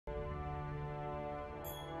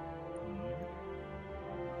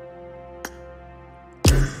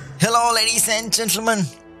Hello, ladies and gentlemen.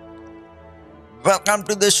 Welcome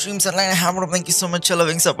to the stream. Thank you so much for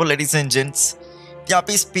loving support, ladies and gents.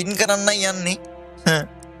 අපි spin කරන්න යන්නේ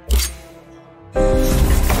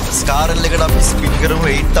ස්කාරල් එකට අපි spin කරමු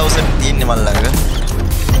 8000 තියෙන්නේ මල් ළඟ.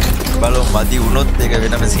 බලමු මදි වුණොත් ඒක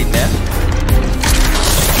වෙනම සීන් නෑ.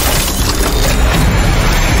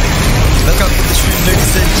 Welcome to the stream,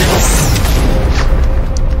 ladies and gents.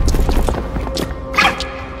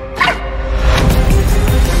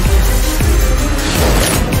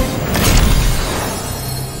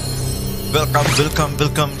 Welcome.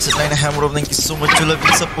 Tonight, Hammer, thank you so much for love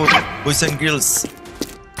and support, boys and girls.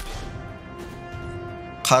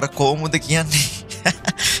 Kara komuda kiyanne.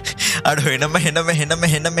 Ado henama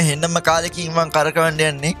කාලෙකින් මං කරකවන්න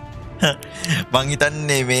යන්නේ. මං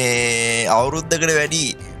හිතන්නේ මේ අවුරුද්දකට වැඩි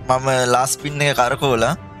මම ලාස්ට් ස්පින් එක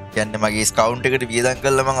කරකවලා. කියන්නේ මගේ ස්කවුන්ට් එකට වියදම්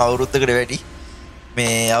කළා මං අවුරුද්දකට වැඩි.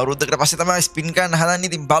 මේ අවුරුද්දකට පස්සේ තමයි ස්පින් කරන්න හදන්නේ.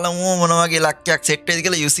 ඉතින් බලමු මොන වගේ ලක්කයක් සෙට් වෙයිද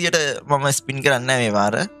කියලා UC-ට මම ස්පින් කරන්නේ නැහැ මේ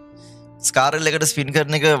වාර. ස්කාරල් එකට ස්පින්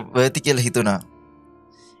කරන එක worth කියලා හිතුණා.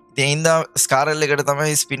 ඉතින් ඉඳා ස්කාරල් එකට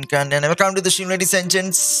තමයි ස්පින් කරන්න යන්නේ. Welcome to the stream, ladies and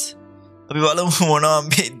gents. අපි බලමු මොනවා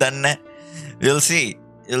හම්බෙයිද දන්නේ. We'll see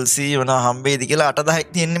මොනවා හම්බෙයිද කියලා 8000ක්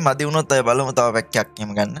තියෙන්නේ මදි වුණොත් අය බලමු තව පැක් එකක්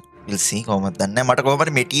එහෙම ගන්න. We'll see කොහොමද දන්නේ. මට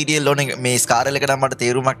කොහොමද මැටීරියල් ඕනේ මේ ස්කාරල් එකට නම් මට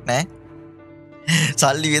තේරුමක් නැහැ.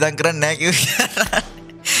 සල්ලි වියදම් කරන්නේ නැහැ කිව්වා.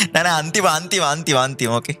 නෑ අන්තිම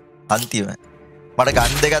ඕකේ. අන්තිම මට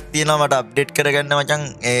ගන් දෙකක් තියෙනවා මට අප්ඩේට් කරගන්න මචං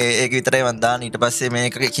ඒක විතරයි මම දාන්න ඊට පස්සේ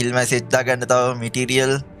මේක කිල් මැසේජ් දාගන්න තව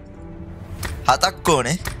මැටීරියල් 7ක්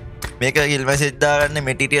ඕනේ මේක කිල් මැසේජ් දාගන්න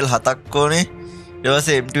මැටීරියල් 7ක් ඕනේ ඊට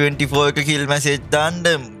පස්සේ M24 එක කිල් මැසේජ් දාන්න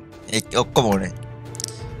ඔක්කොම ඕනේ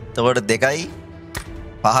එතකොට 2යි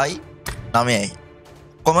 5යි 9යි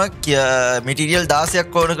කොම මැටීරියල්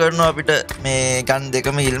 16ක් ඕන කරනවා අපිට මේ ගන්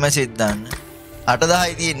දෙකම කිල් මැසේජ් දාන්න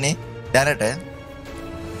 8000යි තියෙන්නේ දැනට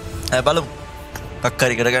බලමු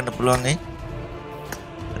කක්කරි කරගන්න පුළුවන් නේ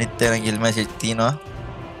අනිත් තැන කිල් මැසේජ් තියෙනවා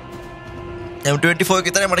M24 එක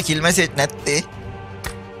විතරයි මට කිල් මැසේජ් නැත්තේ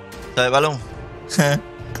ඒ බලමු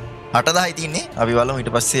 8000යි තියෙන්නේ අපි බලමු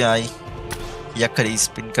ඊට පස්සේ ආයි යක් හරි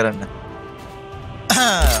ස්පින් කරන්න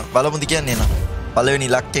බලමුද කියන්නේ නා පළවෙනි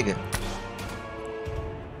ලක් එක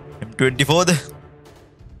M24ද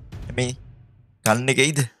මේ ගන්න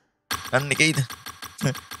එකයිද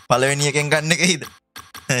පළවෙනි එකෙන් ගන්න එකයිද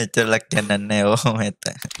එච්චරලක් කියන්නන්නේ ඕම ඇත්ත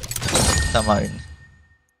තමා වෙන්න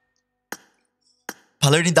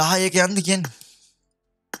පළවෙනි 10 එක යන්න කියන්නේ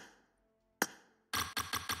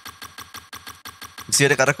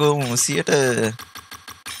උසියට කරකවමු උසියට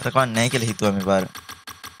කරකවන්නේ නැහැ කියලා හිතුවා මේ පාර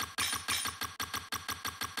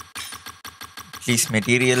please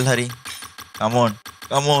material හරි come on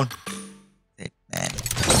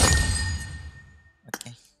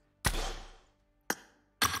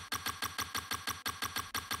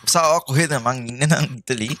උසාව කොහෙද මං ඉන්නේ නම්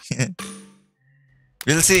ඉතලි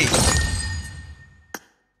we'll see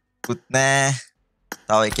පුත් නෑ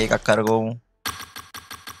තව එකක් කරගමු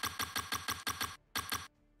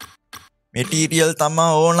මැටීරියල්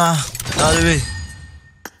තමා ඕන යාළුවේ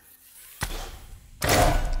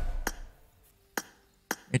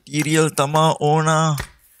මැටීරියල් තමා ඕන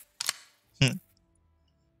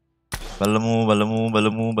බලමු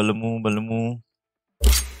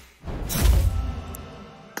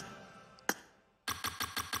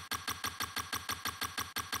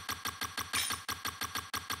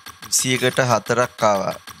UC-කට 4ක්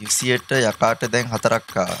ආවා. UC-ට යකාට දැන්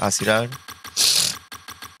 4ක් ආවා. ආසිරාට.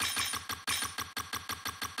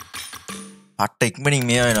 අට ඉක්මනින්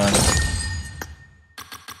මේ වෙනවනේ.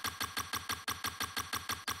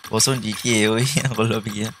 ඔසොන් GK ඔය කොල්ලෝ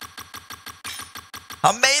අපි ගියා.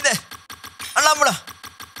 හම්බෙයිද? අනම්මුණා.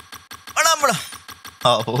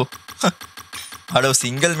 ආවෝ. අඩෝ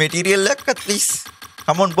සිංගල් මැටීරියල් එකක් please.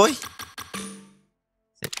 Come on boy.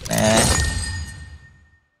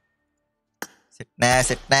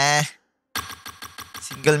 set නෑ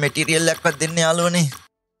සිංගල් මැටීරියල් එකක්වත් දෙන්න යාළුවනේ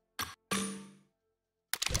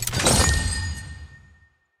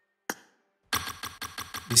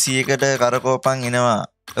UC එකට කරකෝපන් එනවා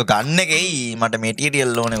ගන්න එකයි මට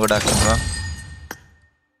මැටීරියල් ඕනේ ගොඩක් නවා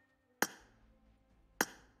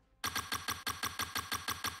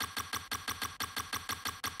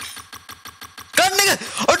ගන්න එක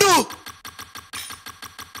අඩෝ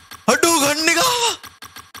ගන්න එක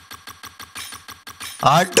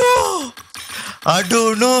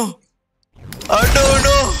no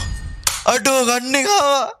ගන්න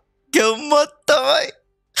ගාවා ගෙම්මත් තමයි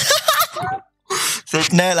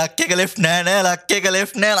සෙට් නෑ ලක් එක ලෙෆ්ට් නෑ ලක් එක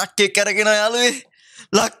ලෙෆ්ට් නෑ ලක් එක කරගෙන යාළුවේ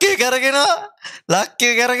ලක් එක කරගෙන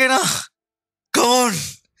come on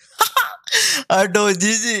අඩෝ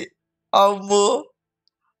ජීජි අම්මෝ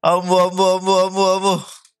අම්බෝ අම්බෝ අම්බෝ අම්බෝ අම්බෝ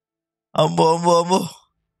අම්බෝ අම්බෝ අම්බෝ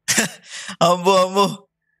අම්බෝ අම්බෝ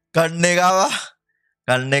කන්න එක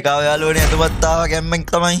ආවා යාළුවනේ අතපත් ආවා ගැම්මෙන්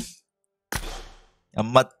තමයි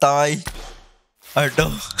අම්මත් තමයි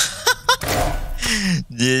අඩෝ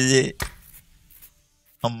ජේ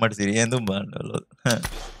අම්මට සිරියෙන් දුම් බාන්නවලු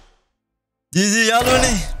ජී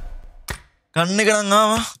යාළුවනේ කන්න එක නම්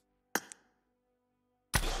ආවා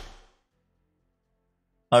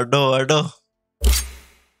අඩෝ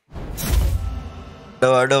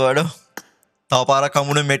තව පාරක්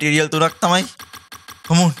හම්බුනේ මැටීරියල් 3ක් තමයි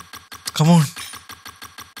come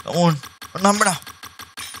on නම්මඩා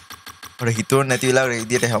අර හිතුව නැති වෙලාවට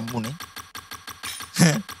ඉදියට හම්බුනේ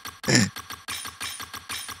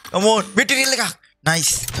come on මැටීරියල් එකක්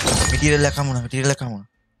nice මැටීරියල් එකක් හම්බුණා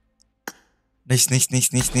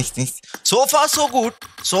nice so far so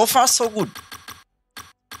good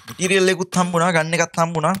material එකකුත් හම්බුණා ගන්න එකත්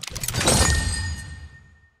හම්බුණා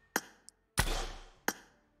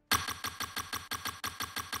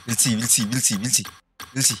We'll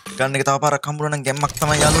see. ගන්න එක තව පාරක් හම්බුනා නම් ගැම්මක්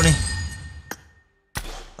තමයි යාළුවනේ.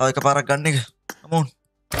 තව එක පාරක් ගන්න එක. Come on.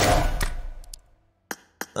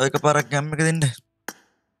 තව එක පාරක් ගැම්ම එක දෙන්න.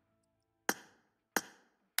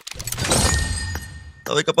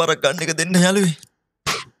 තව එක පාරක් ගන්න එක දෙන්න යාළුවේ.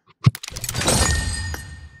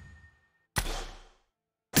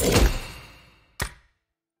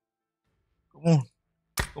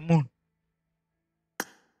 Come on.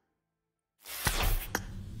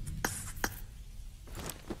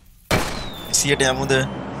 සියට යමුද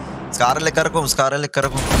ස්කාරල් එක කරපො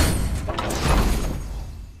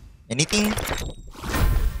anything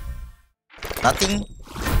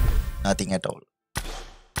nothing at all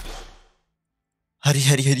හරි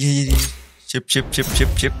chip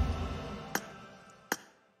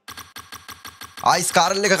ආයි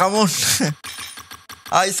ස්කාරල් එක come on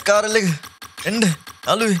ආයි ස්කාරල් එක එන්න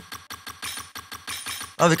අලුයි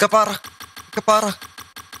එකපාරක්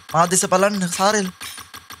මා දෙස බලන්න සාරල්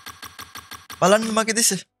බලන්න මගේ දෙස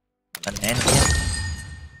බලන්නේ නෑ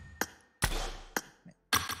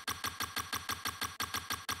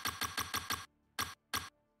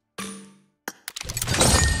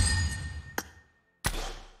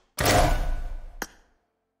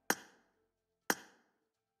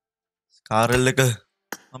ස්කාරල් එක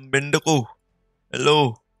හම්බෙන්නකෝ හෙලෝ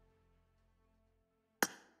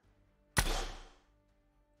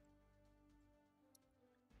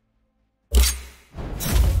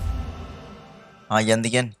යන්ද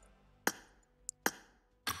කියන්නේ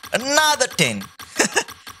another 10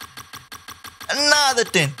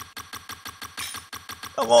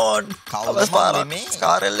 come on කවුද මේ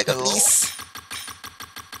ස්කාරල් එක please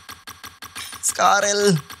ස්කාරල්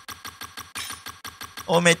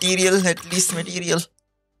material at least material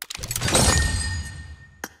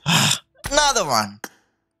another one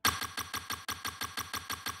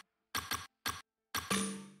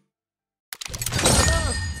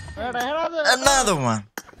another one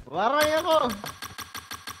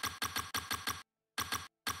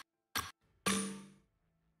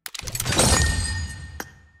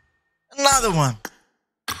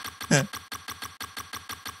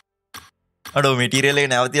අඩෝ මෙටීරියල් එක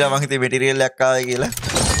නැවතිලා මං හිතුවේ මෙටීරියල් එකක් ආවේ කියලා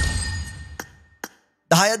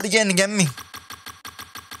 10ක්ද කියන්නේ ගැම්මි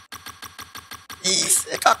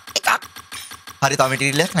එකක් හරි තව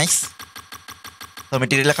මෙටීරියල් එකක් නයිස් තව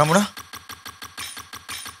මෙටීරියල් එකක් හම්බුණා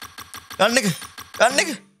ගන්න එක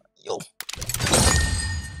යෝ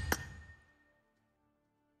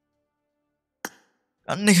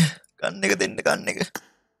ගන්න එක දෙන්න ගන්න එක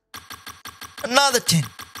another 10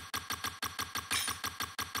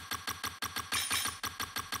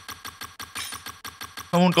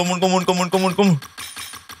 come on ගන්න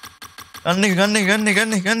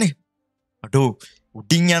එක අඩෝ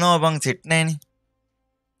උඩින් යනවා බං සෙට් නැහනේ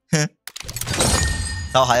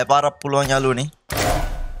තව 6 පාරක් පුළුවන් යාළුවනේ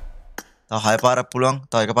තව 6 පාරක් පුළුවන්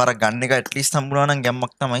තව එක පාරක් ගන්න එක at least හම්බුනා නම්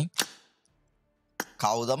ගැම්මක් තමයි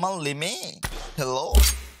කවුද මල්ලි මේ hello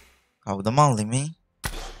කවුද මල්ලි මේ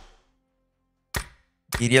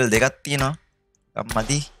material දෙකක් තියෙනවා එකක්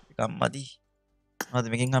මදි මොනවද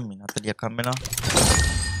මේකෙන් හම්බෙන්නේ 40ක් හම්බෙනවා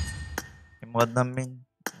මොකක්ද හම්බෙන්නේ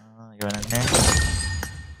ඒක වෙනත් නෑ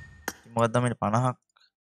මොකක්ද හම්බෙන්නේ 50ක්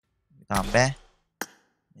තාම බෑ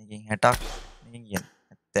මේකෙන් 60ක් මේකෙන් කියන්නේ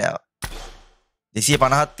 70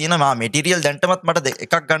 250ක් තියෙනවා මා මෙටීරියල් දැන්ටමත් මට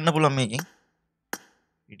එකක් ගන්න පුළුවන් මේකෙන්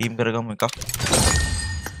රිඩීම් කරගමු එකක්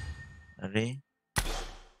හරි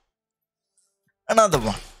another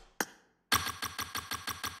one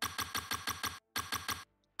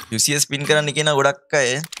UCS පින් කරන්න කියන ගොඩක්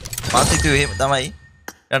අය මාත් හිතුවේ එහෙම තමයි.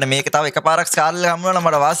 ඊට මේක තව එකපාරක් ස්කාරල් එක හම්බුනා නම්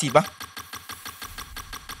මට වාසි බං.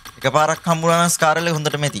 එකපාරක් හම්බුනා නම් ස්කාරල් එක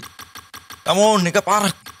හොඳට මෙති. Come on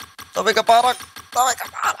එකපාරක්. තව එකපාරක්. තව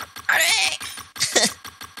එකපාරක්. අනේ.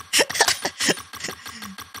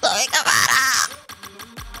 තව එකපාරක්.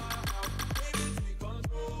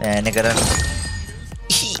 නෑනේ කරන්නේ.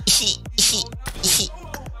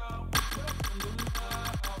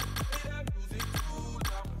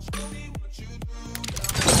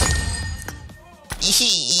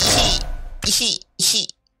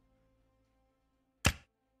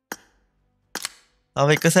 තව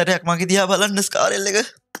එක සැරයක් මගේ දිහා බලන්න ස්කාරල් එක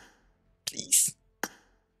ප්ලීස්.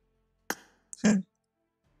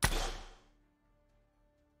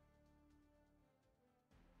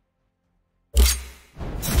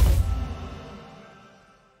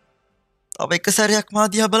 තව එක සැරයක් මා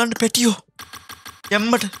දිහා බලන්න පැටියෝ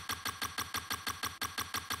යම්මට.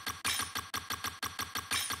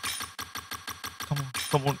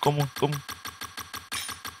 Come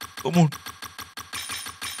on.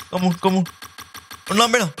 ඔන්න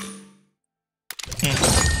හම්බෙනවා.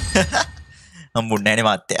 හම්බුන්නේ නැනේ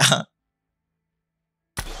මාත්‍යා.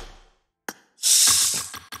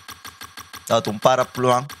 තව තුන් පාරක්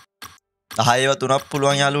පුළුවන්. 10ව 3ක්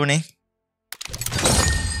පුළුවන් යාළුවනේ.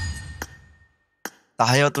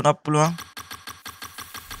 10ව 3ක් පුළුවන්.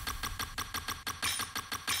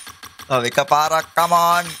 තව එක පාරක් come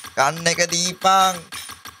on. ගන්න එක දීපන්.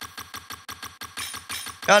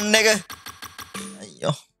 ගන්න එක.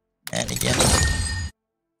 අයියෝ. නෑනේ කියන්නේ.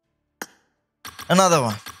 Another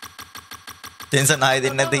one. Tension ආයෙ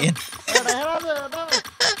දෙන්නේ නැද්ද කියන්නේ?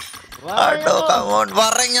 අඩෝ come on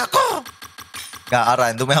වරෙන් යකෝ. අර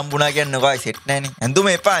ඇඳුම හම්බුණා කියන්නේ කොයි සෙට් නැහනේ.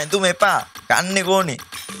 ඇඳුම එපා. ගන්න කොනේ.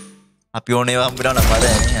 අපි ඕනේ හම්බෙලා නම්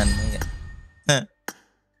බඩනේ යන්නේ.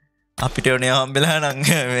 අපිට ඕනේ හම්බෙලා නම්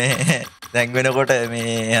මේ දැන් වෙනකොට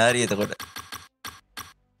මේ හරි එතකොට.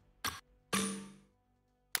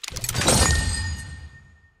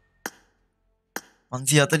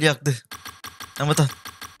 මංසි 40ක්ද? නමත.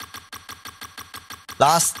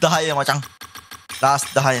 ලාස්ට් 10 මචං. ලාස්ට්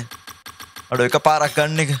 10. අඩෝ එක පාරක්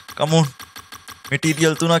ගන්න එක. come on.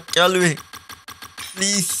 මැටීරියල් 3ක් යාළුවේ.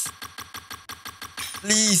 please.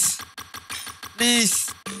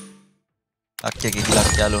 ලක් එකේ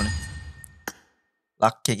ලක් යාළුවනේ.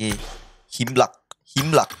 ලක් එකේ හිම්ලක්.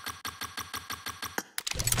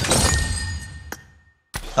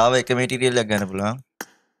 තව එක මැටීරියල් එකක් ගන්න පුළුවන්.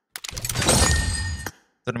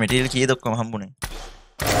 तो मटेरियल किए तो हम बुने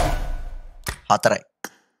 4යි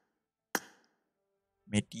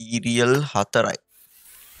मटेरियल 4යි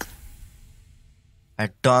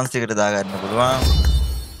ඇඩ්වාන්ස් එකට දා ගන්න පුළුවන්.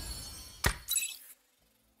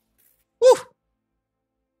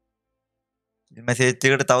 මෙසේජ් එකට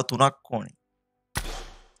තව 3ක් ඕනේ.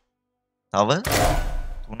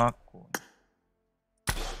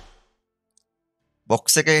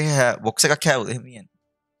 බොක්ස් එකක් හැවුද එහෙම කියන්නේ.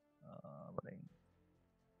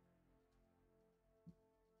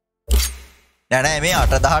 නෑ මේ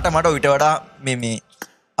 8-10ට මට ඊට වඩා මේ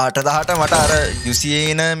 8-10ට මට අර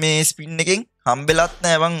යුසියේන මේ ස්පින් එකෙන් හම්බෙලත්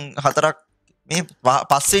නෑ වන් 4ක් මේ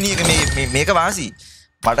පස්වෙනි එක මේක වාසි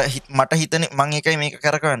මට හිතන මං එකයි මේක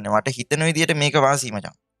කරකවන්නේ මට හිතන විදියට මේක වාසි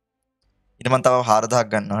මචං. ඊට මං තව 4000ක්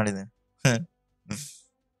ගන්නවා හරිද?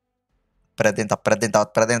 තවත්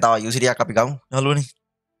තව යුසිරියක් අපි ගමු යාළුවනේ.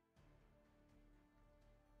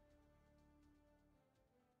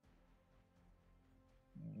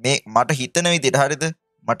 මේ මට හිතන විදිහට හරිද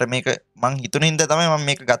මට මේක මං හිතුන හින්දා තමයි මම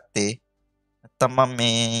මේක ගත්තේ. නැත්තම් මම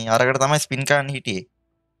මේ අරකට තමයි ස්පින් කරන්න හිටියේ.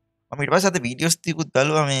 මම ඊට පස්සේ අද වීඩියෝස් ටිකුත්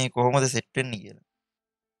බලුවා මේ කොහොමද සෙට් වෙන්නේ කියලා.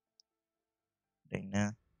 දැන්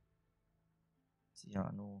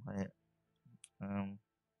 96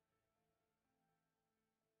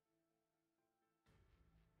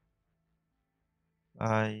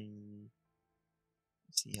 4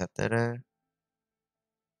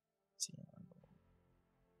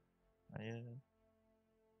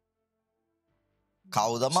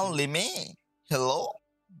 කවුද මල්ලි මේ? හෙලෝ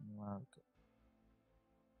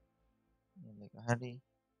හරි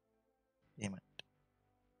payment.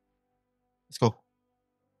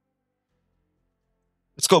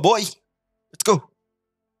 Let's go boy. Let's go.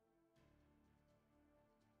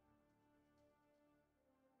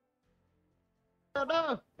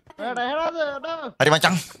 Hari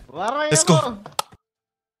macam. Let's go.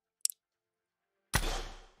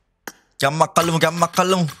 Gammak kalum.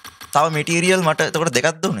 Tahu material mata itu kalau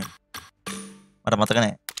dekat tuh nih. Mata kan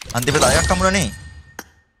ya. Nanti bertanya kamu nih.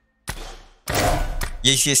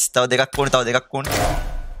 Yes. Tahu dekat kon.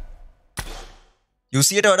 You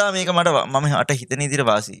see it ada මේක මට මම අට හිතන විදිහට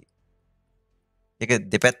වාසි. ඒක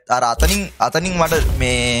දෙපැත්ත අර අතනින් මට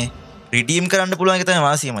මේ රිඩීම් කරන්න පුළුවන් එක තමයි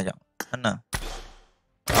වාසිය මචං. අන්න.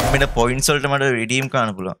 හම්බෙන පොයින්ට්ස් වලට මට රිඩීම්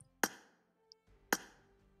කරන්න පුළුවන්.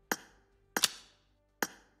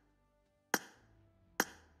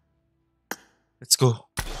 go.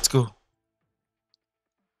 Let's go.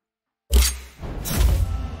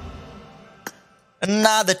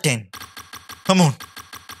 Another 10. Come on.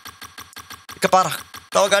 Ikaparak.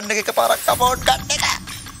 Tahu ganda ikaparak. Come on, ganda ka.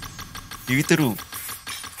 Divituru.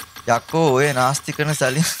 Yakko, nasty karna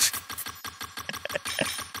saliya.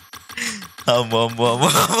 Ammo.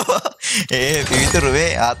 Divituru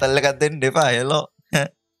ආතල්ල එකක් දෙන්න එපා. hello.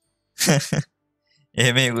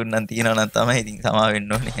 එහෙම ගුණන් තියනවා නම් තමයි ඉතින් සමා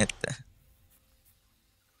වෙන්න ඕනේ ඇත්ත.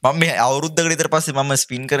 මම මේ අවුරුද්දකට විතර පස්සේ මම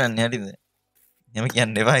ස්පින් කරන්නේ හරිද? එහෙම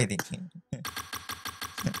කියන්න එපා ඉතින්.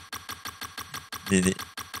 දෙදේ.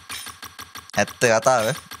 ඇත්ත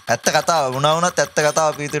කතාව මොනවා වුණත් ඇත්ත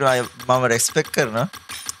කතාව පිටුර මම රෙස්පෙක්ට් කරනවා.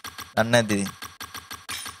 දන්නේ නැද්ද ඉතින්?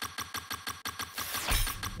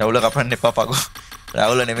 රවුල කපන්න එපා පගෝ.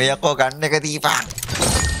 රවුල නෙමෙයි අකෝ ගන්න එක දීපන්.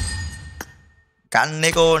 ගන්න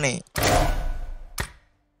එක ඕනේ.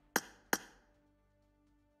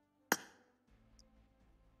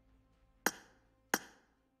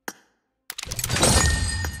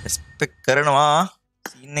 රෙස්පෙක්ට් කරනවා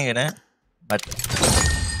සීන් එක නේ. බට්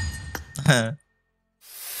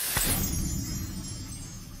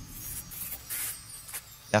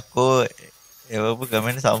යකෝ එවපු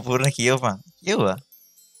කමෙන්ට් සම්පූර්ණ කියවපන්. කියවුවා?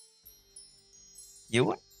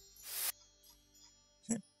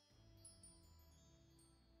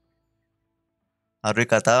 හරි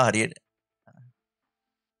කතාව හරියට.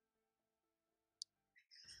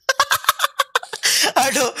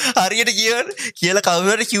 අඩෝ හරියට කියලා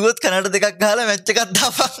කවුරු හරි කිව්වොත් කනට දෙකක් ගහලා මැච් එකක්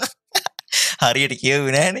දාපන්. හරියට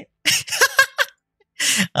කියුවේ නෑනේ.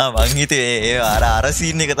 මං හිතුවේ ඒ අර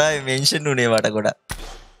සීන් එක තමයි මෙන්ෂන් උනේ මට ගොඩක්.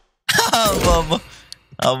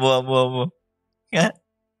 අම්මෝ.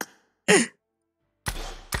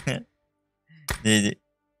 ජී.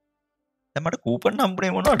 දැන් මට කූපන්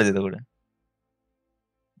හම්බුනේ මොනවටද එතකොට?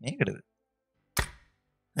 මේකටද?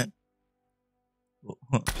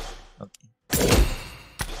 ඕකේ.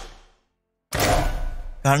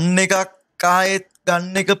 ගන්න එකක් ආයෙත්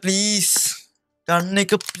ගන්න එක ප්ලීස්. ගන්න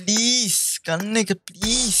එක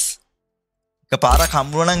ප්ලීස්. එකපාරක්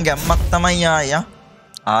හම්බුනා නම් ගැම්මක් තමයි ආයා.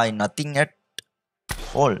 nothing at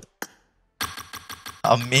all.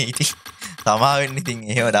 අම්මේ ඉතින් තමා වෙන්න ඉතින්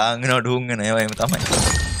එහෙම දාංගනවා ඩුංගන ඒවා එහෙම තමයි.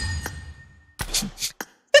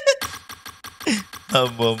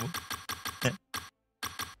 අම්මෝ.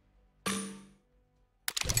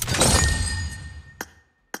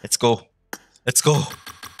 Let's go.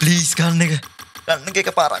 Please ගන්න එක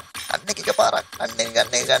එකපාරක්. ගන්න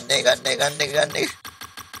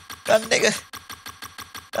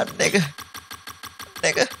එක.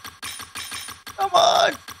 Come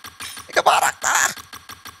on. එකපාරක් තා.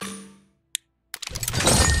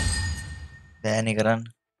 බෑනේ කරන්න.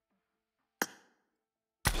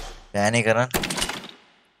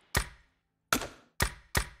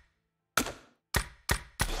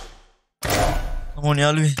 Come on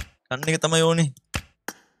යාළුවේ. ගන්න එක තමයි ඕනේ.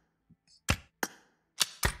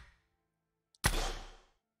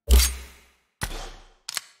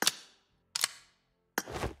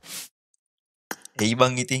 එයි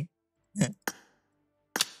බං ඉතින්.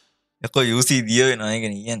 යකෝ UC දිය වෙනවා ඒක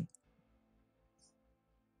නේ කියන්නේ.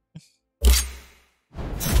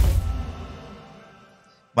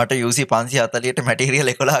 මට UC 540ට මැටීරියල්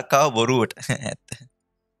 11ක් ආව බොරුවට. ඇත්ත.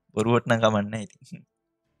 බොරුවට නම් කමන්නේ ඉතින්.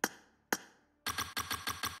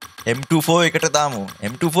 M24 එකට දාමු.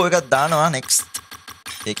 M24 එකක් දානවා next.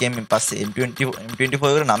 ඒකෙන් පස්සේ M24 එකට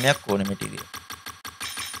 9ක් ඕනේ මැටීරියල්.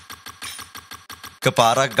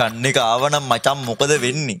 එකපාරක් ගන්න එක ආවනම් මචං මොකද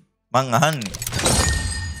වෙන්නේ? මං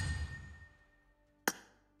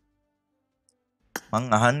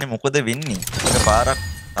අහන්නේ. මොකද වෙන්නේ?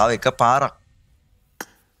 එකපාරක්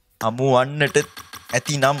හමු වන්නට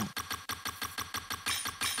ඇතිනම්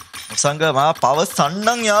මුසංග මා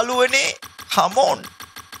පවසන්නම් යාළුවනේ. come on.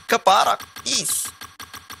 එකපාරක් please.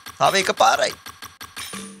 තව එකපාරයි.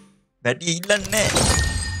 වැඩි ඉල්ලන්නේ නැහැ.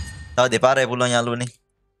 තව දෙපාරයි පුළුවන් යාළුවනේ.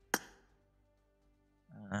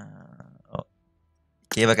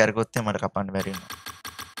 කේව කරගොත් මට කපන්න බැරි වෙනවා.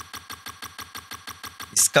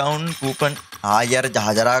 ඩිස්කවුන්ට් කූපන් ආයෙත්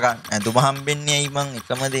ජහජරා ගන්න. ඇඳුම හම්බෙන්නේ ඇයි මං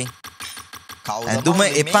එකම දේ. ඇඳුම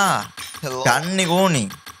එපා. ගන්න ඕනේ.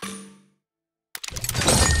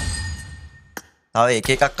 තව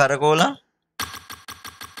එකක් කරකෝලා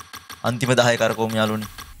අන්තිම 10 කරකෝම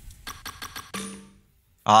යාළුවනේ.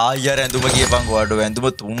 ආයෙත් ඇඳුම කියපන් ගොඩ ඇඳුම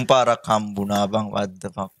 3 පාරක් හම්බුණා බං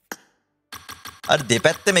වද්දපන්. අර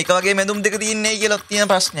දෙපැත්තම එක වගේ ඇඳුම් දෙක තියෙන්නේ කියලා තියෙන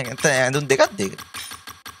ප්‍රශ්නයක්. නැත්නම් ඇඳුම් දෙකක්ද ඒක?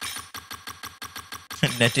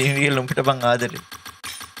 මැටීරියල් උඹට බං ආදරේ.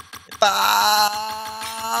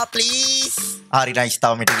 එපා ප්ලීස්. හරි නයිස්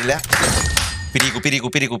තව මැටීරියල්.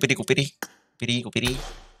 පිරි.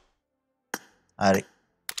 හරි.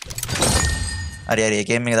 හරි හරි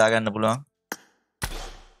ඒකෙන් මේක දාගන්න පුළුවන්.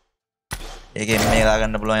 ඒකෙන් මේක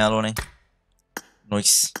දාගන්න පුළුවන් යාළුවනේ.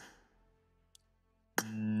 noise.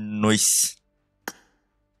 noise.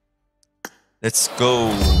 Let's go.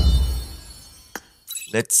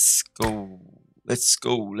 Let's go. Let's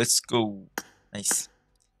go. Let's go. Nice.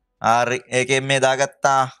 හරි ඒකෙන් මේ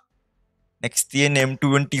දාගත්තා. next තියෙන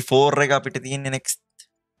M24 එක අපිට තියෙන්නේ next.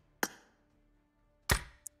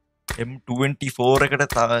 M24 එකට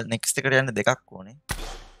තව next එකට යන්න දෙකක් ඕනේ.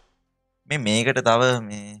 මේකට තව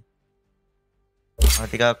මේ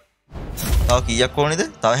ටිකක් තව කීයක් ඕනේද?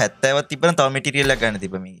 තව 70ක් තිබ්බනම් තව මැටීරියල් එකක් ගන්න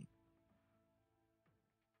තිබ්බ මේකේ.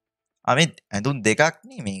 මේ ඇඳුම් දෙකක්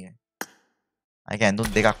නේ මේක. ඒක ඇඳුම්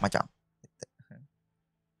දෙකක් මචං.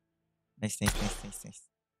 nice.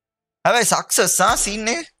 හැබැයි සක්සස් සීන්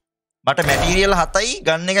එක මට මැටීරියල් 7යි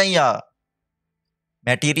ගන්න එකයි ආ.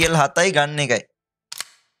 මැටීරියල් 7යි ගන්න එකයි.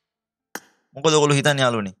 මොකද ඔයගොල්ලෝ හිතන්නේ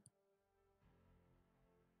යාළුවනේ?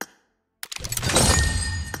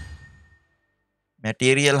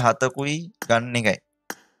 මැටීරියල් 7කුයි ගන්න එකයි.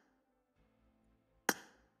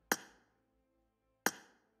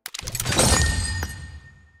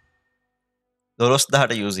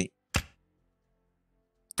 $12000ට යූසි.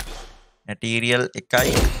 මැටීරියල්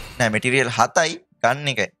 1යි නෑ මැටීරියල් 7යි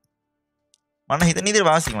ගන්න එකයි. මම හිතන ඉතින්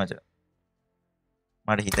වාසි මචං.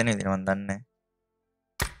 මට හිතන විදිහ මම දන්නේ නෑ.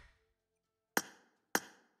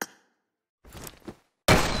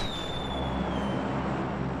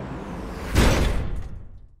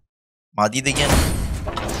 මදිද කියන්නේ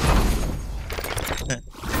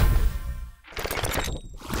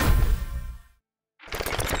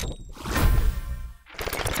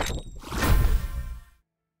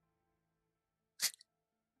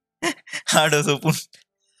ආඩ සුපුන්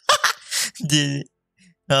ජී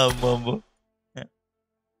අම්මෝ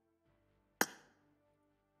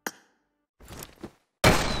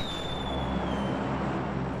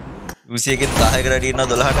උසියකින් 10කට වැඩි වෙනවා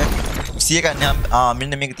 12ට උසිය ගන්න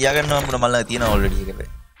මෙන්න මේක තියාගන්න මම මල්ල තියෙනවා ඔල්රෙඩි එකේ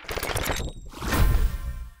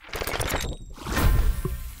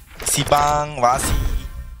සිපාං වාසියන්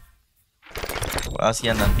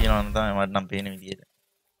නම් තියනවා නම් තමයි මට නම් පේන විදියට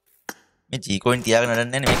මේ G coin තියාගෙන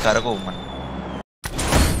නඩන්නේ නැහැ මේ කරකෝ මම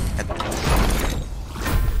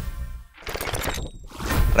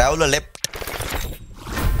රැවුල ලෙෆ්ට්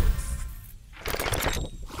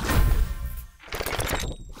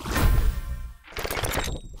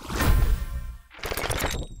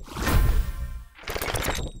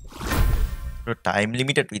time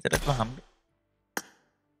limited විතරක් හම්බ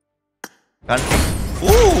ගන්න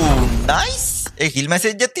ඕ නයිස් ඒ හිල්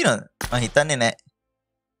මැසේජ් එකක් තියෙනවද මම හිතන්නේ නැහැ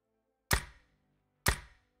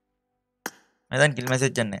මම දැන් කිල්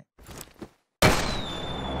මැසේජ් එකක් නැහැ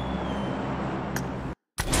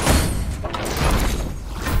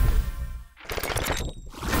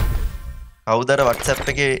කවුද අර WhatsApp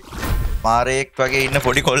එකේ මාරේක් වගේ ඉන්න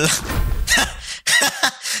පොඩි කොල්ලා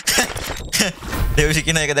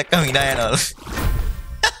දෙවිසිකින එක දැක්කම hina යනවලු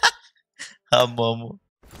අම්මෝ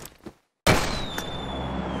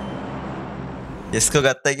ඩෙස්කෝ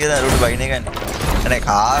ගත්තා කියලා අරුට බයින් එක ගන්න. අනේ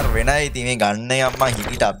කාර් වෙනයි ඉතින් මේ ගන්න අම්මා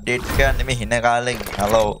හිටිට අප්ඩේට් කරන්න මේ හින කාලෙන්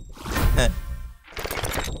හලෝ.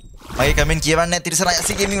 මගේ කමෙන්ට් කියවන්න නැති ඉතින්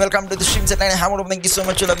යසි ගේමින් වෙල්කම් ටු ද ස්ට්‍රීම් සෙට් නයින් හැමෝටම thank you so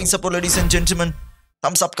much for loving support ladies and gentlemen.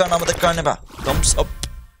 thumbs up කරන්න අමතක කරන්න එපා. thumbs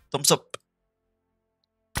up.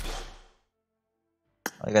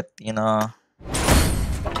 ඔයගත් තියනවා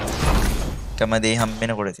කමදේ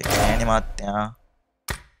හම්බෙනකොට නෑනේ මාත්‍යා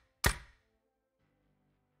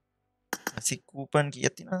අසි කූපන්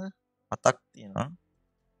කීයක් තියෙනවද 7ක් තියෙනවා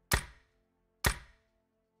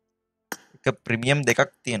එක ප්‍රීමියම්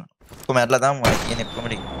දෙකක් තියෙනවා ඔක්කොම ඇරලා දාමු මම කියන්නේ ඔක්කොම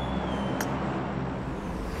ටික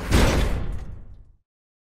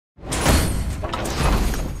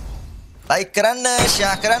ලයික් කරන්න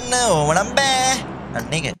ෂෙයා කරන්න ඕමනම් බෑ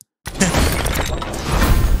අන්න ඒක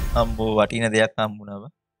අම්බෝ වටින දෙයක් හම්බුණා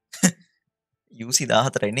බා UC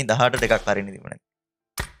 14 ඉන්නේ 18 එකක් අරින්න තිබුණා.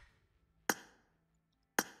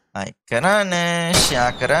 ලයික් කරන්න,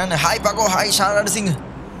 ෂෙයා කරන්න. හයි බගෝ, හයි ශාරද සිංහ.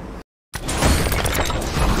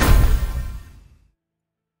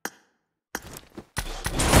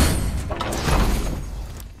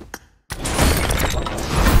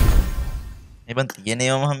 එබන්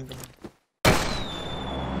තියෙනේවම හම්බෙන්නේ.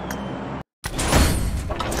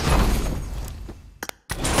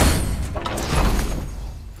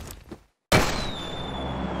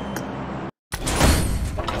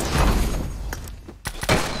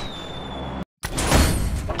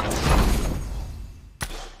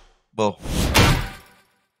 බෝ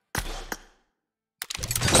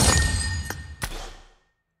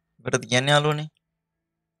ඉබට කියන්නේ යාළුවනේ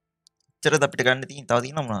එච්චරද අපිට ගන්න තියෙන තව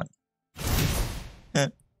තියෙනවා මොනවද තව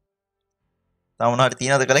මොනවද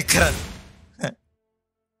තියනවද කලෙක්ට් කරන්න?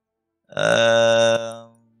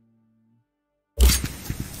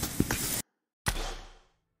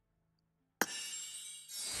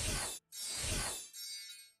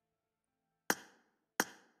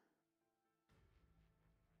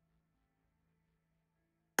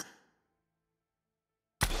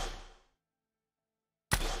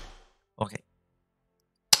 ඕකේ.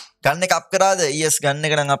 ගන්න එක අප් කරාද? ES ගන්න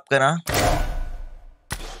එක නම් අප් කරා.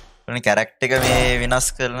 ඔන්න කැරක්ටර් එක මේ වෙනස්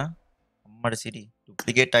කරලා අම්මට සිටි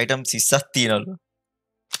ඩුප්ලිකේට් අයිටම් 30ක් තියනලු.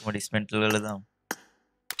 මොකද ඩිස්මෙන්ටල් වල දාමු.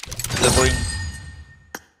 going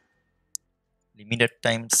limited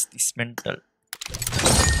times dismantle.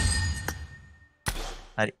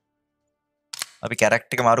 හරි. අපි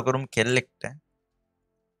කැරක්ටර් එක මාරු කරමු කෙල්ලෙක්ට.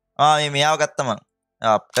 මේ මෙයාව ගත්තා මං.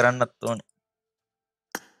 අප් කරන්නත් ඕනේ.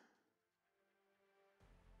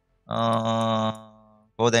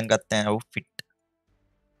 කොහෙන් ගත්තා අවුට්ෆිට්.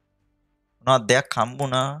 මොනවද දෙයක්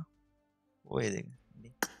හම්බුණා. ඔය දෙක.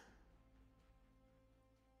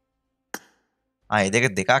 ඒ දෙක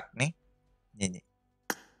දෙකක් නේ. නේ.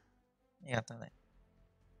 මේක තමයි.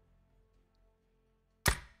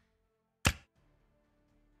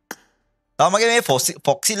 තාමගේ මේ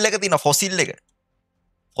ෆොක්සිල් එක තියෙනවා ෆොසිල් එක.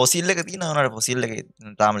 ෆොසිල් එක තියෙනවා උනාට ෆොසිල් එක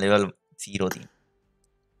තාම ලෙවල් 0 තියෙනවා.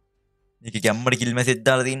 මේක ගැම්මඩ කිල් මැසේජ්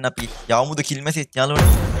දාලා තියෙන අපි යවමුද කිල් මැසේජ්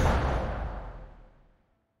යාළුවනේ.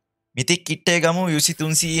 මිතික් කිට් එක ගමු UC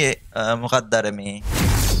 300 මොකක්ද අර මේ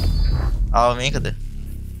මේකද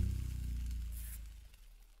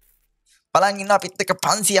බලන් ඉන්න අපිත් එක්ක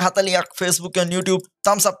 540ක් Facebook and YouTube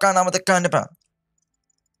thumbs up කරන්න අමතක කරන්න එපා.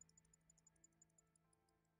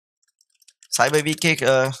 Cyber Week එක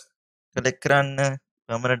කලෙක්ට් කරන්න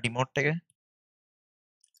permanent emote එක.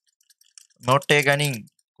 emote එක ගනින්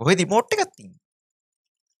කොහෙද emote එකක් තියෙන්නේ?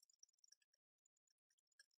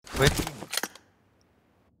 කොහෙද?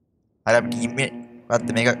 අර අපි ටීම් එක මොකද්ද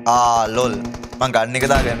මේක ලෝල් මං ගන්න එක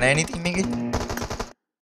දාගෙන නැහැ නේ ටීම් එකේ.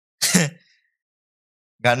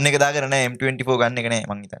 ගන්න එක දාගෙන නැහැ M24 ගන්න එක නැහැ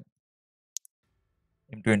මං හිතන්නේ.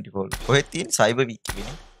 M24 කොහෙද තියෙන්නේ? Cyber Week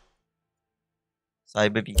එකනේ.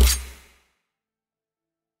 Cyber Week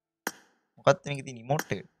මොකක්ද මේකේ තියෙන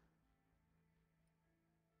emote එක?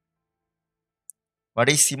 what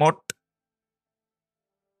is emote?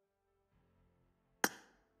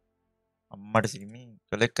 අම්මට සිමි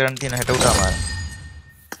කලෙක්ට් කරන්න තියෙන 60 උටම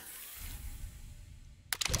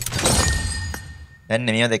දැන්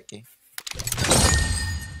නෙමෙයි දැක්කේ.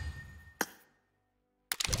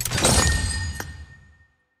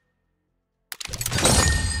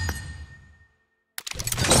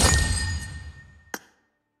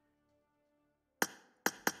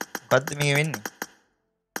 මොකද්ද මේ වෙන්නේ?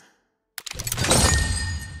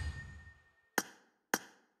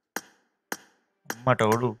 අම්මට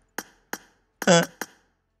ඔඩු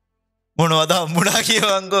මොනවද හම්බුණා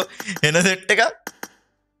කියවංකෝ එන සෙට් එකක්.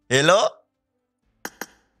 හෙලෝ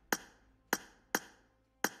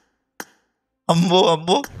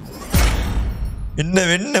අම්බෝ එන්න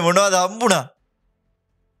වෙන්න මොනවද හම්බුණා?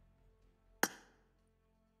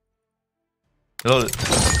 ලෝල්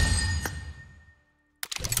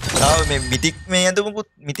තාව මේ මිතික් මේ ඇඳුමකුත්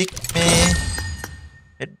මිතික් මේ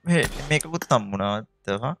මේකකුත් හම්බුණා.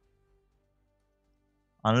 what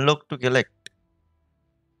unlock to collect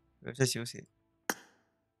versus use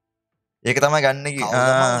ඒක තමයි ගන්න කි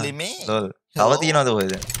ලෝල් තව තියනවද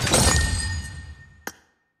ඔයද?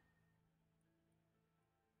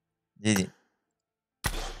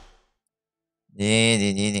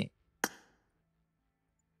 ජී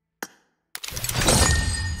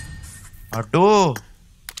අඩෝ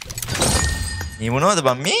මේ මොනවද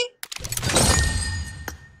බම් මේ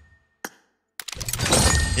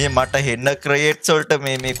මට හෙන්න ක්‍රියේට්ස් වලට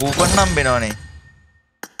මේ කූපන් හම්බෙනවනේ.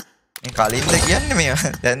 මේ කලින්ද කියන්නේ මේ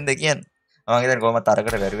දැන්ද කියන්නේ? මම හිතන්නේ කොහමද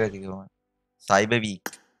තරකට වැරුවා ඇති කොහමද? Cyber Week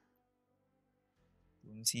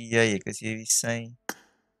 300යි 120යි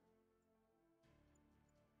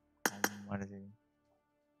අම්මට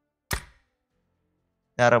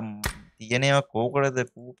යාර තියෙනවා කෝකටද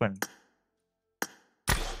කූපන්?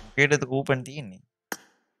 මොකේද කූපන් තියෙන්නේ?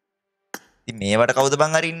 ඉතින් මේවට කවුද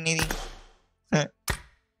බං අරින්නේ ඉතින්?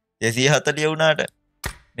 240 වුණාට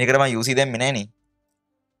මේකට මම UC දැම්මේ නෑනේ.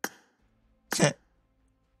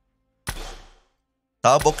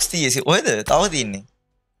 තව බොක්ස් තියෙන්නේ. ඔයද තව තියෙන්නේ.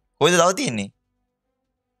 කොයිද තව තියෙන්නේ?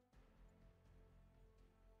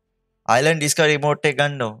 Island Discovery emote එක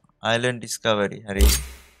ගන්නව. Island Discovery හරි.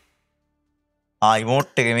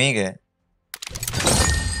 emote එක මේක.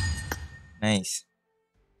 nice.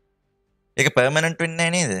 ඒක permanent වෙන්නේ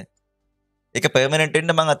නැහැ නේද? ඒක permanent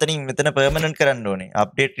වෙන්න මම අතනින් මෙතන permanent කරන්න ඕනේ.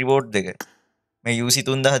 update reward දෙක. මේ UC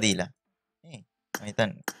 3000 දීලා. මම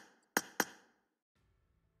හිතන්නේ.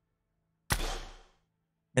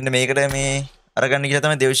 මෙන්න මේකට මේ අරගන්න කියලා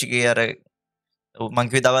තමයි දේවශිකේ අර මං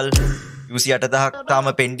කිව්වේ දවල් UC 8000ක් තාම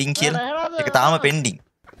පෙන්ඩින් කියලා. ඒක තාම පෙන්ඩින්.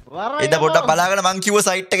 එද පොඩ්ඩක් බලාගෙන මං කිව්ව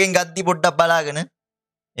සයිට් එකෙන් ගද්දි පොඩ්ඩක් බලාගෙන.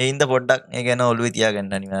 ඒ හින්දා පොඩ්ඩක් ඒ ගැන ඔළුවේ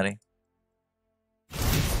තියාගන්න අනිවාර්යෙන්.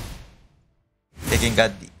 එකෙන්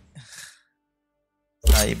ගද්දි.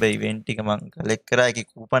 සයිබර් ඉවෙන්ට් එක මං කලෙක්ට් කරා. ඒකේ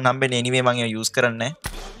කූපන් හම්බෙන්නේ anyway මං ඒක යූස් කරන්නේ නැහැ.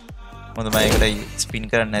 මොකද මම ඒකට ස්පින්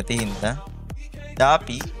කරන්නේ නැති හින්දා.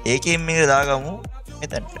 අපි ඒකෙන් මේක දාගමු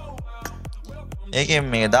මෙතනට. ඒකෙන්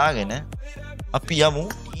මේක දාගෙන අපි යමු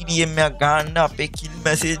TDM එකක් ගන්න අපේ කිල්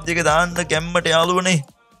මැසේජ් එක දාන්න ගැම්මට යාළුවනේ.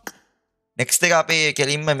 නෙක්ස්ට් එක අපේ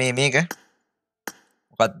කෙලින්ම මේක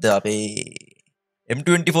මොකද්ද අපේ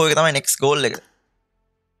M24 එක තමයි නෙක්ස්ට් ගෝල් එක.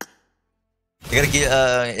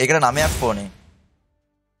 ඒකට 9ක් ඕනේ.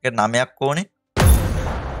 ඒකට 9ක් ඕනේ.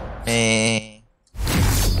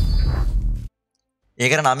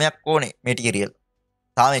 ඒකට 9ක් ඕනේ මැටීරියල්.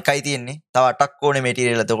 තාම එකයි තියෙන්නේ. තව 8ක් ඕනේ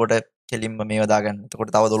මැටීරියල්. එතකොට කෙලින්ම මේව දාගන්න. එතකොට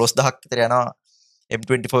තව 12000ක් විතර යනවා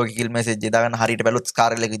M24 කිල් මැසේජ් එක දාගන්න හරියට බැලුවොත්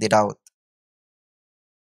ස්කාරල් එක විදියට આવොත්.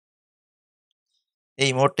 ඒ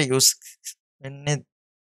ඉමෝට් එක යූස් වෙන්නේ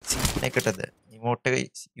සීන් එකටද? ඉමෝට් එක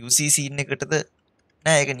UC සීන් එකටද?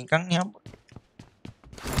 නෑ ඒක නිකන් යම්.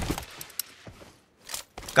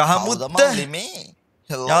 ගහමුද්ද මේ.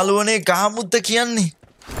 යාළුවනේ ගහමුද්ද කියන්නේ.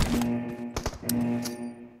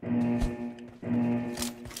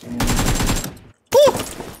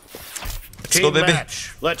 Let's go, baby.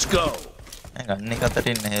 Let's go. ගන්න එක අතට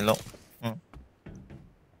ඉන්න හෙලෝ.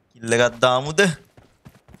 කිල්ල එකක් දාමුද?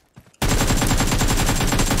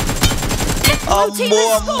 අම්බෝ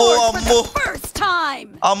අම්බෝ අම්බෝ.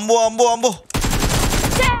 අම්බෝ අම්බෝ අම්බෝ.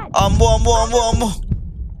 අම්බෝ අම්බෝ අම්බෝ අම්බෝ.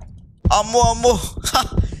 අම්බෝ අම්බෝ.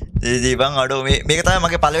 ජී බං අඩෝ මේක තමයි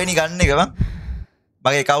මගේ පළවෙනි ගන්න එක බං.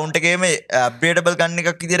 මගේ account එකේම upgradable ගන්න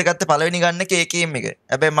එකක් විදියට ගත්තේ පළවෙනි ගන්න එකේ AKM එක.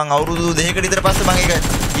 හැබැයි මං අවුරුදු 2කට විතර පස්සේ මං ඒක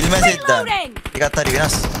කිල් මැසේජ් දානවා. ඒකත් හරි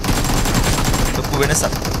වෙනස්. ලොකු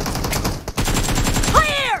වෙනසක්.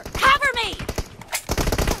 Clear! Cover me!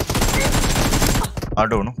 I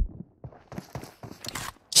don't know.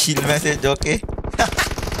 Kill message okay.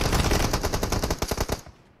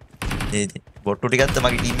 බොට්ටු ටිකක් තමයි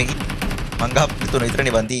මගේ ටීම් එකේ. මං ගහ තුන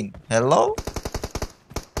විතරනේ බන් තියෙන්නේ. Hello?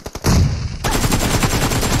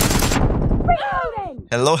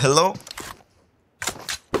 Hello, hello.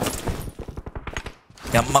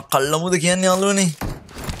 යම්මා කල්ලමුද කියන්නේ යාළුවනේ.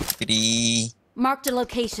 Marked a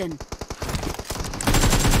location.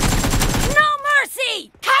 No mercy!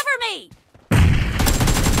 Cover me!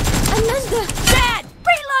 Ananda! Dead!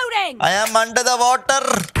 Reloading! I am under the water.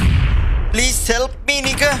 Please help me,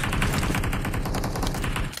 Nika.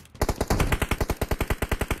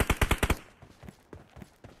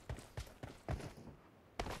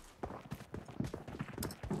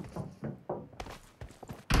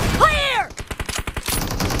 Clear!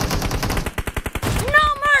 No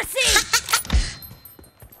mercy!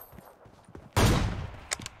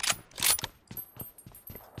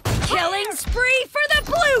 Killing spree for the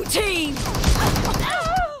blue team!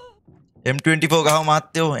 M24 ගහව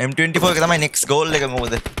මාත්‍යෝ M24 එක තමයි next goal එක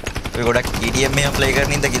මොකද ඔය ගොඩක් TDM එකම play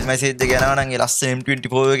කරන ඉඳ kill message එක යනවා නම් ඒ ලස්සන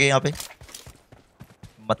M24 එකේ අපේ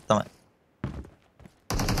මත් තමයි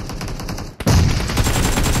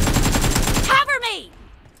Cover me!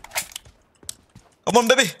 Come on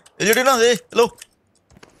baby එළියට එනවා hey hello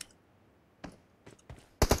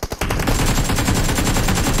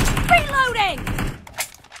Reloading!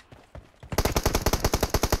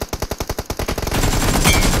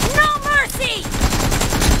 No mercy!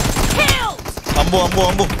 Killed! ambo ambo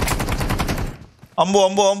ambo ambo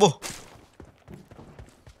ambo ambo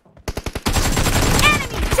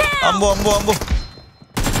Enemy down! ambo ambo ambo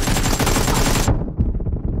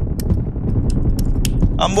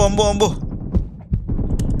ambo ambo ambo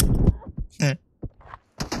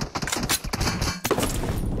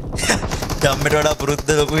ජම්මට වඩා පුරුද්ද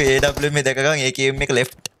ලොකු AWM එක දැකගන් AKM එක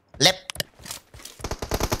left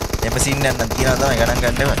එම සීන් එකක් නම් තියනවා තමයි ගණන්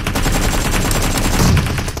ගන්න එපා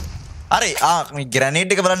අර මේ ග්‍රැනේඩ්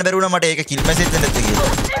එක බලන්න බැරි වුණා මට ඒක කිල් මැසේජ් දෙන්නත් කියලා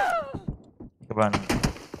ඒක බලන්න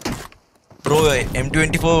Pro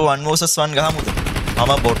M24 1 vs 1 ගහමුද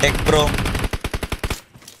මම බොටෙක් Pro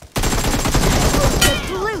The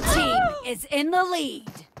blue team is in the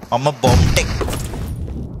lead. මම බොටෙක්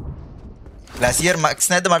Glacier Max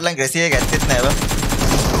නැද්ද මට ලං Glacier එක ඇත්තෙත් නෑ බං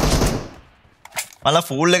මලා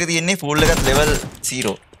ෆූල් එක තියෙන්නේ ෆූල් එකත් level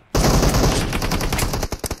 0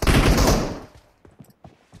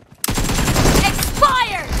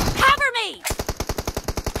 Expired! Cover me!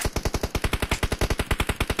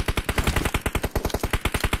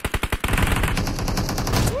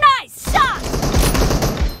 Nice shot!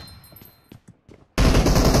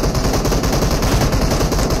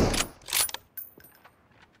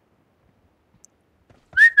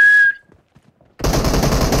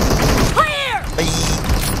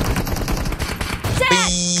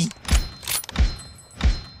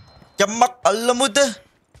 මුද්ද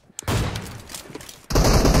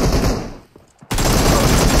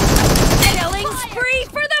Killing spree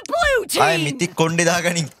for the blue team. ආයි මිතික් කොණ්ඩේ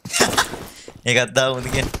දාගනින් ඒකත් දාමුද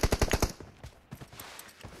කියන්නේ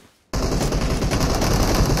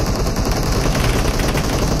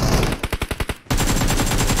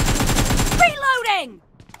Reloading.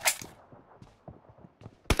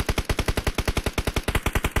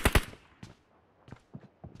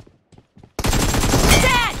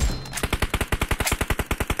 Dead.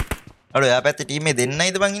 අඩෝ යා පැත්තේ ටීම් එකේ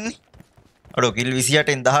දෙන්නයිද බං ඉන්නේ අඩෝ කිල්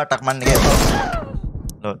 28න් 18ක් මන්නේ ගෑවා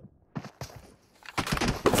ලෝ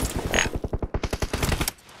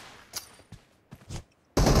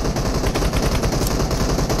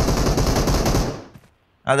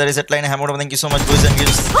අද රිසෙට් ලයින් හැමෝටම thank you so much boys and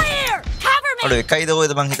girls Clear. Cover me. අඩෝ එකයිද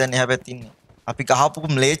ඔයද මං හිතන්නේ එහා පැත්තේ ඉන්නේ අපි ගහපු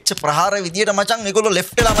ම්ලේච්ච ප්‍රහාර විදියට මචං ඒගොල්ලෝ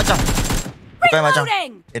ලෙෆ්ට් වෙලා මචං ඔකයි මචං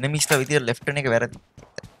Reloading. එනිමිස්ලා විදියට ලෙෆ්ට් වෙන එක වැරදි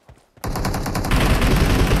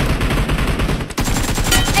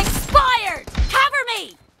Expired. Cover me.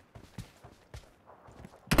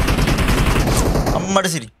 අම්මඩ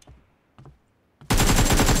Siri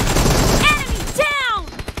Enemy down.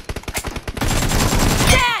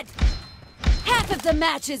 Dead. Half of the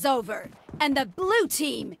match is over, and the blue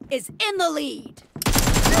team is in the lead.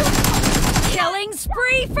 Killing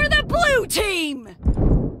spree for the blue team.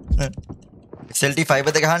 SLT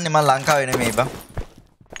 5 එක ගහන්නේ මම ලංකාවේ නෙමෙයි බං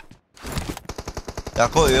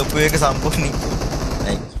යකෝ යොපු එක සම්පූර්ණ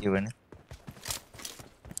නයි කියවනේ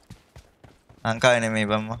ලංකාවේ නෙමෙයි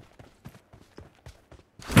බං මම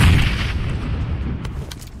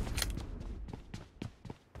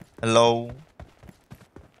hello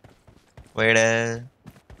wait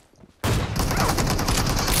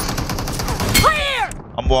Clear.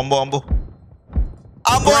 ambo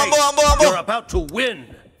You're about to win.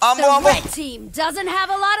 ambo The red team doesn't have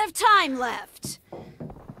a lot of time left.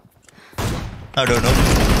 I don't know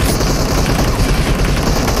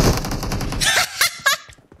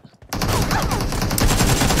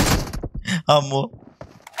ambo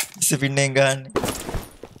ඉස්සපින්නෙන් ගහන්නේ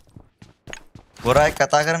ගොරායි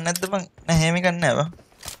කතා කරන්නේ නැද්ද බං නෑ එහෙම එකක් නෑ බං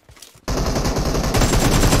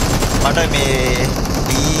මට මේ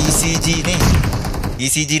DCG නේ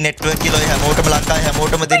DCG network කියලා හැමෝටම ලංකාවේ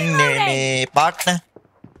හැමෝටම දෙන්නේ මේ පාර්ට්නර්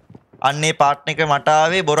අන්නේ පාර්ට්නර් එක මට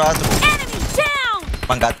ආවේ බොරාතු Enemy down.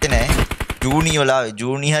 මං ගත්තේ නෑ ජූනි වල ආවේ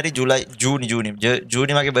ජූනි හරි ජූලයි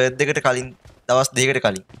ජූනි මගේ බර්ත්ඩේ එකට කලින් දවස් දෙකකට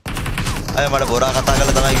කලින් අය මට බොරා කතා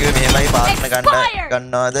කරලා තමයි කිව්වේ මෙහෙමයි පාර්ට්නර්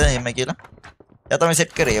ගන්නවද එහෙම කියලා එයා තමයි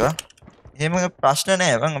සෙට් කරේ ඒවා එහෙම ප්‍රශ්න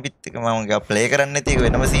නෑ බං අපිත් එක මම ගා ප්ලේ කරන්නේ නැති එක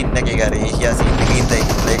වෙනම සීන් එකේ ගාර ඒෂියා සීන් එකේ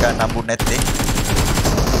ඉඳලා ප්ලේ කරන්න හම්බුනේ නැත්තේ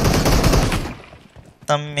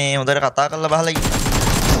තම මේ හොඳට කතා කරලා බහලා ඉන්න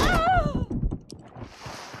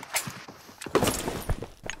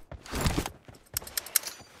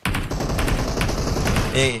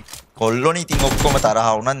ඒ කොල්ලෝනේ ඉතින් ඔක්කොම තරහ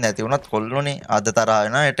වුණත් නැති වුණත් කොල්ලෝනේ අද තරහ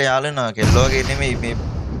වෙනවා එට යාලෙනවා කෙල්ලෝ වගේ නෙමෙයි මේ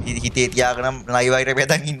හිතේ තියාගෙන ලයිව් වයිර්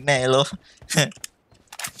බෙදන් ඉන්නේ නෑ එලෝ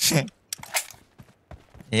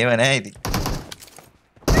ඒව නෑ ඉතින්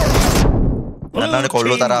නන්නනේ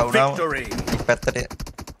කොල්ලෝ තරහ වුණා එක් පැත්තට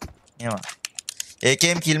එහෙම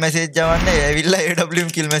ඒකේම් කිල් මැසේජ් යවන්නේ ඇවිල්ලා AWM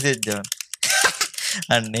කිල් මැසේජ් යවන්න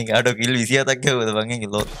අන්න ඒක අඩෝ කිල් 27ක් ගහුවද බං ඒක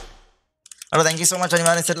ලෝ අඩෝ thank you so much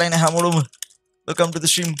අනිවාර්යෙන් සෙට් ලයින් හැමෝම welcome to the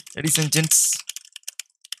stream ladies and gents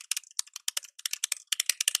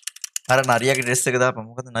අර නරියාගේ ඩ්‍රෙස් එක දාපන්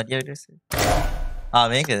මොකද නරියාගේ ඩ්‍රෙස් එක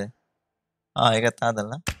මේකද ඒකත්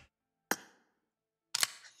ආදල්ලා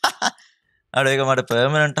අර ඒක මට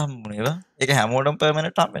පර්මනන්ට් හම්බුනේ ඒවා ඒක හැමෝටම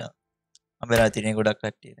පර්මනන්ට් හම්බෙනවා හම්බෙලා තියෙන ගොඩක්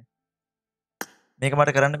කට්ටියට මේක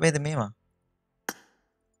මට කරන්න බෑද මේවා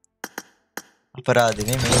අපරාධේ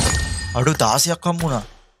මේ අඩු 16ක් හම්බුණා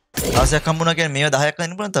 16ක් හම්බුණා කියන්නේ මේවා 10ක්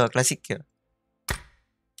වෙන්න පුළුවන් තව ක්ලාසික් කියලා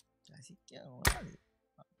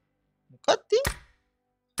මොකක්ද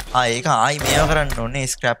ඒක ආයි මේවා කරන්න ඕනේ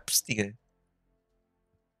ස්ක්‍රැප්ස් ටික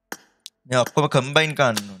මේ ඔක්කොම කම්බයින්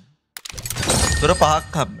කරන්න ඕනේ තොර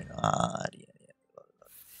 5ක් හම්බෙනවා හරි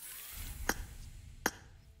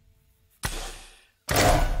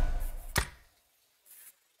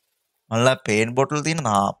මල්ලා පේන් බොටල් තියෙන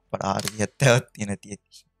අප්පඩා හරි 70ක් තියෙන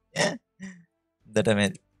තියෙති හොඳට මේ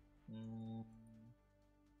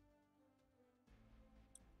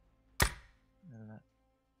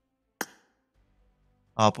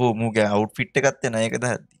ආපෝ මූගේ අවුට්ෆිට් එකක් තියෙන ඒකද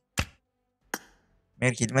හද්දි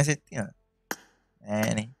මේ කිල් මැසේජ් තියෙනවා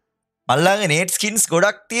නෑනේ මල්ලාගේ නේට් ස්කින්ස්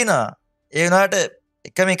ගොඩක් තියෙනවා ඒ වුණාට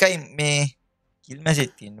එකම එකයි මේ කිල්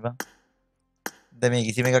මැසේජ් තියෙන්නේ බං දැන් මේ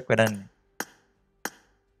කිසිම එකක් වැඩක් නෑ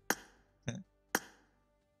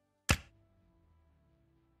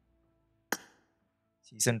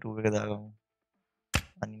සීසන් 2 එක දාගමු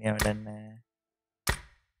අනිනේ වැඩක් නෑ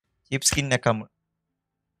ජීප් ස්කින් එකක් හම්බ.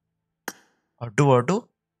 අඩු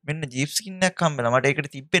මෙන්න ජීප් ස්කින් එකක් හම්බෙලා මට ඒකට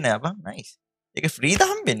තිබ්බේ නෑ බං. නයිස්. ඒක ෆ්‍රීද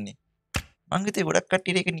හම්බෙන්නේ? මං හිතුවේ ගොඩක්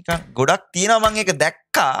කට්ටියට ඒක නිකන් ගොඩක් තියෙනවා මං ඒක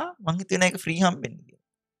දැක්කා. මං හිතුවේ නෑ ඒක ෆ්‍රී හම්බෙන්නේ කියලා.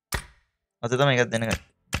 අද තමයි එකක් දැනගත්තේ.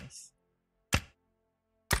 නයිස්.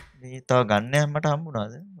 මේ තව ගන්න එකක් මට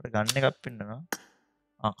හම්බුණාද? මට ගන්න එකක් පෙන්නනවා.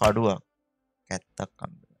 කඩුවක්. කැත්තක්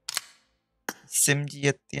හම්බෙලා. SMG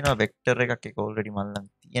එකක් තියෙනවා වෙක්ටර් එකක් ඒක ඔල්රෙඩි මල් ළඟ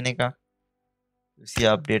තියෙන එක. UC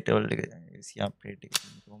අප්ඩේට් වල එක UC අප්ඩේට් එක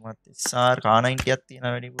කොහොමද SR K90 ක්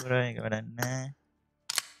තියෙනවා වැඩිපුර ඒක වැඩක් නැහැ.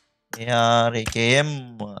 ARKM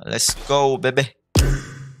let's go baby.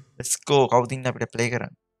 let's go කවුද ඉන්න අපිට ප්ලේ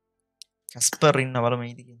කරන්න? කැස්පර් ඉන්න බලමු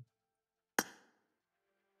ඉතින් කියන්නේ.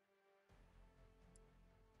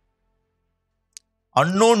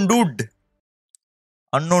 unknown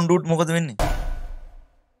dude මොකද වෙන්නේ?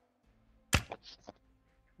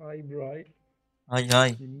 Hi bro. Hi.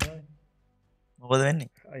 මොකද වෙන්නේ?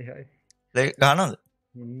 Hi. ප්ලේ ගන්නවද?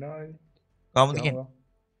 ඉන්නයි. ගමුද කියන්නේ?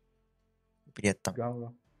 පිටියත්තම්. ගමු.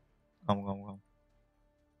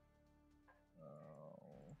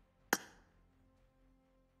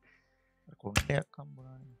 කොණ්ඩයක්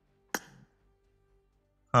හම්බුණානේ.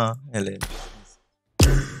 එලේ.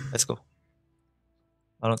 let's go.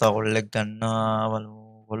 බලමු තව කොල්ලෙක් ගන්නවා බලමු.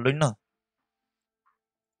 කොල්ලෝ ඉන්නවද?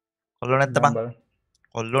 කොල්ලෝ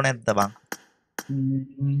නැද්ද බං?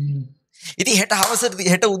 ඉතින් හෙට හවසට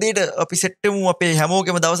හෙට උදේට අපි සෙට් වෙමු අපේ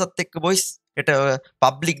හැමෝගෙම දවසත් එක්ක බොයිස්. හෙට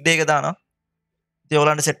පබ්ලික් ඩේ එක දානවා. ඉතින්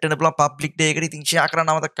ඔයාලන්ට සෙට් වෙන්න පුළුවන් පබ්ලික් ඩේ එකට. ඉතින් ෂෙයා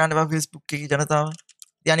කරන්න අමතක කරන්න එපා Facebook එකේ ජනතාව.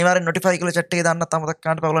 ඉතින් අනිවාර්යෙන් නොටිෆයි කරලා chat එකේ දාන්නත් අමතක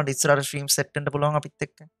කරන්න එපා. ඔයාලන්ට ඉස්සරහට ස්ට්‍රීම් සෙට් වෙන්න පුළුවන් අපිත්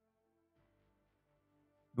එක්ක.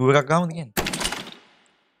 ගුව එකක් ගාමුද කියන්නේ?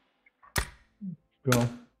 Go.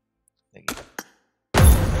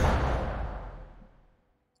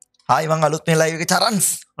 Hi මං අලුත් මේ ලයිව් එකේ චරන්ස්.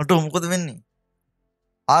 අතෝ මොකද වෙන්නේ?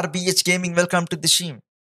 RBH Gaming welcome to the stream.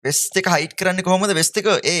 West එක හයිඩ් කරන්නේ කොහොමද? වෙස්ට් එක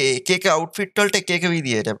එක එක අවුට්ෆිට් වලට එක එක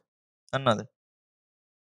විදියට. දන්නවද?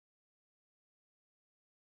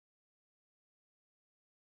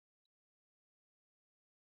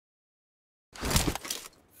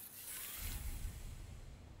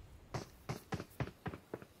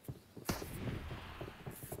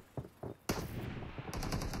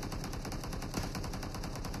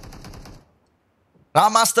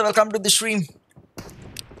 Ramaster welcome to the stream.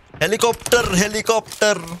 Helicopter.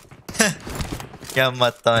 क्या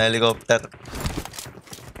मत था हेलीकॉप्टर.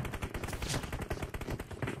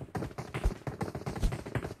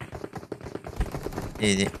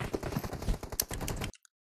 जी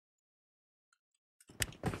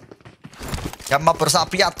යම්මා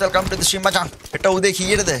ප්‍රසාපියත් වෙල්කම් ටු ද ස්ට්‍රීම් මචං. හෙට උදේ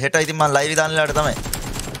කීයටද? හෙට ඉතින් මම ලයිව් දාන්නලාට තමයි.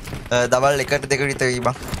 දවල් 1ට 2ට විතර ගිහින්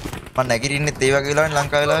මම නැගිටින්නෙත් ඒ වගේ වෙලාවෙන්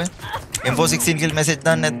ලංකාව වෙලාවේ. M416 කිල් මෙසේජ්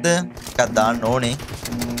දාන්න නැද්ද? එකක් දාන්න ඕනේ.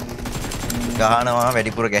 ගහනවා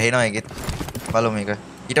වැඩිපුර ගැහෙනවා ඒකෙත්. බලමු මේක.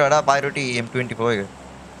 ඊට වඩා priority M24 එක.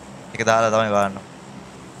 ඒක දාලා තමයි බලන්න.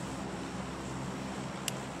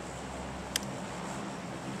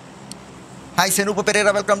 Hi Senupa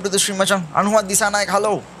Pereira welcome to the stream මචං. අනුහත් දිසානායක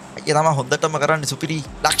hello. අයියා තමයි හොද්දටම කරන්නේ සුපිරි.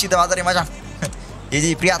 ලක්ෂිත වාදරේ මචං.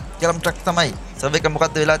 ඒජී ප්‍රියත් කෙලම් ට්‍රක් තමයි. සර්වර් එක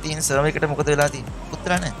මොකද්ද වෙලා තියෙන්නේ? සර්වර් එකට මොකද වෙලා තියෙන්නේ?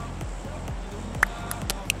 උත්තර නැහැ.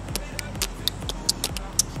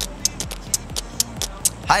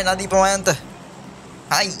 Hi Nadeep Mayanta.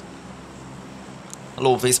 Hi.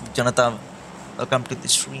 Hello Facebook ජනතාව. Welcome to the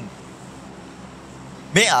stream.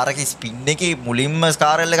 මේ ආරකේ ස්පින් එකේ මුලින්ම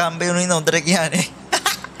ස්කාරල් එක හම්බ වෙනුනේ හොඳට කියන්නේ.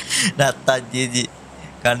 නැත්තා ජීජි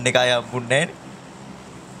ගන්න එකයි හම්බුන්නේ නැහැ.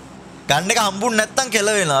 ගන්න එක හම්බුන්නේ නැත්තම් කෙල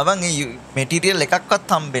වෙනවා. බං මේ මැටීරියල් එකක්වත්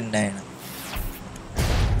හම්බෙන්නේ නැහැ නේ.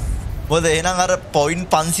 මොකද එහෙනම් අර පොයින්ට්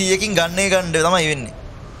 500කින් ගන්න එක ගන්න තමයි වෙන්නේ.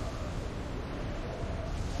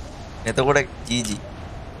 එතකොට ජීජි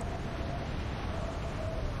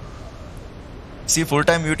see full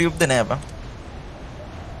time YouTube ද නෑ බං.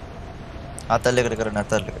 අතල් එකට කරන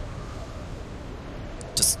අතල් එකට.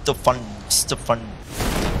 just fun.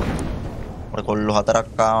 මට කොල්ලෝ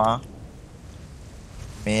 4ක් ආවා.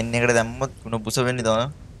 මේන් එකට දැම්මොත් උණු බුස වෙන්නේ තමයි.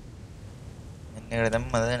 මේන් එකට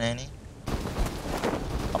දැම්මද නෑනේ.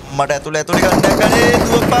 අම්මට ඇතුලේ ගන්න ගනේ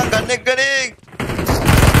දුවපන් ගන්න එක ගනේ.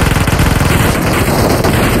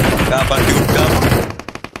 ගාපන් ඩියුට් ගාපන්.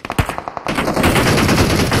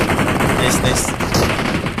 Nice.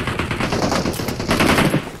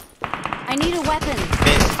 I need a weapon.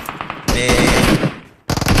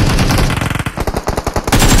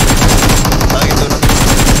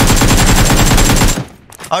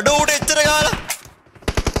 අඩෝ උඩ එච්චර ගාලා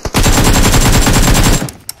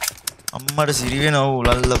අම්මට සිරි වෙනව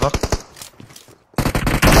උලල්ලපක්.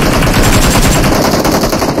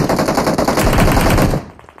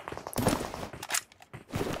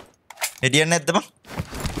 එඩියන් නැද්ද බං?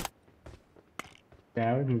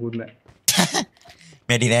 කෑවේ මුකුත් නෑ.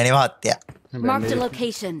 මෙඩි නෑනේ මහත්තයා. Marked a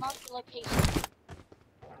location.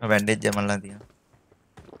 බැන්ඩේජ් යමල්ලා තියෙනවා.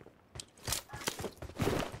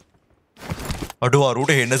 අඩෝ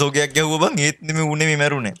අරුට හෙන්න සෝගයක් ගැහුවා බං ඒත් නෙමෙයි උනේ මේ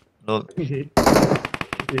මැරුනේ. ලෝල්.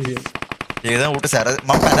 ඒක දැන් උට සැර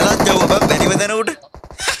මම පැනලත් ගැහුවා බං බැරිව දැන උට.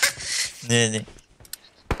 නේ.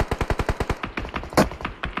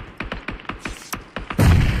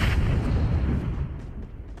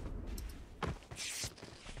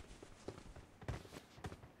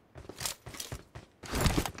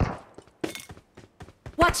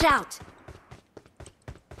 Watch out!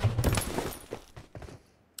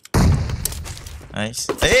 Nice.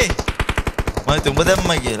 Hey! මම තුඹ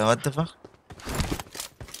දැම්මයි කියලා. What the fuck?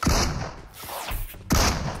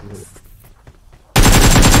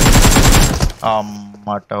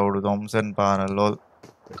 මට උඩු තොම්සන් පාන ලෝල්.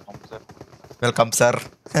 Welcome sir.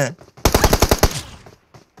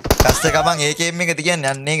 කස්ස ගමන් AKM එක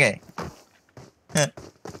තියන්නේ යන්නේ ඒකයි.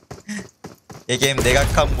 AKM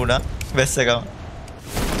දෙකක් හම්බුණා බැස්ස ගමන්.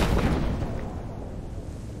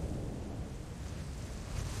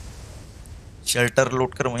 शेल्टर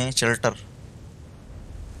लूट कर मुझे शेल्टर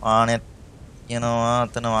आने you know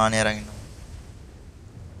अतन आने रंग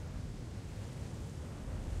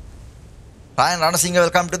Ryan Ranasinghe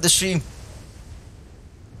welcome to the stream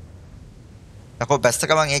යකෝ බැස්ස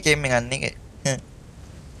කමන් ඒකෙන් මේ ගන්න එක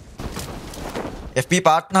FP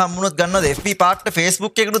පාර්ට්නර් හම්බුනොත් ගන්නවද FP පාර්ට්නර්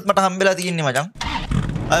Facebook එකකටත් මට හම්බෙලා තියෙන්නේ මචං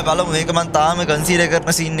අය බලමු මේක මම තාම කන්සිඩර්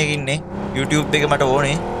කරන සීන් එකේ ඉන්නේ YouTube එක මට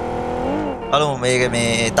ඕනේ බලමු මේක මේ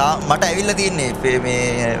මට ඇවිල්ලා තියෙන්නේ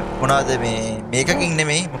මේ මොනවද මේ මේකකින්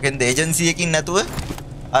නෙමෙයි මොකෙන්ද ඒජන්සි එකකින් නැතුව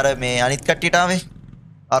අර මේ අනිත් කට්ටියට ආවේ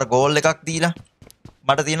අර ගෝල් එකක් දීලා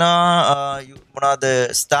මට තියෙනවා මොනවද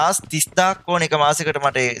ස්ටාර්ස් 30000ක් ඕන එක මාසෙකට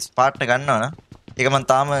මට පාර්ට්නර් ගන්නවා නා ඒක මම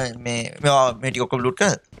තාම මේ ටික ඔක්කොම ලූට්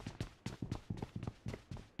කරා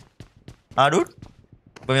ආඩුට්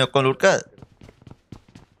මේ ඔක්කොම ලූට් කරා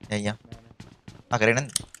අයියා කරේ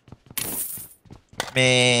නැන්ද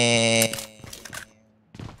මේ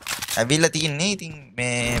ඇවිල්ලා තියන්නේ ඉතින්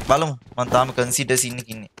මේ බලමු මම තාම කන්සිඩර් සීන්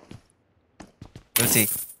එකේ ඉන්නේ we'll see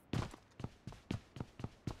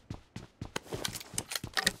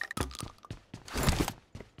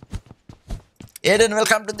Aiden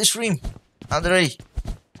welcome to the stream අදරයි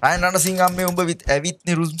Ryan Ranasinghe අම්මේ උඹ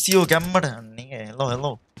ඇවිත්නේ රුසියෝ කැම්මට අන්නේ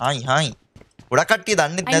hello hi ගොඩක් කට්ටිය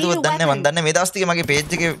දන්නෙත් නැතුව දන්නේ මම දන්නේ මේ දවස් ටිකේ මගේ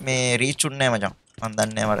page එකේ මේ reach උන්නේ නැහැ මචං මම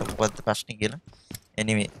දන්නේ නැහැ මට මොකද්ද ප්‍රශ්නේ කියලා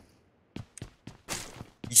anyway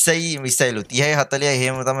 20යිලු 30යි 40යි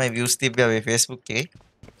එහෙම තමයි views තිබ්බේ අපේ Facebook එකේ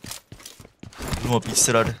මොම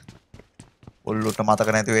පිස්සරට ඔල්ලුට මතක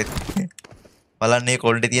නැතුව බලන්නේ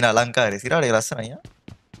කොණ්ඩේ තියෙන අලංකාරය සිරාට ඒක ලස්සනයි ආ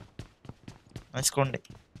nice කොණ්ඩේ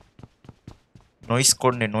noise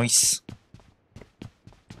කොණ්ඩේ noise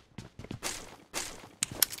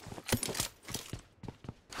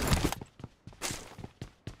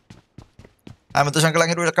I'm the Shankar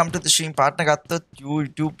Lange welcome to the stream partner ගත්තොත්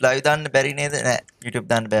YouTube live දාන්න බැරි නේද නෑ YouTube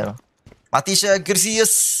දාන්න බෑ මතිෂ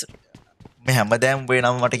ග්‍රිසියස් මේ හැමදාම වෙ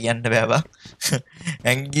නම මට කියන්න බෑ බා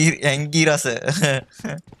ඇංගි රස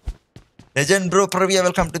legend bro Pravia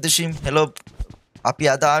welcome to the stream hello අපි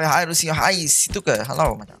අද ආවේ hi Rusiya hi සිතුක hello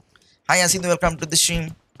මචං hi අසින්දු welcome to the stream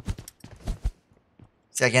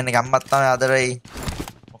සියා කියන්නේ ගම්මත් තමයි ආදරේ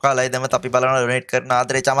මොකාලයි දැමත් අපි බලන donate කරන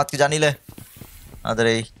ආදරේ චමත්ක ජනිල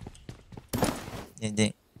ආදරේ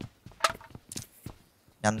ඉතින්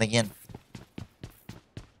යන්න කියන්නේ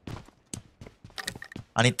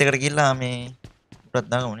අනිත් එකට ගිහලා මේ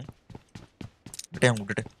උඩට දාගමුනේ උඩට යමු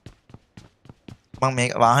උඩට මම මේ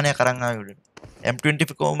වාහනය කරන් ආවේ උඩට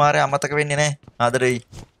M24 කොමාරේ අමතක වෙන්නේ නැහැ ආදරේ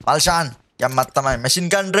අල්ෂාන් යම්මත් තමයි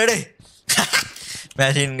මැෂින් ගන් රෙඩි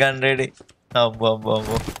මැෂින් ගන් රෙඩි අම්බෝ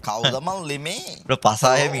කවුද මල්ලි මේ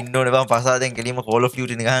පසායෙම ඉන්න ඕනේ බං පසායෙන් කෙලිම Call of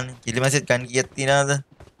Duty නේ ගහන්නේ කිලිමැසෙත් ගන් කීයක් තියනවද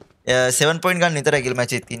 7 point ගන්න විතරයි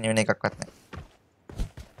කිලිමැච් එකේ තියෙන වෙන එකක්වත් නැහැ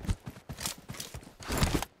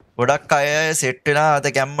ගොඩක් අය සෙට් වෙලා අද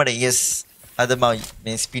ගැම්මට yes අද මම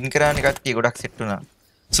මේ ස්පින් කරන්නේ කට්ටිය ගොඩක් සෙට් වුණා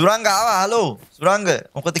සුරංග ආවා හලෝ සුරංග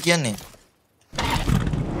මොකද කියන්නේ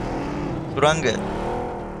සුරංග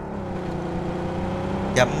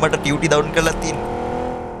ගැම්මට ටියුටි ඩවුන් කරලා තියෙන්නේ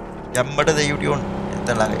ගැම්මට ටියුටි ඔන්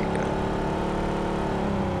එතන ළඟ ඉන්න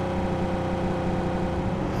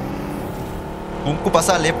කුංකු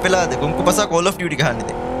පසා ලෙප් වෙලාද කුංකු පසා Call of Duty ගහන්නේ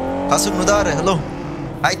දැන් Kasun නුදාර hello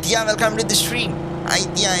hi tia welcome to the stream hi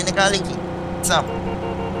tia එන කාලෙකි සම්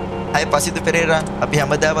hi පසිදු පෙරේරා අපි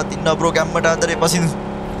හැමදාමත් ඉන්නවා බ්‍රෝ ගැම්මට ආදරේ පසිදු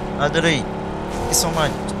ආදරේ thank you so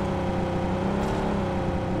much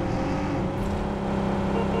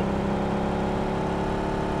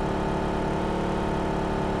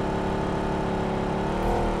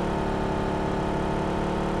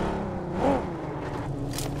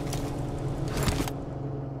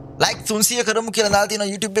like 300 කරමු කියලා දාලා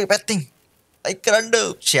තියෙනවා YouTube එකේ පැත්තෙන්. like කරන්න,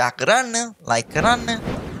 share කරන්න, like කරන්න.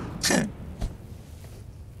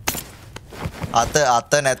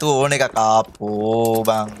 අත නැතුව ඕන එකක් ආපෝ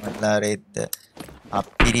බං ලරෙද්ද.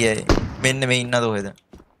 අප්පිරිය මෙන්න මේ ඉන්නද ඔහෙද?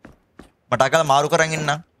 මට අකල මාරු කරන්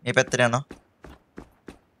ඉන්න. මේ පැත්තට යනවා.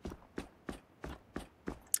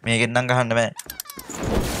 මේකෙන් නම් ගහන්න බෑ.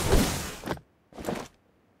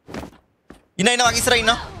 ඉන්න වගේ ඉස්සර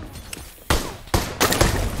ඉන්න.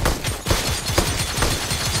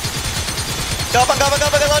 ගාපන්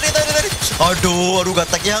අඩෝ අරු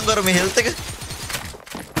ගත්තා කියන් කර මේ හෙල්ත් එක.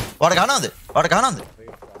 වට ගහනවද?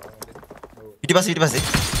 ඊට පස්සේ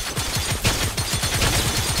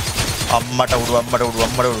අම්මට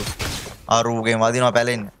උඩු අරුගේ වදිනවා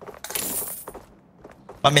පැලෙන්න.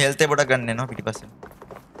 මම හෙල්ත් එක පොඩක් ගන්න එනවා පිටිපස්සේ.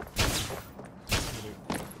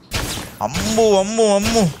 අම්මෝ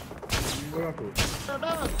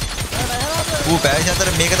ඌ පැය හතර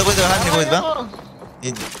මේකද කොහෙද ගහන්නේ කොහෙද බං?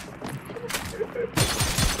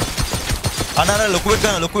 අනර ලොකු එක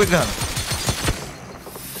ගන්න.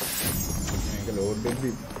 මේක ලෝඩ්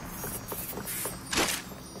දෙද්දි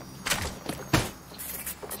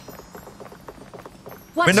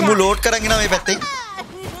මෙන්න මු ලෝඩ් කරන් ඉනවා මේ පැත්තේ.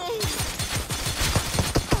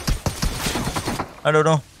 I don't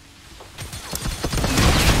know.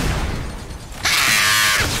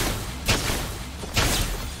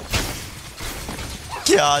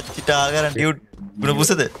 क्या चिटा अगर ड्यूड बुने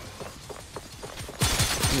पूछे थे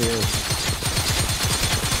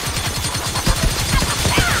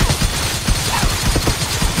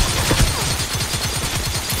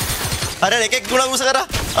अरे एक गुना पूछा करा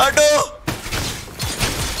अटो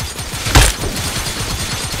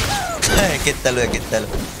कित्तलो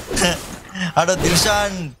अटो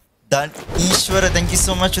दिलशान दान ईश्वर thank you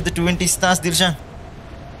so much for the 20 stars Dilshan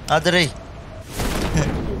आदरे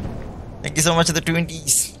thank you so much for the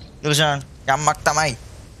 20s Dilshan yammak tamai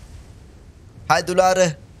hi Dular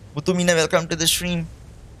Mutumina welcome to the stream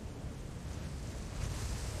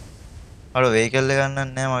අර vehicle එක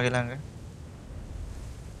ගන්නත් නෑ මගේ ළඟ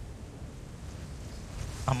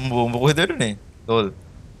අම්බෝ මොකද වෙන්නේ තෝල්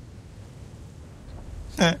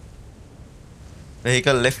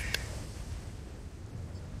vehicle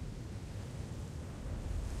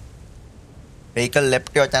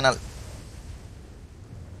left your channel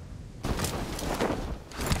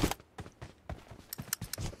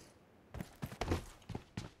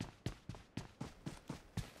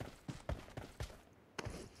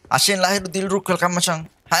Ashin lahir Dilruk welcome macam.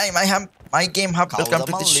 Hi my game hub welcome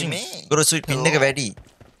to the stream. Guru sweet pin එක වැඩි.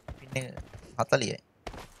 pin එක 40යි.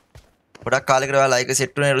 ගොඩක් කාලෙකට ඔයාලා like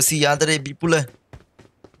set උනේ රුසි ආදරේ බිපුල.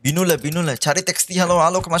 බිනුල චරිත XT hello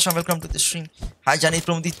ආලෝක macam welcome to the stream. Hi Janit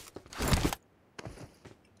Promdit.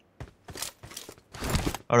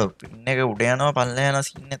 අර pin එක උඩ යනවා පල්ලේ යනවා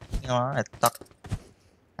scene එක තියෙනවා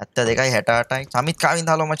 72යි 68යි. Samith Kavinda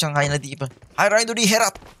hello macam hi නදීප. Hi Raidudi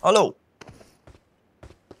Herat. Hello.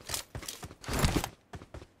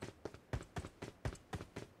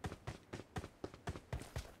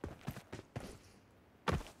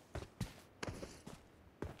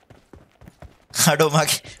 අඩෝ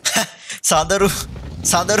මගේ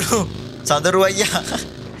සඳරු අයියා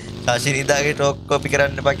කාශිනිදාගේ ටෝක් කොපි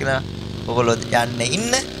කරන්න එපා කියලා ඔයගොල්ලෝ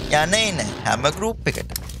යන්න හැම ගෲප්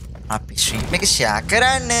එකට අපි ස්ට්‍රීම් එක ෂෙයා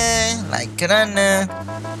කරන්න ලයික් කරන්න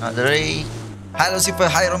අදරයි hello සිපර්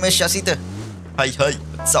high Ramesh යසිත high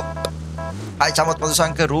what's up high Chamath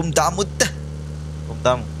මදුශංකර් room දාමු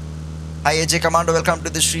high AJ කමාන්ඩෝ welcome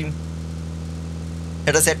to the stream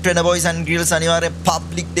එට set වෙන boys and girls අනිවාර්යෙන්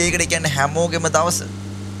public day එකට කියන්නේ හැමෝගෙම දවස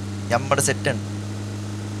යම්මඩ සෙට් වෙන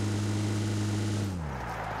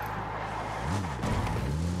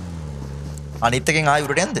අනිත් එකෙන් ආයි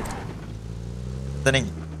උඩට යන්නද එතනින්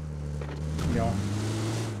යා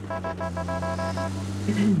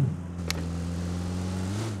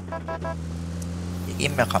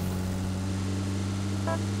ඉතින් මකම්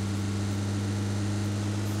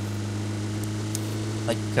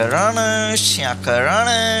Karana,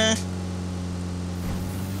 Shakarana.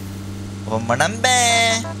 Oh, manambe.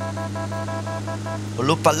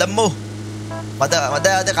 Ulu palamu. Mada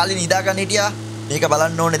ada kali nida kan dia. Meka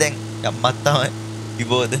balan no nedeng. Gammat තමයි.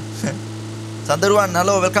 Ibod. Sandaruwan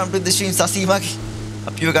hello welcome to the stream Sasimaki.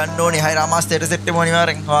 අපිව ගන්න ඕනේ. හයි රාමාස් තේට සෙට් එක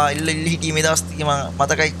මොනිවාරෙන්. හා ඉල්ල හිටියේ මේ දවස් ටික මම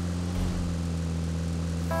මතකයි.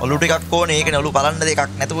 ඔලු ටිකක් ඕනේ. ඒකනේ ඔලු බලන්න දෙකක්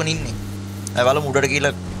නැතුවනේ ඉන්නේ. අය බලමු උඩට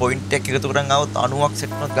ගිහලා පොයින්ට් එකක් එකතු කරන් ආවොත් 90ක්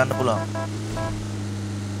සෙට් වුණත් ගන්න පුළුවන්.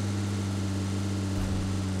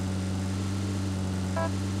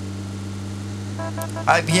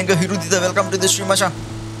 Hi Bihenga Hirudita welcome to the stream Masha.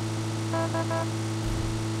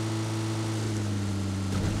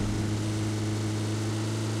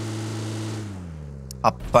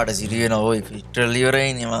 අප්පට සිරියන ඔයි ෆිට්‍රල්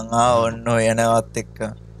ඉවරයිනේ මං ඔන්න ඔය යනවත් එක්ක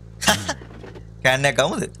කෑන්න එක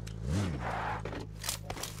ගමුද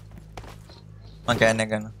මං කෑන්න එක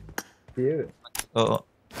ගන්න ඕ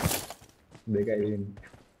දෙකයි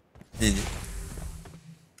ජීජි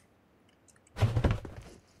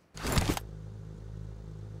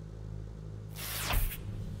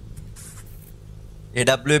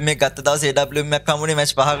AWM එක ගත්ත දවසේ AWM එකක් හම්බුනේ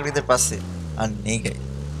මැච් 5කට විතර පස්සේ අන්න ඒකයි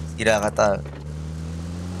ඉරා කතාව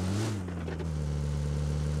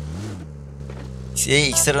ඒ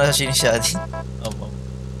ඉස්සරහ ශිනිෂාදී අම්මා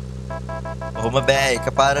ඔහොම බෑ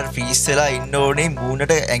එකපාරට ෆ්‍රීස් වෙලා ඉන්න ඕනේ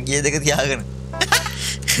මූණට ඇඟිලි දෙක තියාගෙන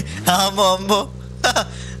අම්මෝ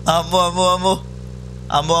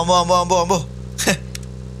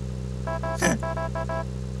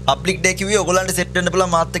පබ්ලික් ඩේ කිව්වේ ඔයගොල්ලන්ට සෙට් වෙන්න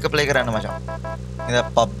පුළුවන් මාත් එක්ක ප්ලේ කරන්න මචං ඉතින්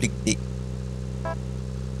පබ්ලික් ඩේ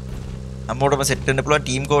අම්මෝටම සෙට් වෙන්න පුළුවන්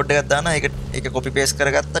ටීම් කෝඩ් එකක් දාන්න ඒක කොපි පේස්ට්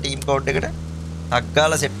කරගත්තා ටීම් කෝඩ් එකට ටක්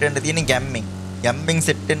ගාලා සෙට් වෙන්න තියෙන ගැම්මින්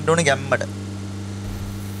සෙට් වෙන්න ඕනේ ගැම්මට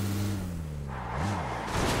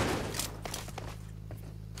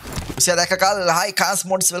උසියා දැක්ක කාල hi cast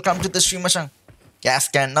mods welcome to the stream මචං gas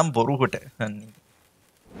can නම් බොරුවට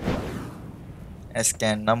gas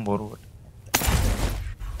can නම් බොරුවට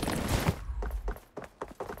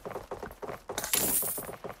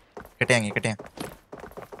එකට යන්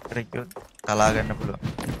කලා ගන්න පුළුවන්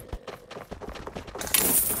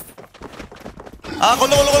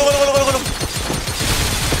කොල්ල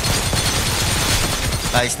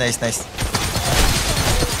nice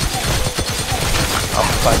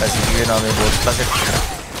අප්පට සිරියනවා මේ බොස්ලා සෙට් කරා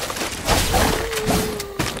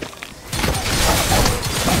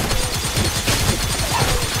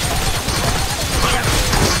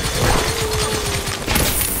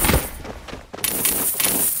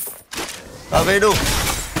Avedo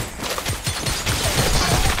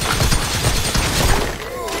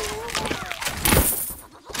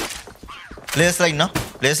Place line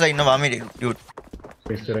no Vami dude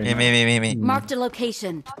me Marked a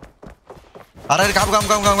location. Ara kamu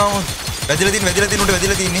වැදිලා තියෙන උඩ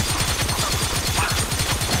වැදිලා තියෙන්නේ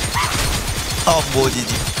අම්බෝ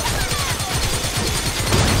ජීජි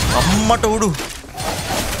අම්මට උඩු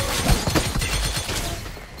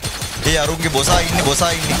ඒ අරුන්ගේ බොසා ඉන්නේ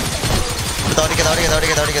තවටික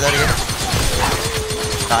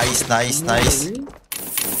nice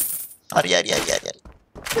හරි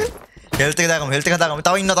හෙල්ත් එක දාගමු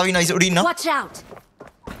තව ඉන්න උඩ ඉන්න Watch out.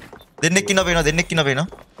 දෙන්නෙක් ඉන්න පේනවා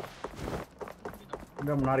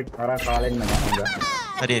Enggak menarik arah kalian enggak.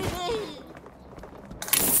 Hadi.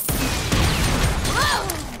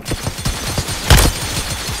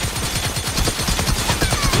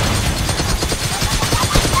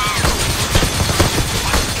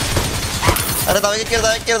 Ada tahu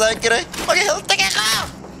kira. Pakai health එක.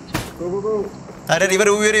 Go. Ada river.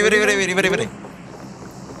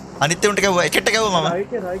 අනිත් උන්ට කවුවා එකට කවුවා මම.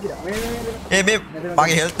 මේ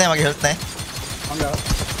මගේ health නැහැ.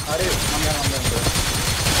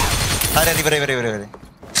 Ada river.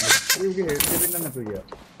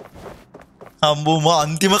 අම්බෝ මා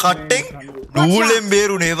අන්තිම කට්ටෙන් නූලෙන්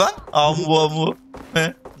බේරුනේ බං අම්බෝ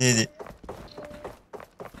නේද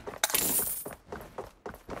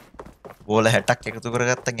බෝල 60ක් එකතු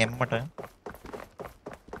කරගත්තා ගෙම්මට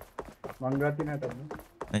මං ගාති නෑ තම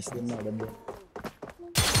nice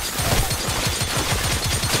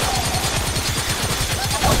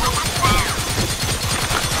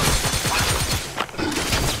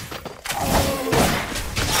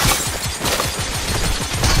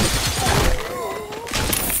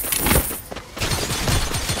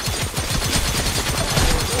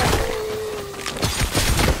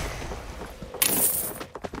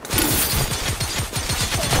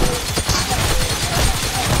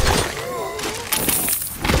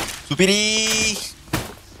Supiri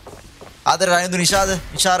Adar Rayandu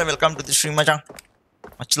Nishara welcome to the stream macam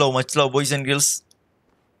much love boys and girls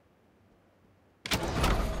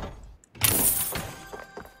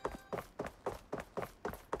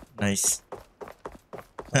nice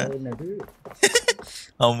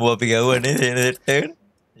ambo api gawa ne turn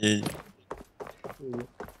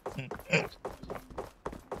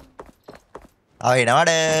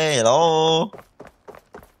namade hello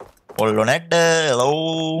Pollonet hello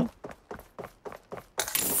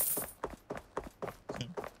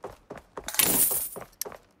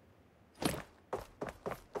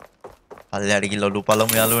අල්ලයට ගිහලා ඔලු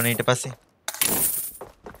පළමු යාළුවනේ ඊට පස්සේ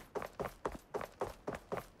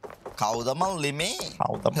කවුද මල්ලි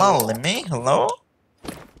මේ hello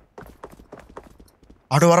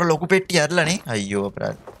අර ලොකු පෙට්ටිය ඇරලානේ අයියෝ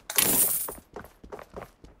අපරාධ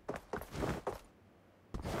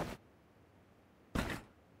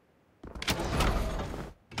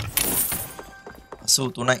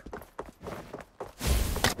 83යි.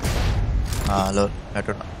 ලෝ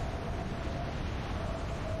වැටුණා.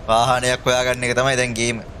 වාහනයක් හොයාගන්න එක තමයි දැන්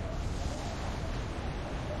ගේම.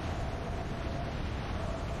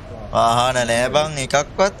 වාහන නෑ බං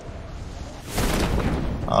එකක්වත්.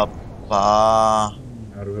 අප්පා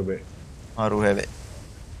අරු හැබැයි. අරු හැබැයි.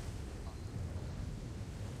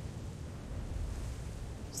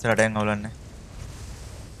 ඉස්සරහටෙන් අවුලන්නේ.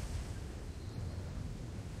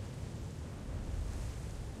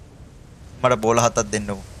 මට බෝල 7ක්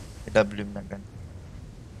දෙන්නකෝ. WM එක ගන්න.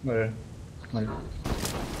 මම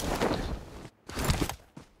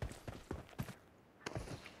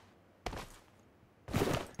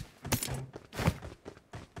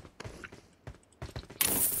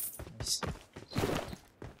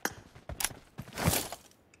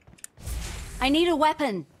I need a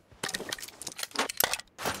weapon.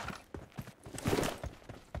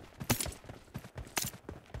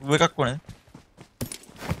 එකක් කොනේ.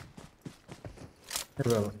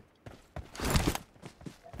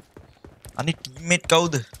 අනිත් ටීම්මේට්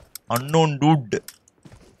කවුද? unknown dude.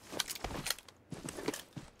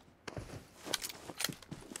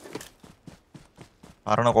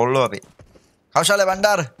 අරණ කොල්ලෝ අපේ. කෞශාල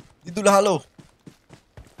බණ්ඩාර විදුල හලෝ.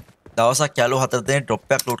 දවසක් යාළුවෝ 4 දෙනෙක්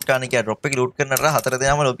ඩ්‍රොප් එකක් ලූට් කරන්න කියලා ඩ්‍රොප් එක ලූට් කරනට 4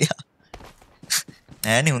 දෙනාම ලොබියා.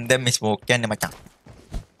 නෑනේ උන් දැන් මේ ස්මෝක් කියන්නේ මචං.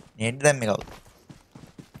 නේද දැන් මේ කවුද?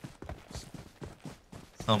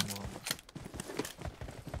 අම්මෝ.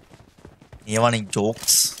 නියවනින්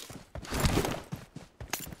ජෝක්ස්.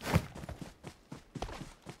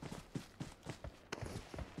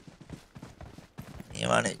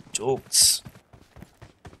 නියවනින් ජෝක්ස්.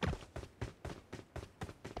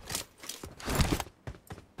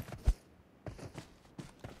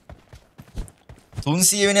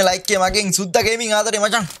 තුන්සිය වෙන ලයික් එක මගෙන් සුද්දා ගේමින් ආදරේ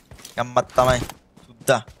මචං. යම්මත් තමයි.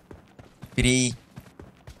 සුද්දා. පිරී.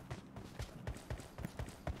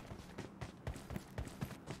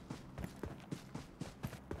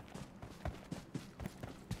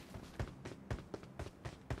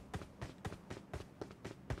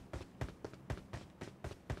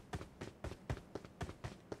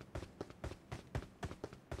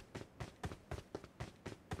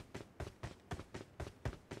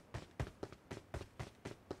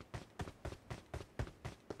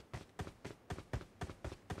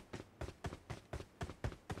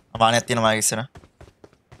 වාහනයක් තියෙනවා මගේ ඉස්සර.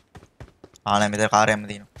 මෙතන කාර්යයක්ම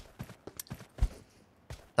තියෙනවා.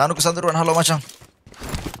 තානුක සඳරුවන් හලෝ මචං.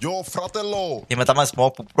 Yo fratello. එහෙම තමයි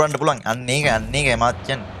ස්මෝක් පුපුරන්න පුළුවන්. අන්න ඒකයි මාත්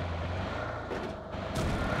කියන්නේ.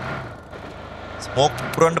 ස්මෝක්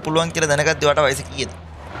පුපුරන්න පුළුවන් කියලා දැනගද්දි වට වයස කීයද?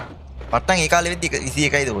 පට්ටන් ඒ කාලේ වෙද්දි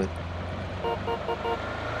 21යිද ඔය.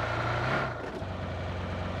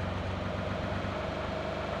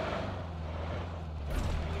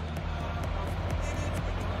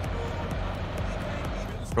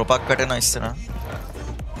 රොපක් කටන ඉස්සර අර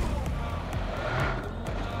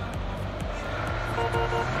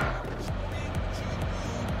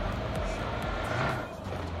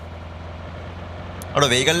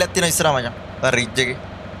වේගල්ලක් තියෙන ඉස්සර මචං අර රිජ් එකේ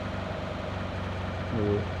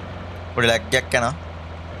පොඩි ලැග් එකක් යනවා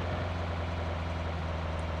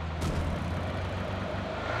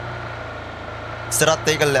ඉස්සරත්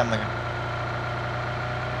වේගල්ල යන්න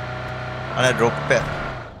අනේ ඩ්‍රොප් එක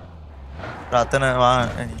රතන වාහන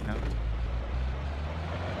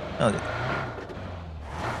නේද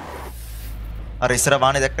අර ඉස්සර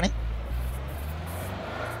වාහනේ දැක්කනේ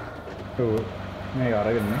ඔව් මේ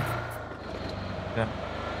අරගෙන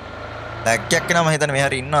ලැග් එකක් එනවා මම හිතන්නේ මේ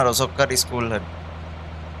හරි ඉන්නවා රොසොක්කරි ස්කූල් හරි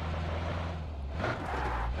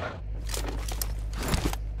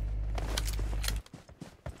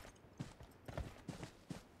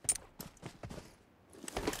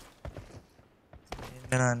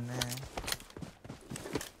නෑ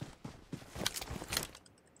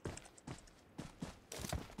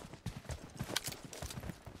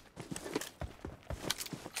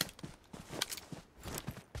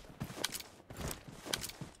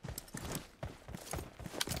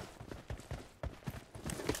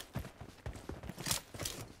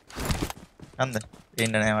අන්ද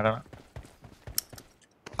එන්න නෑ මට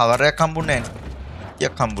කවරයක් හම්බුන්නේ නෑ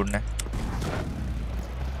ටිකක් හම්බුන්නේ නෑ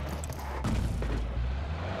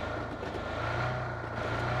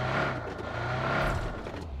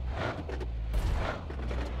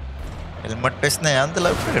හෙල්මට් ටෙස්ට් නෑ යන්ත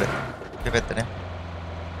ලව් එකට ඒ පැත්තනේ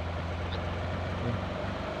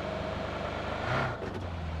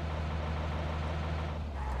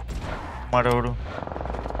මට උඩු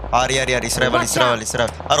ආරි ඉස්සරහ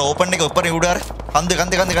අර ඕපන් එක උඩ උඩ අර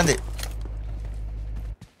කන්දේ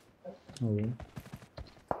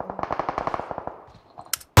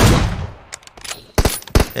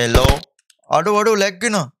හෙලෝ අඩු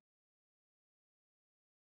ලැග්ගෙනවා.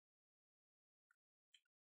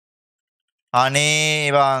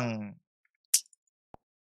 අනේ බං.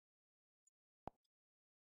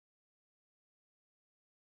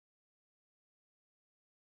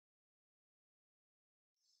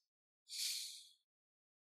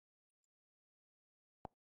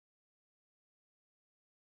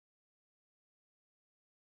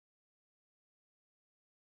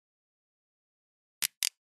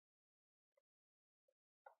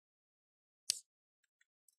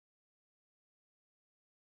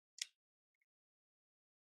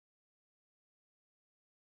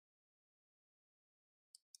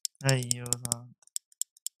 අයියෝ සාන්ත.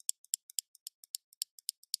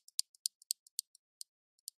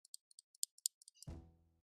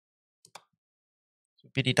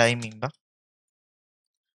 සුපිරි ටයිමින් බා.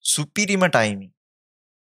 සුපිරිම timing.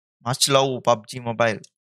 much love PUBG Mobile.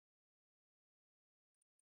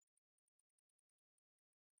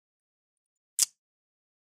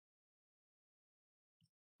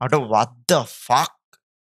 අඩ what the fuck?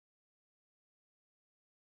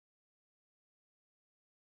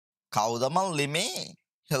 කවුද මල්ලි මේ?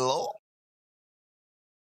 hello?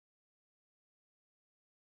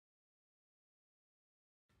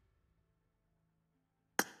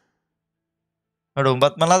 අඩ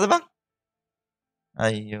උඹත් මලාද බං?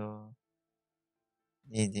 අයියෝ.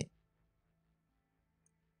 ජීජී.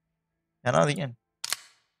 යනවාද කියන්නේ?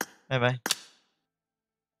 බයි බයි.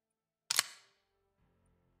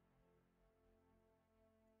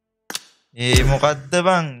 ඒ මොකද්ද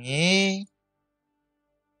බං?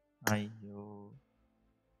 අයියෝ.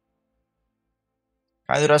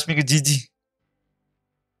 කායිද රශ්මික ජීජී.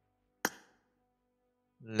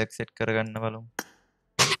 ලෙග් සෙට් කරගන්න බලමු.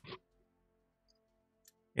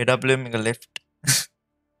 AWM එක left.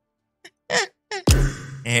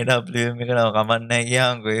 AWM එක නම කමන්නේ නැහැ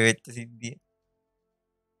කියහන්කෝ ඒ වෙච්ච සිද්ධිය.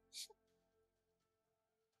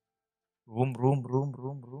 රූම්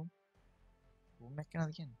එක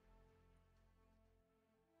නේද කියන්නේ?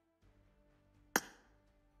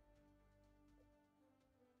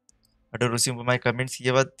 අඩ රුසි උඹමයි කමෙන්ට්ස්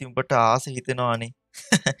කියවද්දි උඹට ආස හිතෙනවා අනේ.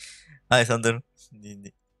 ආයි සඳරු.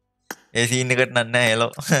 ජීජී. ඒ සීන් එකට නෑ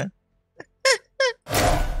හෙලෝ.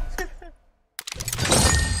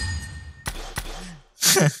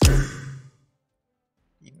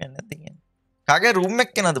 ඉමෙන් නැති කියන්නේ. කාගේ රූම්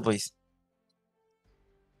එක නේද බොයිස්?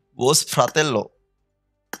 බෝස් ප්‍රතෙල්ලෝ.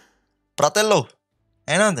 ප්‍රතෙල්ලෝ.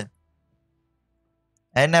 එනවද?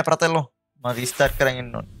 එන්නේ ප්‍රතෙල්ලෝ. මම රීස්ටාර්ට් කරන්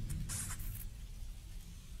ඉන්න ඕන.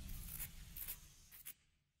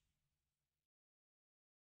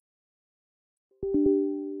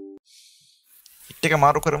 හිට එක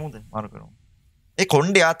මාරු කරමුද? මාරු කරමු. ඒ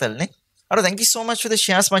කොණ්ඩේ ආතල්නේ. අර thank you so much for the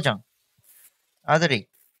shares මචං. ආදරේ.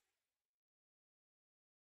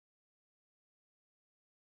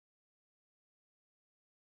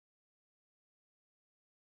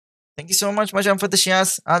 Thank you so much මචං for the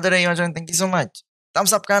shares. ආදරේ මචං thank you so much.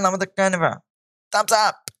 thumbs up කරන්න අමතක කරන්න එපා. thumbs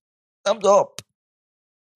up. thumbs up.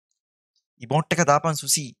 emote එක දාපන්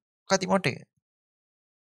සුසි. මොකක්ද emote එක?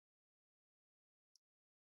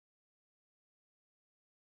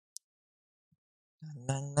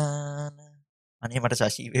 අනේ මට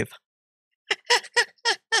සශී වේපා.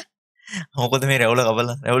 මොකද මේ රැවුල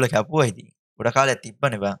කබලා රැවුල කැපුවා ඉතින්. ගොඩ කාලයක්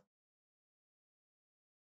තිබ්බනේ බං.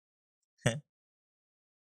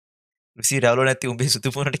 රුසි රැවුල නැති උඹේ සුදු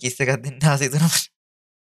පුරට කිස් එකක් දෙන්න ආස හිතුණා.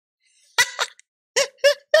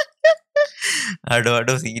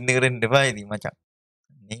 අඩෝ සීන් එක කරන්න එපා ඉතින් මචං.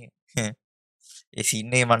 නේ. ඒ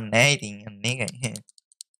සීන් එක මන් නෑ ඉතින් මේකයි.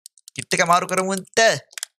 කිට් එක මාරු කරමුන්ට.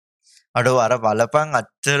 අඩෝ අර බලපන්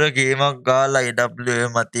අච්චර ගේමක් ගාලා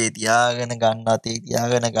AWM අතේ තියාගෙන ගන්න අතේ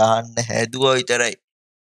තියාගෙන ගහන්න හැදුවා විතරයි.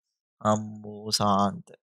 අම්මෝ සාන්ත.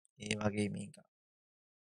 ඒ වගේ මේක.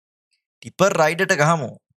 ටිපර් රයිඩට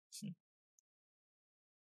ගහමු.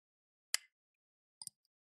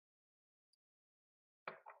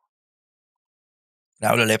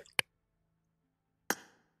 රාවුල ලෙෆ්ට්.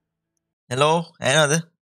 හෙලෝ ඇනවද?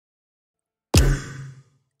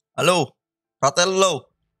 හලෝ ප්‍රතෙල්ලෝ.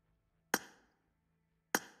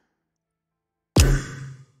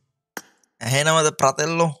 ඇහෙනවද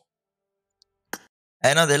ප්‍රතෙල්ලෝ?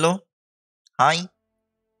 ඇහෙනවද එලෝ? හායි.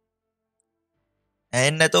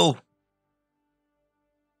 ඇහෙන්නේ නැතෝ.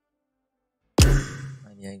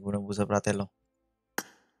 අයියයි ගුණ බුස ප්‍රතෙල්ලෝ.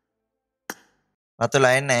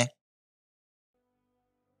 ප්‍රතෙල්ලෝ ඇහෙන්නේ නැහැ.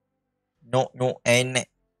 No ඇහෙන්නේ.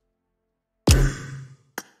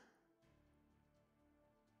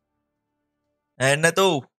 ඇහෙන්නේ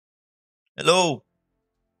නැතෝ. හෙලෝ.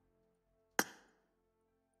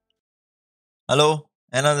 හලෝ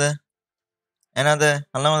ඇනද? ඇනද?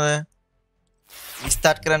 හලනවද?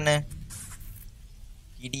 restart කරන්න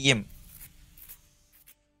EDM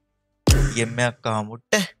එකක්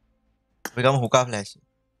ආමුට අපි ගමු හුකා ෆ්ලෑෂ්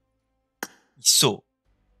ඉස්සෝ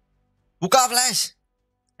හුකා ෆ්ලෑෂ්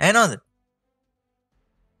එනවද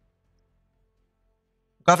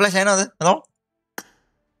හුකා ෆ්ලෑෂ් එනවද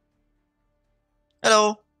hello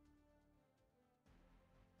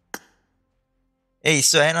ඒ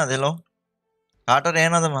ඉස්සෝ එනවද hello කාටද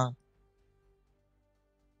එනවද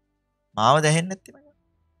මාව දැහෙන්නේ නැති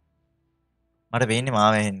මට වෙන්නේ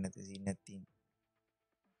මාව ඇහෙන්නේ නැති සීන් එකක් තියෙනවා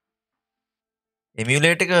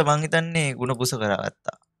එමියුලේටර් එක මං හිතන්නේ ගුණ පුස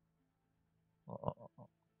කරගත්තා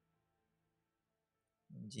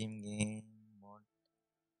engine game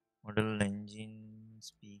model engine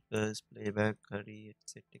speakers playback hari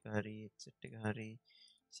headset එක hari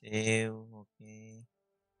save okay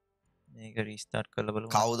මේක restart කරලා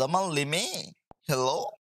බලමු කවුද මල්ලි මේ hello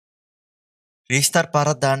restart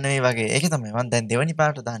පාරක් දාන්න මේ වගේ ඒක තමයි මං දැන් දෙවෙනි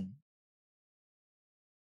පාරට දාන්නේ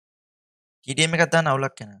TDM එකක් දාන්න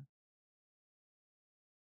අවුලක් යනවා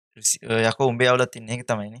යකෝ උඹේ අවුලක් තින්නේ ඒක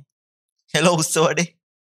තමයිනේ hello උස්සවඩේ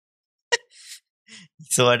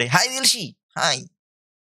ඉස්සවඩේ hi දිල්ෂි hi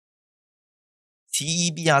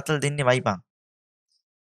CEB ආතල් දෙන්නේ වයිපන්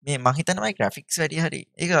මේ මං හිතනවා graphics වැඩි හරි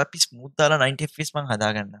ඒක අපි smooth දාලා 90 fps මං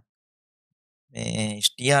හදාගන්න මේ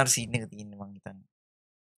HDR scene එක තියෙන්නේ මං හිතන්නේ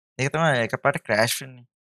ඒක තමයි එකපාරට crash වෙන්නේ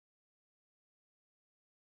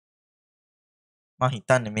මං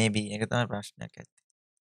හිතන්නේ maybe ඒක තමයි ප්‍රශ්නයක් ඇත්තේ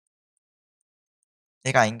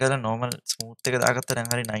ඒක අයින් කරලා normal smooth එක දාගත්තා නම්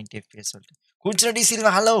හරි 90 fps වලට කුචරඩි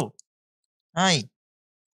සිල්වා hello hi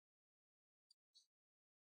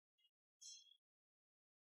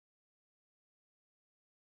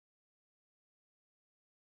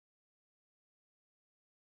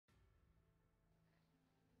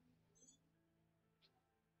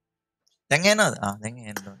දැන් එනවද දැන්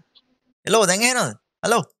එනවා hello දැන් එනවද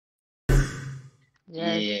hello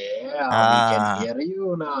Yeah, we can hear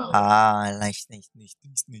you now. nice.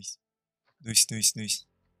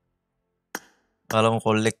 බලමු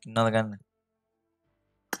කොල්ලෙක් ඉන්නවද ගන්න.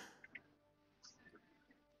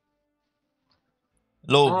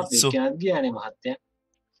 ලෝ සෝ. පිටියක් ගියානේ මහත්තයා.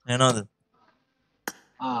 එනවද?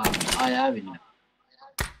 ආයාවින්න.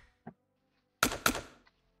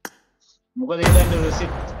 මොකද හිතන්නේ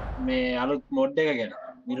රුසිත් මේ අලුත් මොඩ් එක ගැන?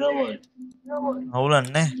 mirror world.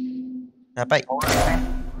 හවුලන්නේ. හැපයි.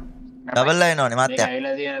 ඩබල් ලයින් ඕනේ මහත්තයා. මේක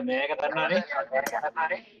ඇවිල්ලා තියෙන මේක තරනානේ.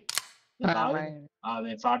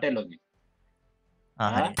 මේ ෆාටේ ලොගි.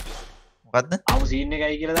 හරි. මොකද්ද? ආව සීන්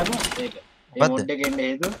එකයි කියලා දන්නවා ඒක. මේ මොඩ් එක එන්නේ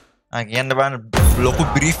හේතුව. කියන්න බලන්න ලොකු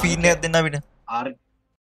බ්‍රීෆ් ෆීන් එකක් දෙන්න අපිට. හරි.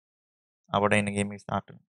 අපිට ඉන්න ගේම් එක ස්ටාර්ට්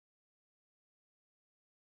වෙනවා.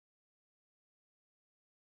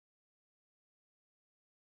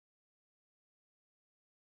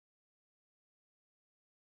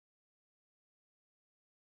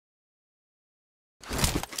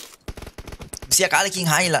 Siya කාලෙකින්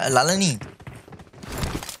හායි ලලනී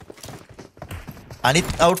අනිත්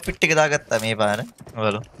අවුට්ෆිට් එක දාගත්තා මේ පාර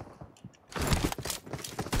බලමු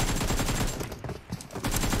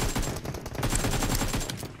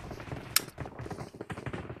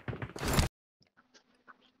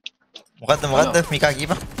මොකද්ද මිකා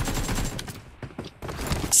කීපා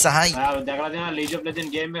සහයි දැකලා තියෙනවා League of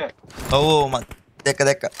Legends game එක ඔව් මම දැක්ක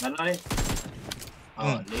දන්නවනේ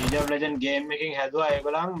League of Legends game එකකින් හැදුවා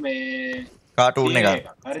ඒගොල්ලන් මේ කාටූන් එක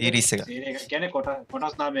සීරීස් එක කියන්නේ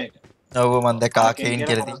කොටස් 9ක ඔව් මම දැක්ක ආකේන්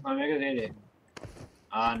කියලා තියෙන කොටස් 9ක සීරීස්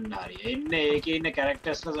ආන්න හරි එන්නේ ඒකේ ඉන්න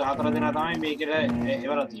කැරක්ටර්ස් හතර දෙනා තමයි මේකේ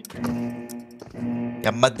එවලා තියෙන්නේ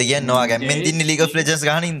යම්මත් කියන්නේ ඔයා ගැම්මෙන් දින්නේ League of Legends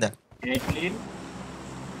ගහන ඉඳ ඒක්ලින්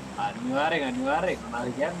අනිවාර්යෙන්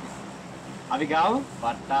මොනවද කියන්නේ අපි ගාව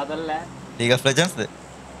වට්ටාදල්ල League of Legends ද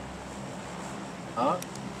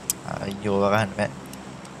අයියෝ ගහන්න බෑ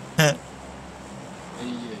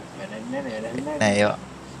නෑ ඒවා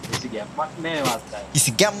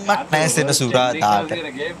කිසි ගැම්මක් නෑ සෙනසුරාදාට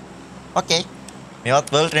ඕකේ මේවත්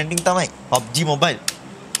වර්ල්ඩ් ට්‍රෙන්ඩින් තමයි PUBG මොබයිල්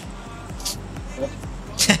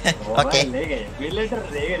ඕකේ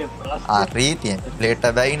හරි තියෙන ප්ලේට්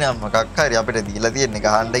හැබැයි නම් මොකක් හරි අපිට දීලා තියෙන්නේ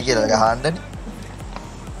ගහන්න කියලා ගහන්නනේ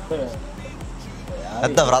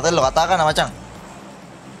නැත්නම් රතල්ල කතා කරන මචං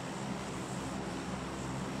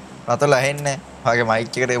රතල්ල ඇහෙන්නේ වාගේ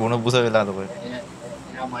මයික් එකට වුණ බුස වෙලාද කොහෙද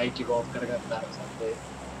මයික් එක ඔෆ් කරගත්තා සද්දේ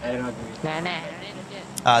ඇහෙනවා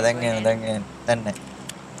නෑ දැන් නෑ දැන්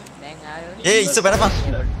ආයෝ ඉස්ස බරපන්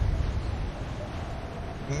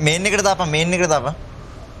මේන් එකට දාපන්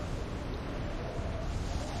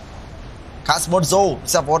කාස් මොඩ් සෝ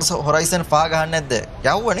සපෝට් හොරයිසන් පහ ගහන්න නැද්ද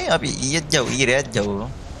යවුවනේ අපි ඊයේ රෑත් යවුවා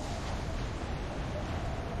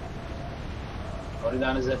හරි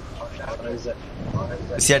දානස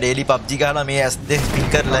සියා ඩේලි PUBG ගහලා මේ S2 ස්පින්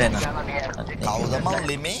කරලා එන. කවුද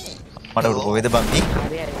මල්ලි මේ? මට උඩ කොහෙද බං මේ?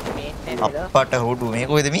 අප්පට හොඩු මේ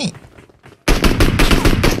කොහෙද මේ?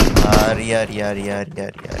 ආරි ආරි ආරි ආරි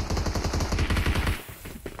ආරි ආරි.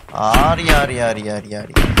 ආරි ආරි ආරි ආරි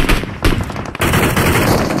ආරි.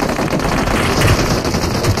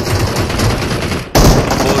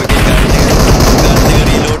 ඕකේ ගන්න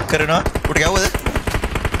රීලෝඩ් කරනවා. උඩ ගැව්වද?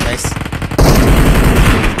 නයිස්.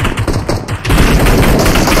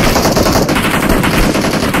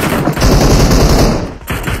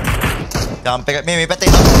 ජම්ප් එක මේ පැත්තේ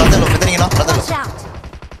ඉන්න රතලෝ මෙතනින් එනවා රතලෝ. Watch out.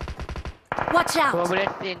 Watch out.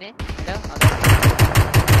 Bullet තියෙන්නේ.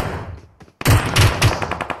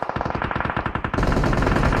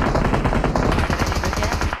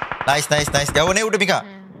 නයිස් නයිස් නයිස් ගැවුනේ උඩ මිකා.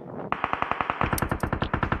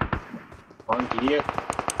 මං කියේ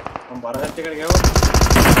මම බරගත් එකට ගැවුවා.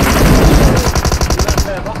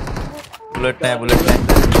 බුලට් නෑ.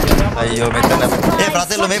 අයියෝ මෙතන ඒ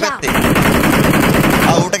රතලෝ මේ පැත්තේ.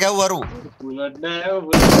 ආ උඩ ගැව්වරු. බුලට් නෑ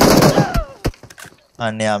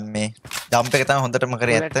අනේ අම්මේ ජම්ප් එක තමයි හොඳටම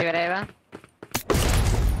කරේ ඇත්ත.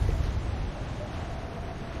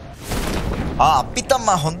 අපි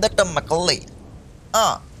තමයි හොඳටම කළේ.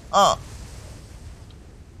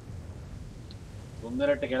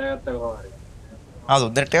 දුන්දරට කෙලගත්තා කොහොම හරි.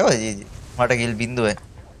 දුන්දරට ආවා ජීජි. මට කිල් බින්දුවයි.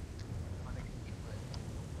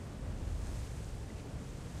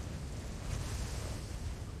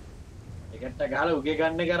 එකට ගහලා උගේ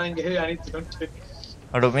ගන්න කරන් ගෙවි අනිත් උන්ට.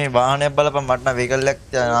 අඩෝ මේ වාහනයක් බලපන් මට නම් වෙහිකල් එකක්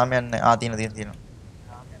නාමයක් නැහැ. තියෙනවා.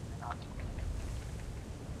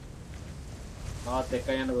 මාත් එක්ක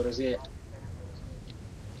යන ගොරසිය.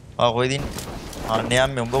 කොහෙද ඉන්නේ? අනේ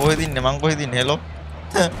අම්මේ උඹ කොහෙද ඉන්නේ? මං කොහෙද ඉන්නේ? හෙලෝ.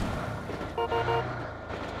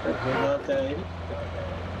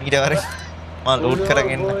 ඊට වරේ මම ලෝඩ්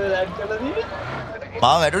කරගෙන එන්න.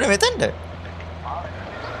 මාව වැටුනේ මෙතෙන්ද?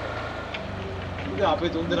 ඉතින් අපේ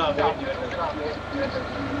තුන්දෙනා අපේ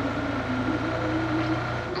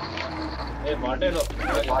ඒ මාටේලෝ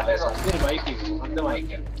ඉතින් බයික් එක අන්ද බයික්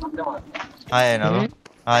එක ආයේ නෝ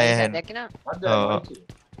ආයේ හෙන දැක්කනා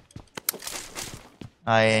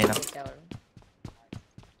ආයේ නෝ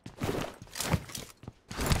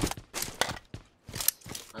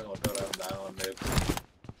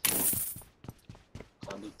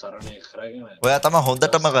ඔයා තමයි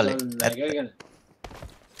හොඳටම කලේ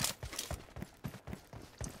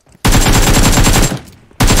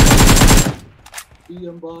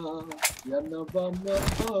යම්බා යන්න බම්ම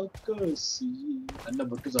ආකසි අන්න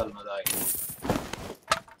බොට්ටු සල්මදායි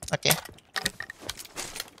ඕකේ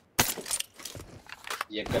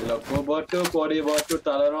එක ලොකු බොට්ටු පොඩි බොට්ටු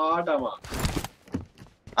තලනවාටම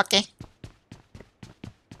ඕකේ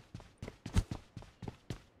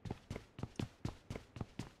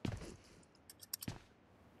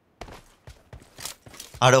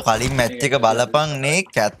අඩෝ කලින් මැච් එක බලපන් නේ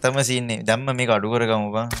කැත්තම සීන්නේ දැම්ම මේක අඩු කරගමු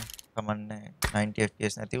බං කමන්නේ 90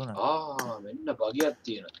 fps නැති වුණා මෙන්න බගියක්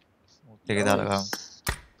තියෙනවා මුත් එක දාලා ගමු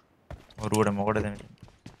ඔරුවට මොකටද මේ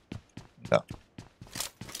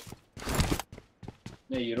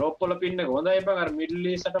මේ යුරෝප් වල පින්න හොඳයි බං අර මිඩල්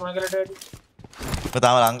ඊස්ට් මගලට වැඩි ඔබ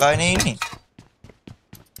තාම ලංකාවේ නේ ඉන්නේ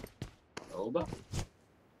ඔව් බං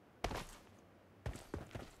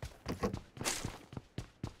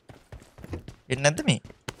එන්නේ නැද්ද මේ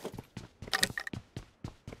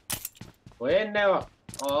ඔය එන්නේ වා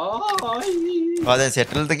දැන්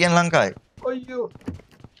සෙටල්ද කියන ලංකාවේ අයියෝ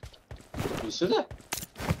ඉස්සුද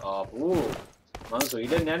ආපෝ මම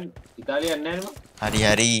ස්වීඩන් යන්න ඉතාලිය යන්න නෑනේ හරි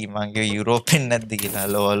හරි මං යුරෝපෙන් නැද්ද කියලා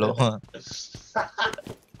හලෝ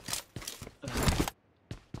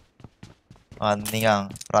නිකන්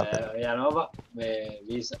රට යනවා මේ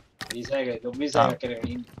වීසා එක ජොබ් වීසා එකක් කරගෙන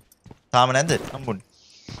ඉන්නේ තාම නැද්ද හම්බුනේ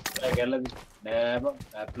ඇප්ලයි කරලා නෑ බං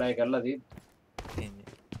ඇප්ලයි කරලා තියෙන්නේ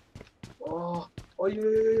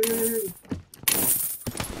ඔයේ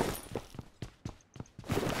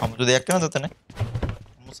අමුතු දෙයක් කරනවද ඔතන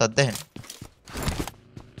මම සද්ද ඇහෙන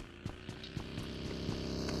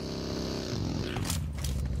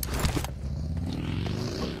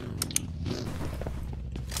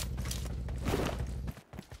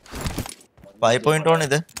Five point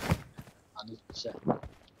ඕනේද?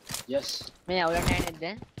 yes මේ අවුල නැහැ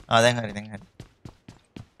නේද? දැන් හරි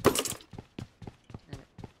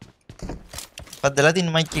පද්දලා තින්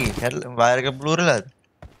මයික් එකේ වයර් එක බ්ලූ වෙලාද?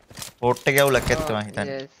 පෝට් එක අවුලක් ඇත්ත මම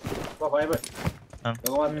හිතන්නේ.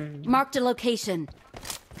 Marked a location.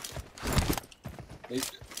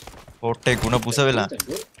 පෝට් එක ගුණ පුස වෙලා.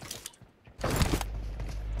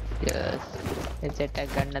 yes headset එක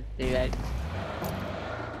ගන්නත් ඉවරයි.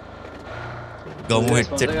 ගමු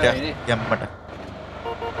headset එක යම්මට.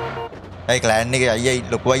 ඒ ක්ලෑන් එකේ අයියා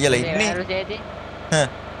ලොකු අයියලා ඉන්නේ.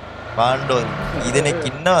 පාණ්ඩෝ ඊදෙනෙක්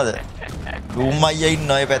ඉන්නවද? ලූම් අයියා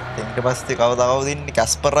ඉන්නවා ඒ පැත්තේ. ඊට පස්සේ කවුද ඉන්නේ?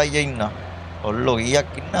 කැස්පර් අයියා ඉන්නවා. ඔල්ලෝ කීයක්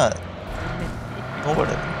ඉන්නවද?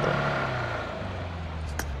 මොකටද?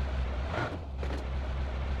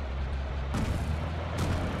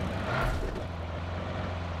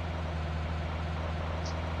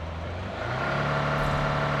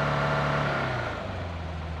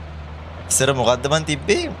 ඉස්සර මොකද්ද මන්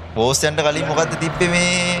තිබ්බේ? බෝස් යන්න කලින් මොකද්ද තිබ්බේ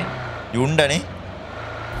මේ යුණ්ඩනේ?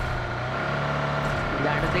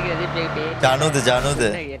 ජානුද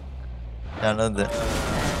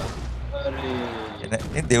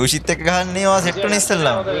නේ දෙව්ෂිත් එක්ක ගහන්නේ වා සෙට් උනේ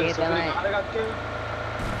ඉස්සෙල්ලාම.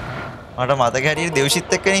 මට මතක හැටියට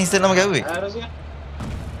දෙව්ෂිත් එක්කනේ ඉස්සෙල්ලාම ගැව්වේ.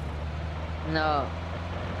 නෝ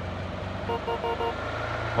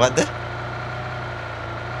මොකද්ද?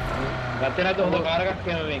 ගත්තේ නැත්නම් හොඳ කාර් එකක්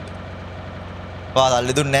වෙනවා මේක. වා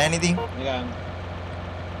සල්ලි දුන්නේ නැහැ නේ ඉතින්. නිකන්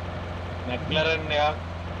මැක්ලරන් එකක්.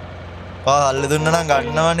 වා සල්ලි දුන්න නම්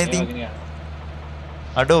ගන්නවනේ ඉතින්.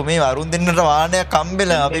 අඩෝ මේ වරුන් දෙන්නට වාහනයක්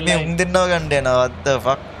හම්බෙලා අපි මේ උන් දෙන්නව ගන්න යනවා. what the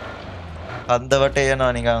fuck? කන්ද වටේ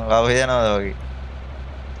යනවා නිකන් කවුද යනවද වගේ.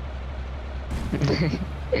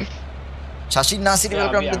 Shashin Nasiri,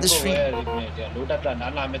 welcome to the stream. Loot එක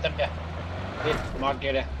දාන්න මෙතනට. ඒ මාක්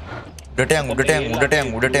එකේ. උඩට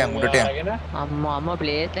යන්. අම්මා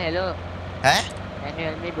ප්ලේස් hello. ඈ?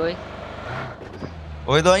 Annual me boy.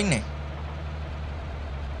 ඔය දෝ ඉන්නේ.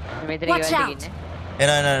 මෙතන Watch ගෙවල් out.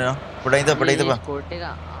 එකේ එන. පොඩ ඉඳපන්. ස්කෝට් එක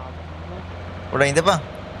පොඩ ඉඳපන්.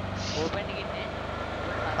 ඕපන් එකේ ඉන්නේ.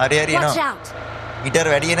 හරි Watch එනවා. out. මීටර්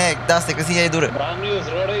වැඩි නෑ 1100යි දුර. brand new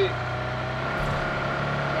road එක.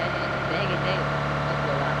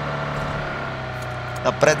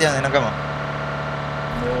 අප්‍රත්‍ය එනකම.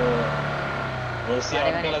 රොසියා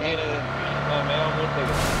කියලා තියෙන මේවා මූට් එක.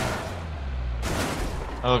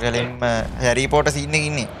 ඔව් කලින්ම හැරි පොටර් සීන් එකේ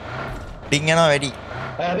ඉන්නේ. ඩිං යනවා වැඩි.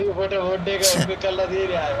 හරි පොට වෝඩ් එක ඔප් කරලා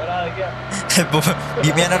තියෙන්නේ ආය මොනවාද කියන්නේ.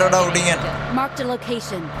 බිමියනට වඩා උඩින් යන. Marked a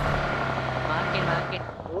location. මාකට්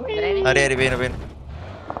හරි පේන.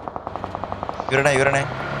 ඉවරයි.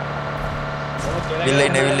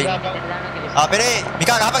 විල්ල. අපේ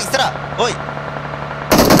මිකා ගහපන් ඉස්සරහ. ඔයි.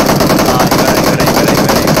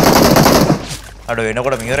 අඩෝ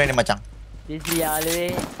එනකොට මියරයිනේ මචං. දිසි යාළුවේ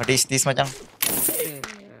what is this මචං?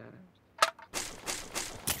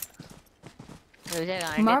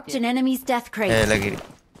 Marked an enemy's death crate. ලගිරි.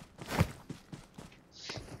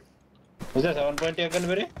 උදේ 7.1 ගන්න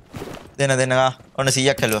බැරි? දෙන්න ඔන්න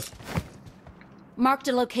 100ක් හැලුවා. Marked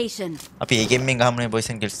a location. අපි ඒකෙන් මෙන් ගහමුනේ boys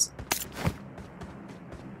and girls.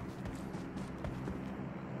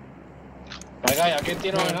 බගා යකෙත්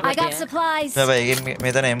තියෙනවා I got supplies. බෑ ඒකෙන්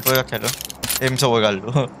මෙතන M4 එකක් හැලුවා. M7 ගල්ලු.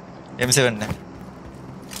 M7 නෑ.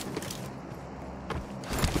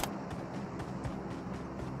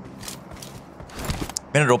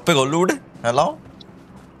 මෙන්න ඩ්‍රොප් එක ඔල්ලු උඩ නලාව.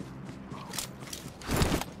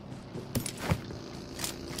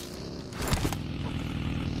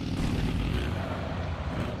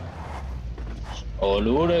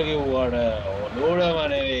 ඔලුඩ කිව්වට ඔලුඩම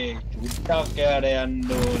නෙවෙයි චුට්ටක් එයාට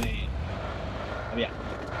යන්න ඕනේ. හරිය.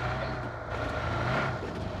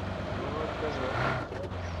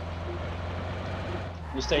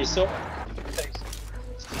 Mr. Iso.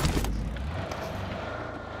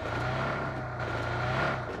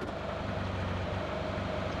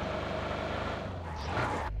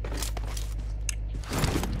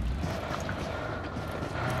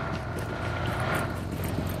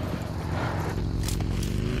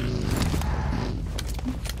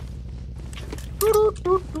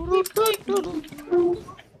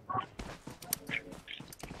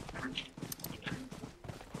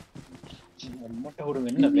 මට හුරු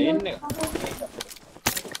වෙන්න බෑන්නේ.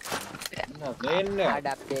 නෑ.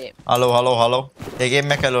 ආඩප්පේ හලෝ. ඒකෙන්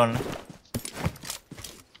මැ කලවන්න.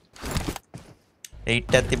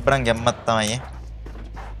 8 එකක් තිබ්බනම් ගැම්මක් තමයි.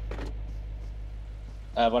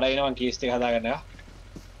 පොඩයි නම කීස් එක හදාගන්න එක.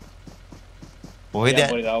 කොහෙද?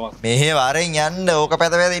 මෙහෙ වරෙන් යන්න ඕක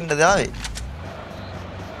පැත ඉන්නද ආවේ?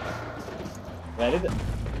 වැරදිද?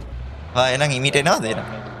 එහෙනම් හිමිට එනවද එහෙනම්?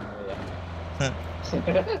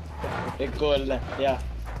 එක්කෝල්ල යා.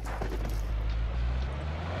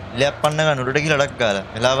 ලැප්පන්න ගන්න උඩට ගිහලා ඩක් ගාලා.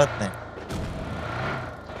 වෙලාවක් නැහැ.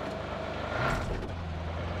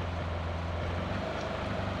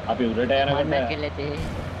 අපි උඩට යනකොට නැකලතේ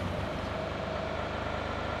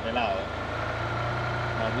වෙලාව.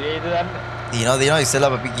 මදේද දන්න. දිනවා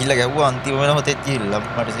ඉස්සෙල්ලා අපි ගිහලා ගැව්වා අන්තිම වෙනකොටත් ගිහලා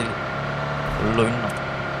මට සිල්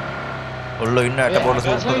ඔල්ලෝ ඉන්න අට පොළ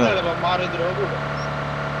සූප් කරලා මාරු ඉදිරිය ඔබට.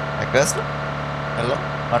 හැකර්ස් හෙලෝ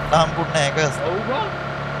මට හම්බුන්නේ නැහැ හැකර්ස්. ඔව් බා.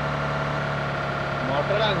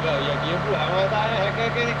 මොටරංග ය කියපු හැමදාම හැකර්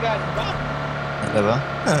කෙනෙක් ගන්න බා. එළ බං.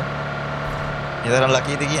 ඉතින්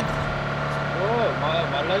ලකීද කියන්නේ. ඕ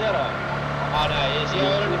මල්ලා ජරා. ආනා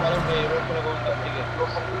ඒසියා වලට බලමු මේ යුරෝප් වල කොහොමද ටික.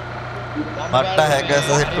 මට්ට හැකර්ස්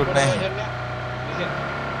සෙට් උන්නේ නැහැ.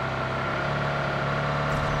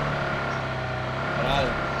 රාල්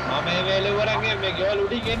මම මේ වෙලේ වරන්ගේ මේ ගෙවල්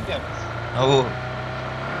උඩින් එන්නේ. ඔව්.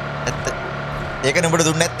 ඇත්ත. ඒකනේ උඹට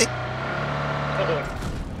දුන්නේ නැත්තේ.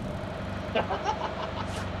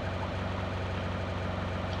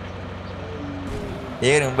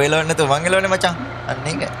 ඒකනේ උඹ එලවන්නේ නැතුව මං එලවන්නේ මචං. අන්න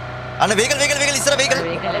ඒක. අන්න වේගල් ඉස්සර වේගල්.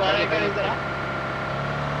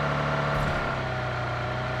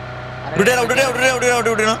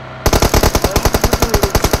 උඩේන.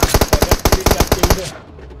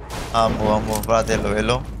 අම්මෝ ප්‍රාතෙල්ලෝ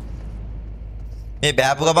එලෝ. මේ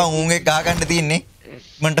බෑපු ගමන් උන් එක ගහ ගන්න තියෙන්නේ.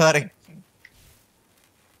 ඉක්මනට වරෙන්.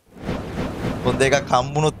 පොත් දෙකක්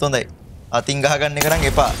හම්බුනොත් හොඳයි. අතින් ගහ ගන්න එක නම්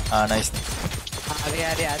එපා. නයිස්. හරි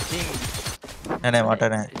අතින්. නෑ මට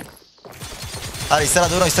නෑ. හරි ඉස්සර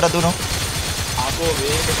දුවනවා. ආපෝ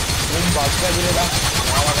වේග මුම් බග් ඇවිල්ලා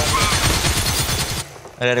ආවා ගන්න.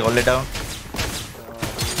 හරි කොල්ලේ ඩවුන්.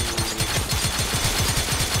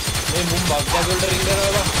 මේ මුම් බග් ඇවිල්ලා රින්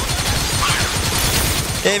කරනවා බා.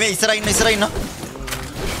 මේ ඉස්සර ඉන්න.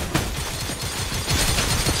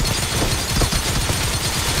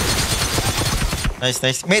 නයිස්.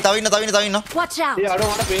 මේ තව ඉන්න. Watch out. ඒ අර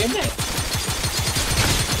මට පේන්නේ.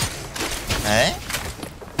 ඈ?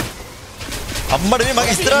 අම්මඩ මේ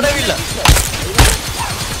මගේ ඉස්සරහට ඇවිල්ලා.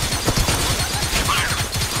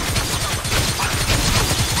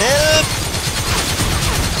 help.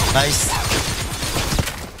 නයිස්.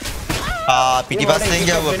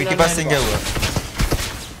 පිටිපස්සෙන් ගැව්වා.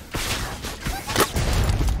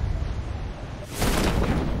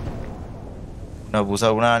 නබුස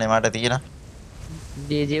වුණානේ මට තියෙන.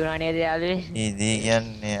 ජීජී වුණානේ යාළුවේ. ඉදී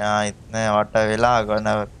කියන්නේ ආයෙත් නෑ වට වෙලා ගන්න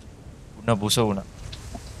උන බුස වුණා.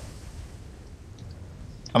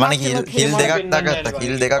 අමනේ හිල්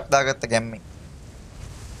දෙකක් දාගත්ත ගැම්මේ.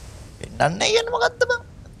 පෙන්නන්නේ කියන්නේ මොකද්ද බං?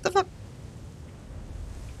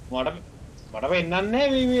 මට පෙන්නන්නේ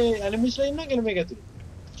මේ ඇනිමේෂන් ඉන්න කෙනෙක් මේක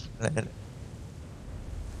ඇතුලේ.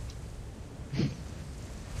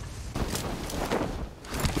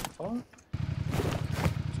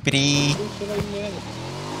 Piri.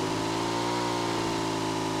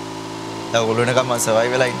 Tahu kalau nak kamu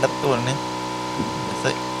survive lah indah tu ni. Biasa.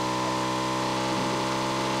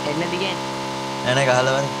 Enna digen. Enak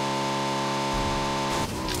kalah bang.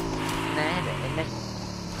 Nah, enna.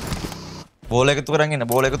 Boleh ke tukerang ini?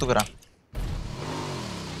 Boleh ke tukerang?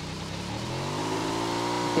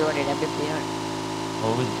 Tiada dah betul.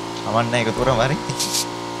 Oh, aman naik ke tukerang mari.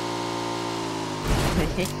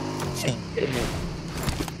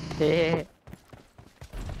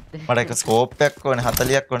 මට එක ස්කෝප්යක් ඕනේ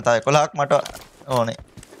 40ක් ඕනේ තව 11ක් මට ඕනේ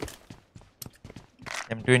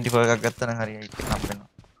M24 එකක් ගත්තා නම් හරියයි හම්බෙනවා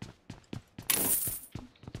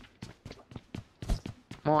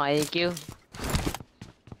මෝ IQ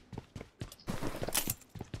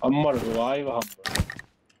අම්මර වායිව හම්බ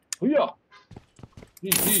උයා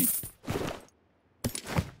හි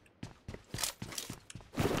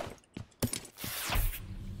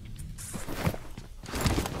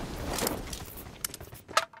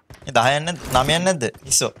දහයන්න 9ක් නැද්ද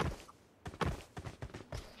ඉස්සෝ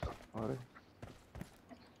හරි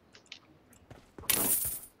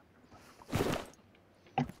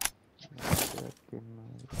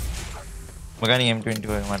මගනි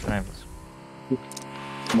M24 මට නෑ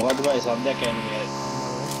මොකද්ද බයි සද්දයක් එන්නේ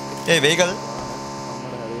ඒ vehicle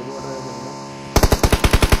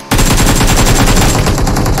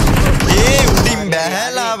ඒ උඩින්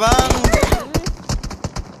බැහැලා බං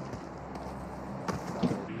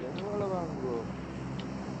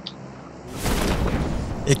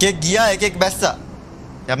එකෙක් ගියා එකෙක් බැස්සා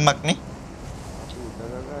යම්මක් නේ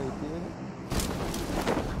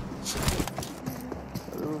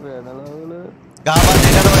ගාපන්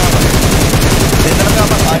දෙන්නම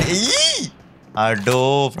ගාපන්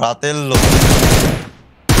අඩෝ ප්‍රාතෙල්ලෝ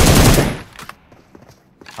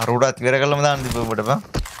අරුඩත් ඉවර කළම දාන්න තිබ්බ ඔබට බං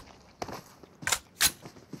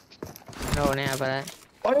නෝනේ අපර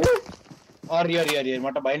හරි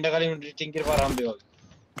මට බයින්ඩ කලින් ටින් කරපා රම්බේ වගේ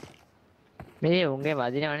මේ උන්ගේ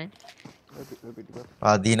වදිනවනේ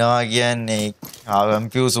වදිනවා කියන්නේ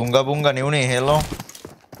කම්ෆියුස් උංගා පුංගා නෙවුනේ හෙලෝ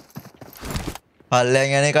පල්ලෙන්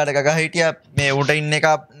යන එකට ගගහ හිටියා මේ උඩ ඉන්න එක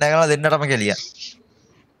නැගලා දෙන්නටම කෙලියා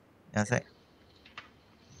යසයි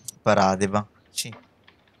පරාදේ බං චි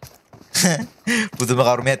පුදුම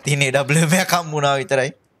කර්මයක් තියෙන AWM එකක් හම්බුණා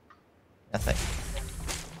විතරයි යසයි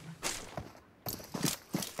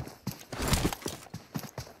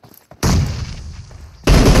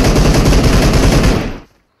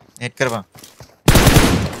नेट कर बा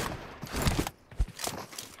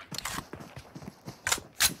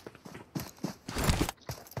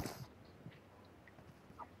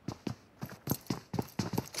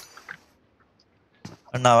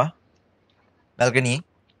अन्नावा बालकनी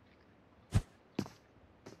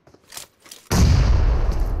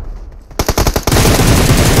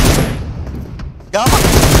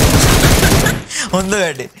හොඳ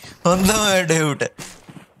වැඩේ හොඳම වැඩේ උට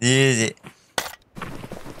ජීජී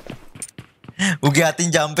උගේ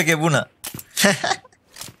අතින් ජම්ප් එක එපුණා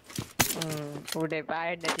උඩේ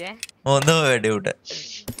පායෙන්න ජේ හොඳම වැඩේ උට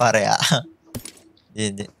පරයා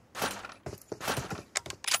ජීජී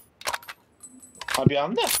අපි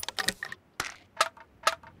යම්ද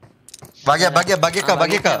බගය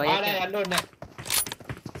ආනේ යන්න ඕනේ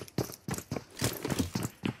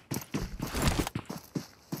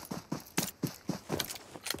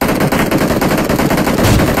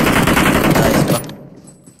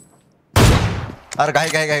අර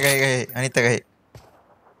ගහයි අනිත් එක ගහයි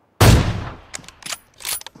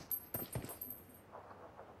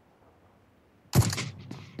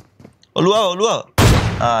ඔළුව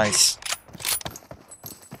නයිස්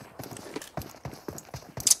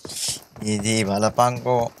ඉදී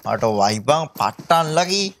බලපංකෝ අට වයිබං පට්ටන්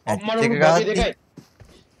ලකි ඇට් එක ගහද්දි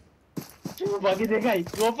බගි දෙකයි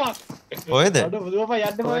ගෝපා ඔයද ගෝපා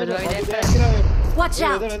යන්න Watch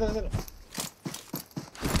out!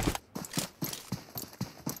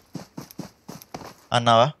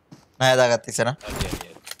 අන්නවා නෑ දාගත්ත ඉස්සන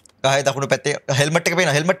ගහේ දකුණු පැත්තේ හෙල්මට් එක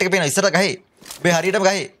පේනවා ඉස්සර ගහේ මේ හරියටම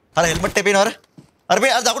ගහේ අර හෙල්මට් එක පේනවා අර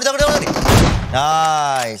මේ අර දකුණු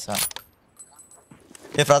නයිස්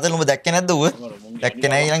ඒ ෆ්‍රාතල් උඹ දැක්කේ නැද්ද ඌ දැක්කේ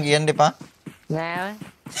නැහැ ඊළඟ කියන්න එපා නෑ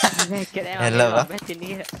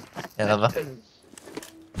එළවා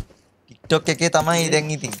TikTok එකේ තමයි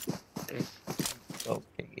දැන් ඉතින් TikTok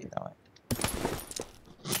එකේ තමයි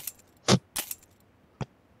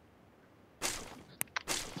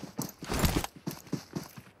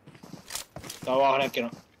තව ආහනක්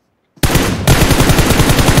කරනවා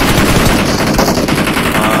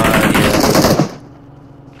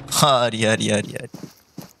හරි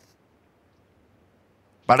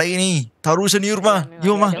පඩගිනි තරුෂ නියුර්මා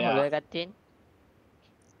යෝමා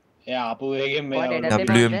එයා ආපු එකෙන් මේ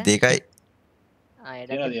WM දෙකයි ආයෙත්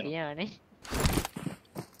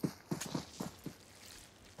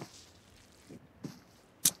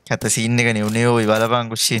කැත සීන් එක නෙවුනේ ඔය බලපන්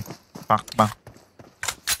කුෂ්ෂි පක්පා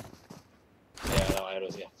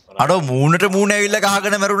අඩෝ මූණට මූණ ඇවිල්ලා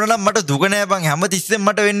ගහගෙන මරුණා නම් මට දුක නෑ බං හැමතිස්සෙම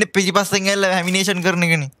මට වෙන්නේ පිටිපස්සෙන් ඇවිල්ලා හැමිනේෂන් කරන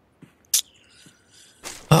එකනේ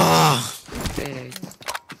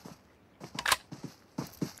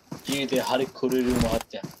ජීවිතේ හරි කුරුරු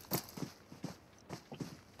මහත්තයා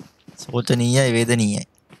සෝචනීයයි වේදනීයයි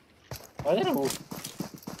අදන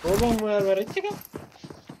ඕබම් වරච්ච එක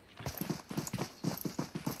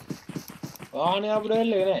ආනේ අපුඩ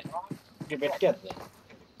වෙල්ලේ නෑ ඒ පෙට්ටියත් නෑ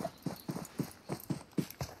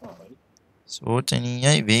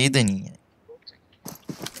සෝචනීයයි වේදනීයයි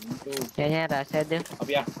යන්නේ රසද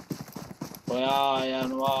අපි ඔයා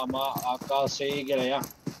යනවා මා ආකාශයේ කියලා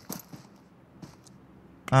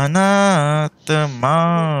අනාත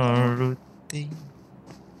මාරුති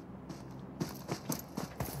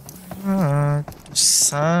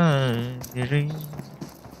සාගරි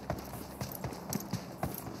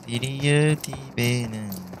තිරිය තිබෙන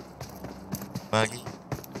වගේ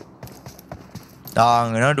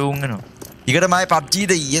දාගෙන ඩුංගනවා දිගටමයි PUBG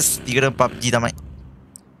ද yes දිගටම PUBG තමයි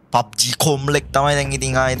PUBG කොම්ලෙක් තමයි දැන්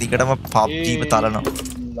ඉතින් ආයේ දිගටම PUBG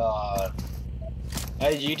තලනවා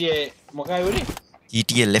අය GTA මොකයි වෙන්නේ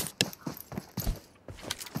GTA left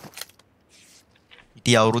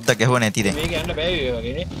GTA අවුරුද්දක් ගැහුව නැති දැන් මේක යන්න බෑ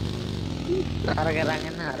වගේ නේ අර කරන්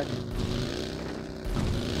යන්න අර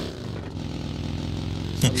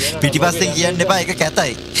පිටිපස්සෙන් කියන්න එපා ඒක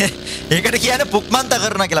කැතයි ඒකට කියන්නේ පුක්මන්ත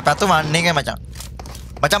කරනවා කියලා පැතුම අන්න එකයි මචං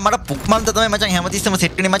මචං මට පුක්මන්ත තමයි මචං හැමතිස්සෙම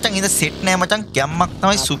සෙට් වෙන්නේ මචං ඉතින් සෙට් නෑ මචං ගැම්මක්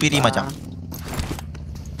තමයි සුපිරි මචං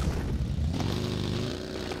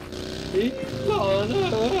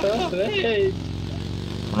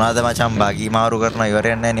මොනවාද මචං බාගී මාරු කරන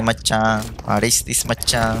ඉවරයක් නෑ නේ මචං what is this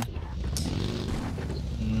මචං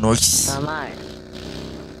noise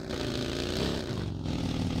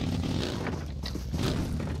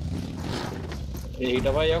තමයි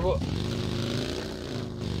හිටපයි යකෝ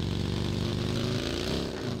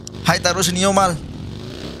Hai Tarus Niomal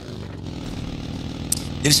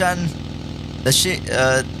Irshan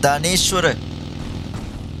Daneshwara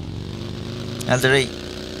Alderay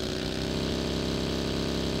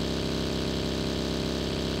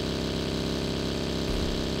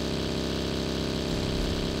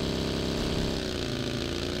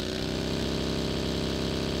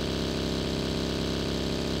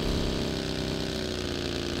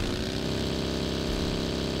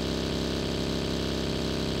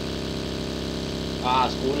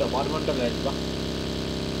school apartment වල ඇද්දා.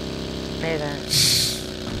 නේද?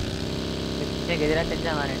 ඒ ගෙදරට එන්න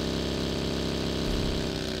මානේ.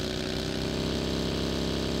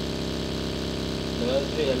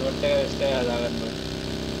 දවල්ේ හෙල්මට් එක වෙස්ට් එක හදාගන්න ඕනේ.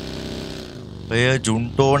 ඔය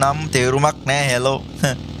ජුන්ටෝ නම් තේරුමක් නෑ හෙලෝ.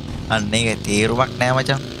 අන්න ඒක තේරුමක් නෑ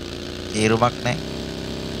මචං. තේරුමක් නෑ.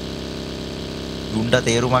 ජුන්ටා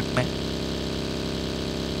තේරුමක් නෑ.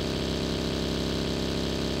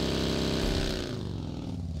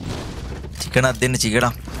 චිකනක් දෙන්න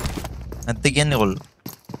චිකනක්. නැත්ද කියන්නේ කොල්ලෝ.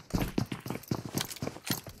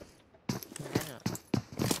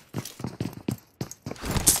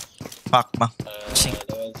 Fuck ma.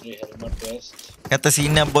 Level 3 helmet vest. Kata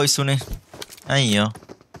sini boys උනේ. අයියෝ.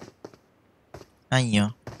 අයියෝ.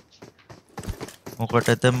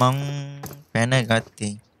 මොකටද මං පැන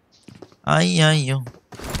ගත්තේ? අයියෝ.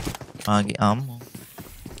 ආගේ අම්මෝ.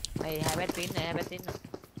 අය හැබැයි පින්න හැබැයි ඉන්න.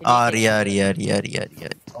 ආරි.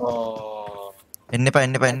 එන්න එපා.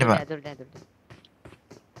 ඇතුළට.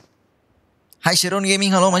 Hi Sharon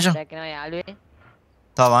Gaming hello මචං. දැක්කනවා යාළුවේ.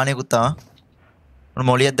 තා වාණේකුත් තාම. මොන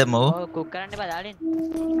මොලියක් දැම්මව? ඔව් කුක් කරන්න එපා දාලින්.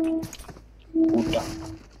 උට්ටා.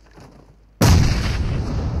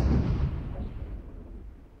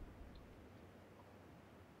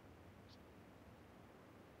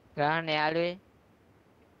 ගහන්න යාළුවේ.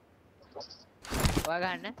 ඔයා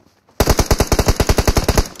ගහන්න.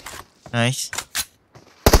 Nice.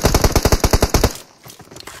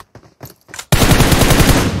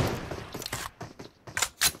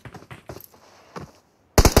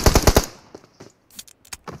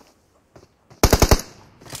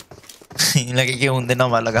 Lagi ke unde na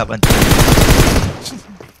wala gaban.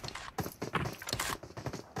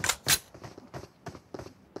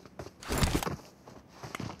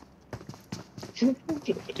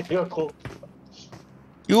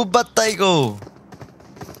 You batay ko.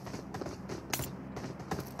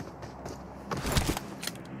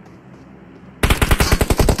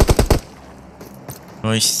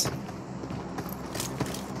 Nice.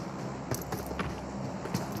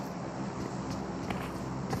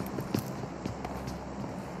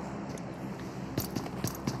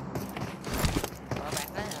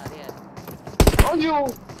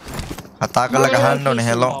 කතා කරලා ගහන්න ඕනේ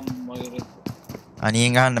හෙලෝ.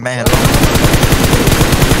 අනියෙන් ගහන්න බෑ හෙලෝ.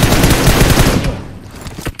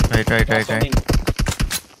 right.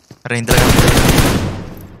 අර ඉඳලා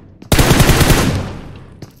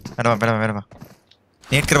ගන්න. මෙරම.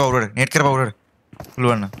 නේට් කරපුවා උඩට.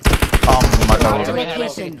 පුළුවන් නම්. අම්මට උඩට.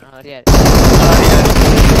 හරි.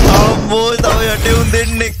 අම්මෝ තව යටේ උන්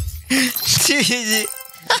දෙන්නේ. ජී.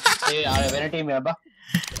 ඒ ආ වෙන ටීම් එක බා.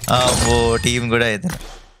 අම්මෝ ටීම් ගොඩයි එතන.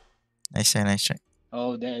 Nice.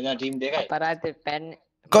 ඔව් දැන් ටීම් දෙකයි. පරාත පැන්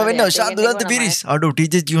කොවෙන්න ශාදුලන්ත පිරිස්. අඩෝ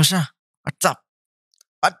TJ ජීවෂා. What's up?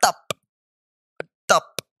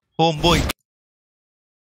 Homeboy.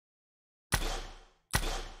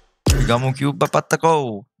 Gamu cube pattako.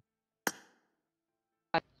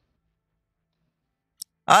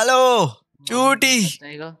 Hello, Chuti.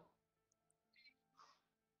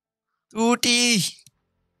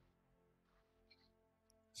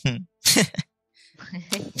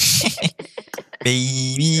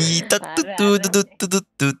 Baby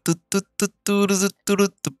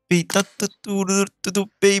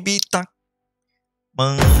baby tak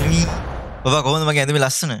mami baba කොහොමද මගේ ඇඳුමේ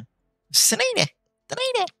ලස්සන ලස්සනයි නේ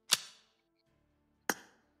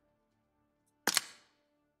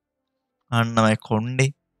අන්නමයි කොණ්ඩේ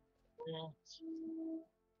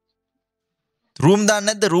රූම් දාන්න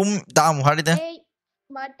නැද්ද රූම් දාමු හරිද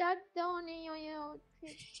මටත් ඕනේ ඔය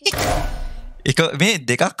එක මේ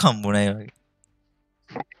දෙකක් හම්බුණා ඒ වගේ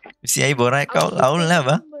විසියයි බොරා එක අවුල් නෑ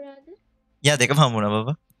බා යා දෙකම හම්බුණා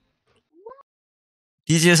බබා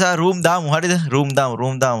ටීචර් සර් රූම් දාමු හරිද රූම්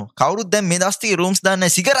දාමු කවුරුත් දැන් මේ දවස් ටිකේ රූම්ස්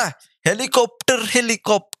දාන්නේ සිගරා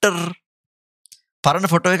හෙලිකොප්ටර්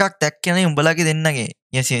පරණ ෆොටෝ එකක් දැක්කනේ උඹලාගේ දෙන්නගේ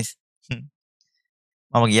yes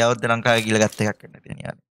මම ගියවද්ද ලංකාවේ ගිහලා ගත්ත එකක් වෙන්න තියෙන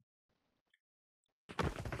යාළුවා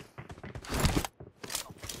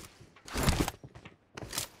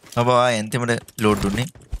අබා එන්තිමට ලෝඩ් දුන්නේ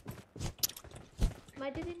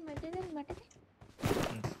මට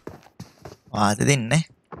ආද දෙන්නේ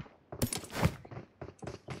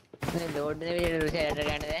ලෝඩ් නෙවෙයි රුසියාට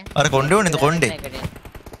ගන්න දැන් අර කොණ්ඩේ ඕනේද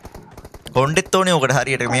කොණ්ඩෙත් ඕනේ ඔකට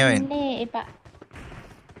හරියට මේ වෙන්නේ එපා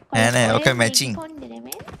නෑ ඔක මැචින්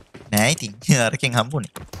නෑ ඉතින් අරකින්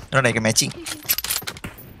හම්බුනේ නේද ඒක මැචින්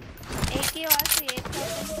ඒකේ වාසිය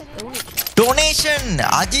donation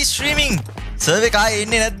RGB streaming සර්වර් එක ආයේ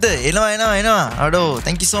එන්නේ නැද්ද එනවා අඩෝ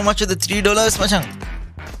thank you so much for the $3 මචං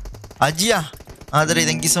අජියා ආදරේ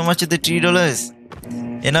thank you so much for the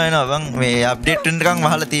 $3 එනවා බං මේ අප්ඩේට් වෙන්න නිකන්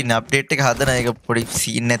වහලා තියෙන අප්ඩේට් එක හදන එක පොඩි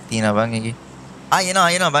සීන් එකක් තියෙනවා බං ඒකේ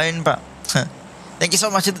එනවා බය වෙන්න එපා thank you so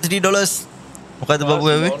much for the $3 මොකද බබු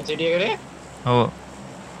ඇව්වේ ඩවුන් සිටි එකනේ ඔව්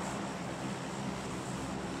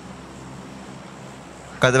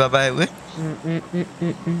කද බබා ඇව්වේ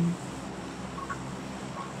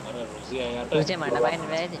අර රුසියාට රුසිය මට බයින්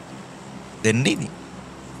වැයිද දෙන්නේ ඉතින්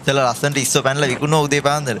ඉතලා ලස්සනට ඉස්සෝ පැනලා විකුණුවා උදේ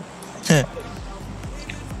පාන්දර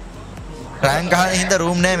රෑන් ගහන හින්දා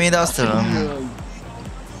රූම් නෑ මේ දවස්වල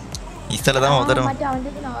ඉස්සලා තමයි උදේටම මට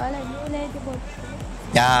අවුරුදු නවල ඉමුලේට් බොත්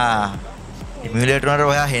යා ඉමුලේටර් වල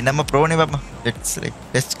ඔයා හෙනම ප්‍රෝ නේ බබා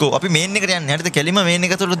let's go අපි මේන් එකට යන්නේ හරිද කෙලිම මේන්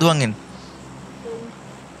එක තුල දුවන් එන්න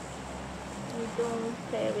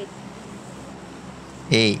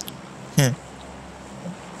hey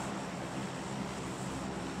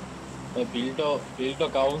බිල්ටෝ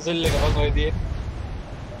කවුන්සිල් එක බං ඔය තියෙන්නේ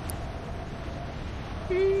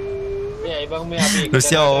ඒ බං මේ අපි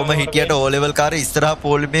රුසියා ඕම හිටියට ඕ ලෙවල් කාරේ ඉස්සරහා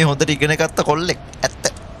පොලිමේ හොඳට ඉගෙන ගත්ත කොල්ලෙක් ඇත්ත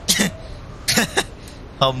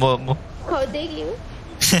අම්මෝ කවුද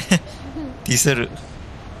කිව්වේ තිසරු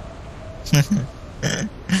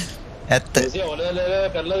ඇත්ත රුසියා ඔලෙවල්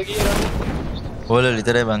කරලාද කියලා ඕලෙවල්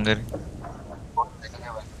විතරයි බං කරේ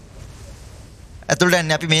ඇතුළට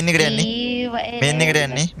යන්නේ අපි මේන් එකට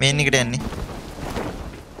යන්නේ මේන් එකට යන්නේ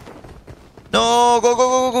no go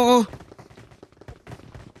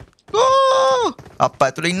අප්පා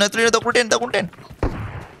ඇතුළේ ඉන්න දකුණට එන්න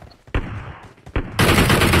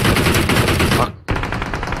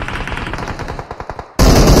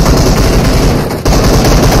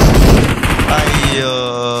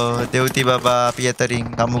අයියෝ දෙව්ති බබා අපි අතරින්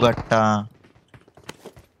ගමු ගට්ටා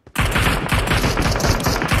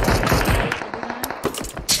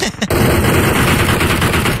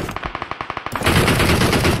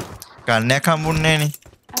ගන්නයක් හම්බුන්නේ නෑනේ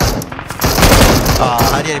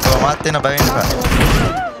හරි බබා මාත් වෙන බය වෙන්න එපා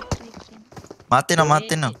මාත්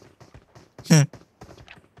වෙනවා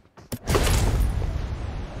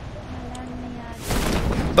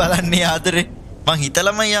බලන්නේ ආදරේ මං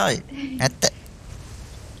හිතලමයි ආවේ ඇත්ත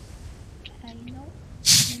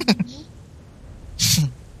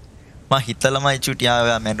මං හිතලමයි චුටි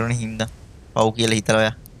ආවා මැරුණේ හින්දා පව් කියලා හිතලා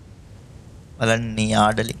ඔයා බලන්නේ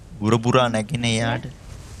ආඩලේ බුරබුරා නැගෙන යාඩ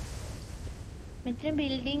මෙතන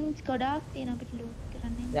බිල්ඩින්ග්ස් ගොඩාක් තියෙනවා අපිට ලූට්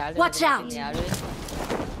කරන්න. Watch out!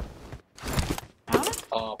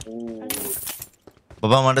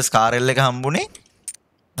 බබා මට ස්කාරෙල් එක හම්බුනේ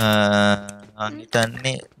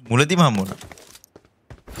හිතන්නේ මුලදිම හම්බුණා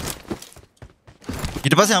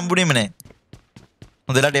ඊට පස්සේ හම්බුනේම නෑ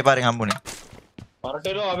හොඳට ඒ පාරෙන් හම්බුනේ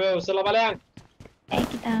පරටේලෝ අපි උස්සලා බලයන්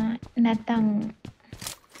ඒක නැත්තම්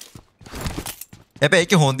හැබැයි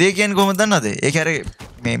ඒක හොඳේ කියන්නේ කොහොමද දන්නවද ඒක අර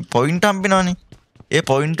මේ පොයින්ට් හම්බෙනවනේ ඒ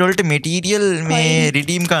පොයින්ට් වලට මෙටීරියල් මේ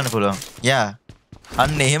රිඩීම් කරන්න පුළුවන් යා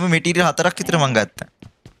අන්න එහෙම මෙටීරියල් 4ක් විතර මං ගත්තා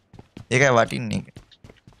ඒකයි වටින්නේ ඒක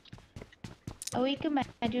ඔයක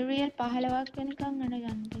මැටීරියල් 15ක් වෙනකන්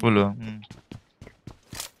අරගන්න පුළුවන්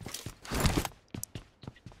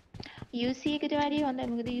UC එකට වැඩිය හොඳයි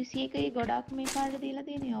මොකද UC එකේ ගොඩක් මේ කාර්ड දීලා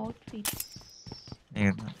තියෙන අවුට්ෆිට්ස්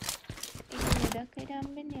ඒක ගොඩක් අයට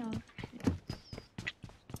හම්බෙන්නේ අවුට්ෆිට්ස්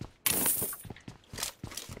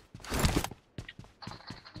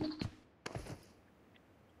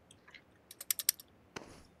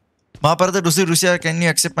මාපරද Russia can you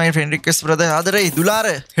accept my friend request brother ආදරේ දුලාර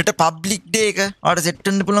හෙට public day එක ආට සෙට්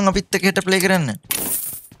වෙන්න පුළුවන් අපිත් එක්ක හෙට play කරන්න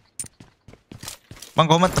මම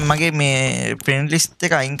කොහොමද මගේ මේ friend list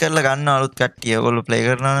එක අයින් කරලා ගන්න අලුත් කට්ටිය ඔයගොල්ලෝ play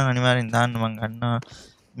කරනවා නම් අනිවාර්යෙන් දාන්න මම ගන්නවා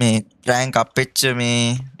මේ rank up වෙච්ච මේ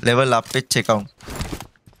level up වෙච්ච account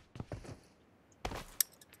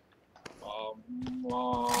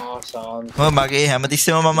මගේ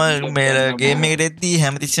හැමතිස්සෙම මම මේ game එකට එද්දී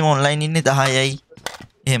හැමතිස්සෙම online ඉන්නේ 10යි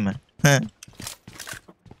එහෙම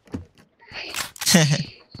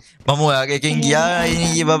මම ඔයාගේ එකෙන් ගියා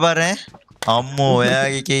ඊයේ බබා රෑ අම්මෝ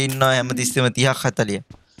ඔයාගේ එකේ ඉන්නවා හැමතිස්සෙම 30ක් 40ක්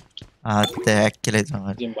ආත් ඇක්කලේ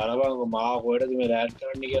තමයි ඉතින් බලපංකො මාව කොහෙටද මේ ලෑඩ්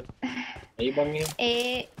කරන්න කියලා එයි බං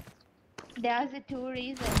there's a two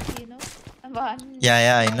reasons you know one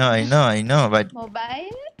yeah I know but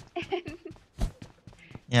mobile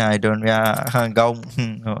yeah I don't ගවුම්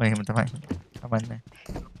එහෙම තමයි කමන්නේ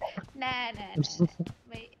නෑ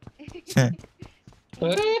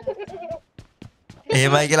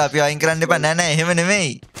එහෙමයි කියලා අපි අයින් කරන්න එපා නෑ එහෙම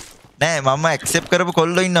නෙමෙයි නෑ මම ඇක්සෙප්ට් කරපු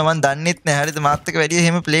කොල්ලෝ ඉන්නවා මම දන්නෙත් නෑ හරිද මාත් එක්ක වැඩි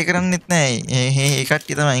එහෙම ප්ලේ කරන්නෙත් නෑ ඒ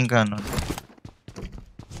කට්ටිය තමයි අයින් කරන්න ඕනේ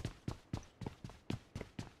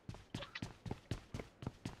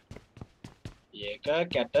ඒක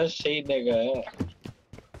කැට ෂේඩ් එක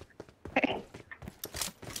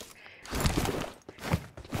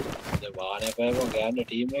වානේ කරපුවා ගෑන්න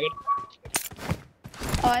ටීම් එකට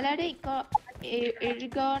ඔයාලට එක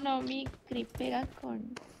ergonomic grip එකක් ඕන.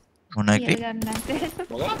 මොන grip?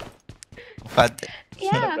 මොකක්ද?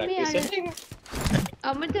 යා මේ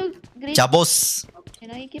අමුතු grip චබොස්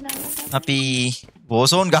එනයි කියලා අපි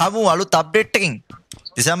වෝසෝන් ගහමු අලුත් අප්ඩේට් එකකින්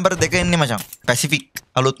දෙසැම්බර් 2 එන්නේ මචං පැසිෆික්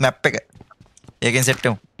අලුත් මැප් එක ඒකෙන් සෙට්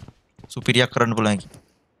වෙමු සුපිරියක් කරන්න පුළුවන් කි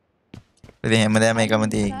ඉතින් හැමදාම ඒකම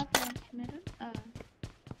තියෙයි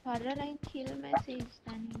පරලයින් කිල් මැසේජ්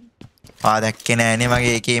තනින් දැක්කේ නෑනේ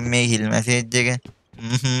මගේ එකේ මේ හිල් මැසේජ් එක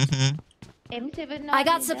M7 I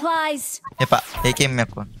got supplies. එපා ඒකෙන්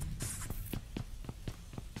මැක්කෝ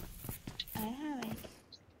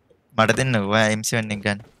මට දෙන්නකෝ ඔයා M7 එක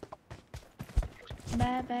ගන්න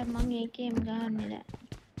බෑ මං ඒකේම ගහන්නේ නෑ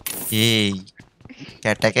ඒයි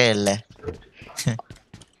කැටකෙල්ල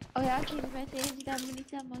ඔයා කිල් මැසේජ් ගන්න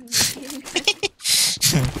නිසා මං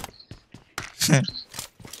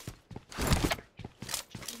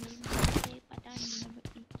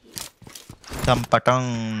සම්පටන්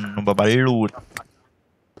නුඹ බල්ලුවට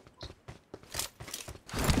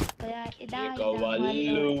ඔයා එදා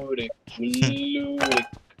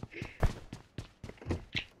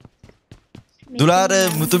දුලාර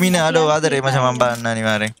මුතුමින අඩෝ ආදරේ මචං මම බලන්න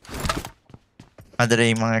අනිවාර්යෙන්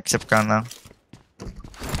ආදරේ මම ඇක්සෙප්ට් කරනවා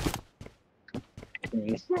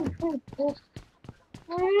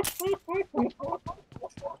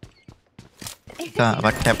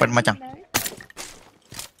what happened මචං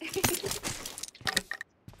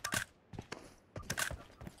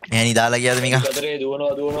මෙහෙනි දාලා ගියාද මේක කතරේ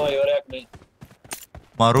දුවනවා ඉවරයක් නේ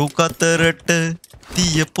මරු කතරට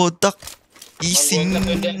තිය පොතක්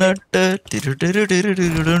ඉසින්නට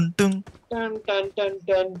ටිරුටිරුටිරුටුම්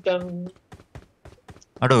ටන්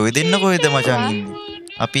අඩෝ ඔය දෙන්න කොහෙද මචං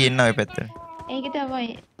ඉන්නේ අපි එන්න ඔය පැත්තට ඒක තමයි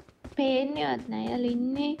පේන්නේවත් නෑ යාළ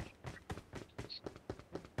ඉන්නේ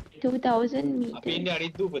 2000 meter අපි ඉන්නේ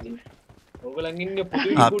අනිත් දූපතේ ඕගලන් ඉන්නේ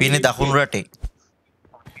පුටු අපි ඉන්නේ දකුණු රටේ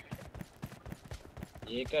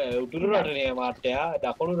ඒක උතුරු රටනේ මාත්‍යා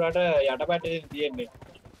දකුණු රට යටපැත්තේ තියෙන්නේ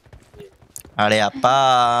අනේ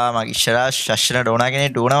අප්පා මගේ ඉස්සරහ ශෂ්න ඩෝනා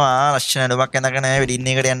කෙනෙක් ඩෝනවා ලක්ෂණ ඩොමක් ඇඳගෙන වෙඩින්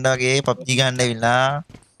එකට යන්න වගේ PUBG ගන්න ඇවිල්ලා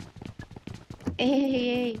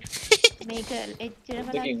මේක එච්චරම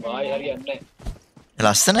දෙකින් ආයි හරියන්නේ නැහැ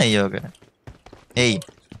ලස්සනයි යෝග එයි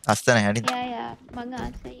ලස්සනයි හරිද යා මං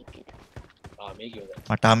ආසයි කියලා මේක යෝග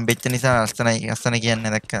මට හම්බෙච්ච නිසා ලස්සන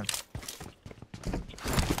කියන්නේ දැක්කා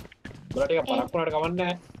උඹලට එක පරක් වුණාට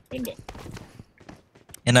කවන්නේ නැහැ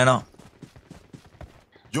එන්න එනනෝ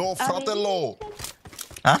Yo, fratello!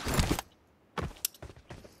 හා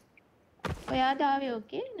ඔයා දාවේ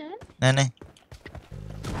ඕකේ නෑ නෑ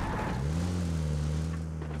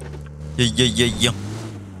yo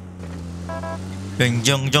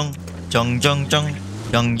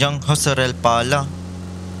jong hosorel pala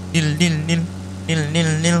nil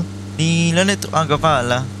nilane tu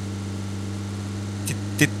agapala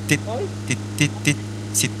tit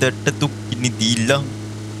සිතට දුක් නිදිලා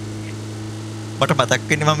මට මතක්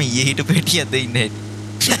වෙන්නේ මම ඊයේ හිටපු හැටියද ඉන්නේ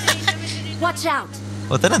Watch out.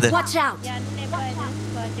 ඔතනද Watch out. යන්න එපා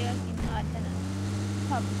ස්ක්වාඩ් එකක් ඉන්නවා අතන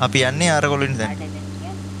අපි යන්නේ අර කොළුනේ දැන්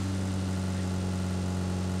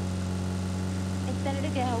එතනට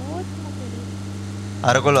ගහුවොත් මොකද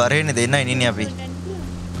අර කොළු අරගෙන දෙන්නයි ඉන්නේ අපි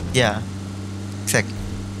yeah exactly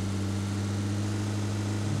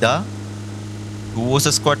da two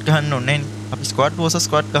versus squad ගහන්න ඕනේ නේ අපි squad versus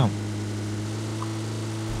squad ගහමු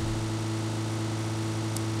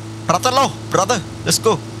brother let's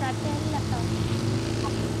go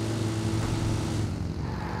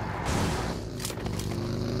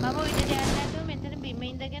මම උඩට යන්න නැතුව මෙතන බිම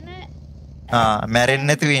ඉඳගෙන මැරෙන්නේ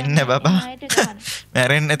නැතුව ඉන්න බබා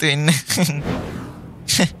මැරෙන්නේ නැතුව ඉන්න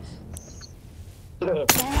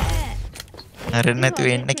මැරෙන්නේ නැතුව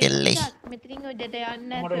ඉන්න කෙල්ලේ මෙතනින් උඩට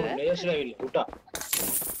යන්න මට නැතුව ලේස්ලා ඉල්ල උටා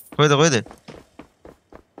කොහෙද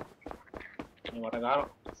මට ගාන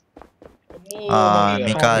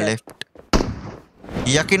මිකා left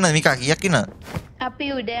කීයක් ඉන්නද මිකා කීයක් ඉන්නද අපි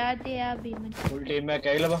උඩ යට යා බිම ෆුල් ටීම් එක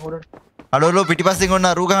ඇවිල්ලා බං උඩට අලෝ පිටිපස්සෙන් ඔන්න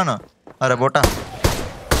අරු ගහනවා අර බොටා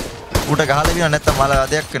උට ගහලා දිනවා නැත්තම් මල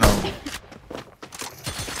අදයක් වෙනවා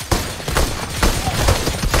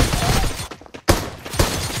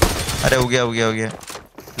अरे हो गया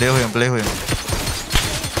प्ले हो गया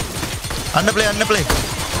अंडर प्ले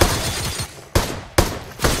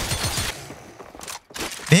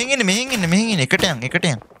මෙහෙන් එකට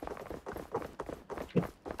යන්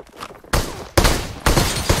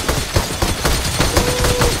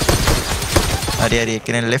හරි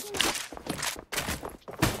එකනේ left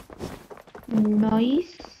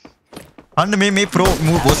noise අන්න මේ pro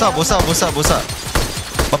බොසා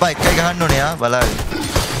බබා එකයි ගහන්න ඕනේ යා බලාගෙන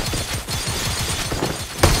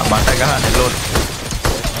මට ගහන්න ලෝල්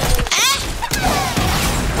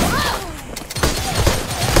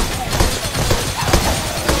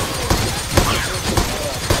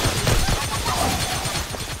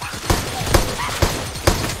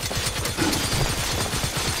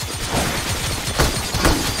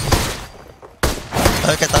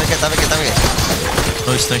තව එක.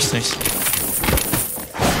 Nice.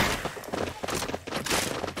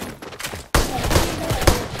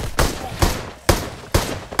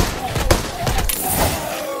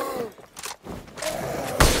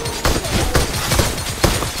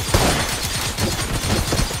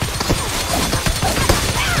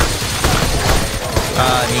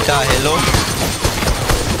 Nika, hello.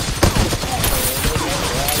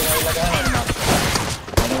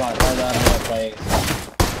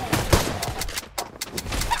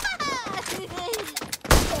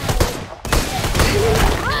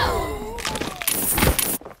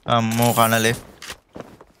 More kana left.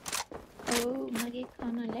 Oh, mage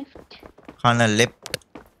kana left. Kana left.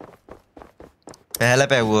 Pehla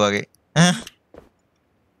පැවුවා වගේ.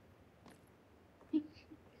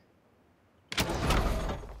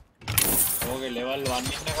 ඕකේ level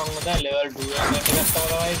 1 ඉන්නකම් හොදා level 2 එකකට ගත්තම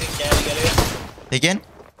තමයි ඉතින් කෑලි ගලවෙන්නේ. ඒ කියන්නේ?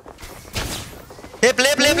 ඒ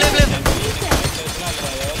play.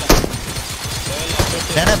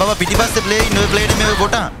 නෑ බබා පිටිපස්සේ play ඉන්න ඔය play නේ මේ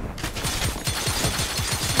බොටා.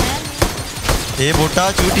 ඒ බොටා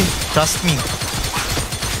චූටි trust me.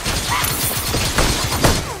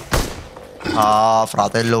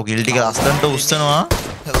 Fratello kill ටික ලස්සනට උස්සනවා.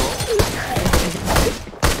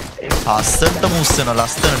 ලස්සනටම උස්සනවා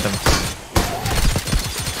ලස්සනටම.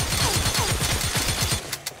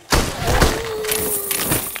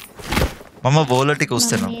 මම බෝලර් ටික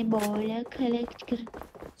උස්සනවා. මේ බෝලර් කලෙක්ට් කර.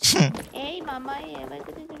 ඒයි මමයි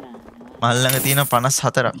ඒවකද කරන්නේ. මල් ළඟ තියෙන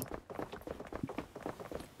 54ක්.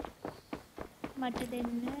 මට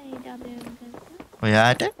දෙන්න ඒ ඩබල්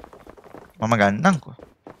ඔයාට මම ගන්නම්කෝ.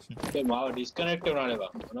 ඒ මාව ඩිස්කනෙක්ට් වුණානේ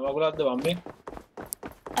බං. මොන වගුලක්ද බම්බේ?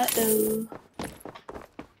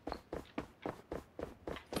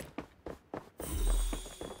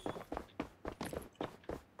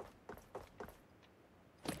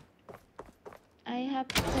 I have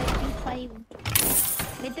 35.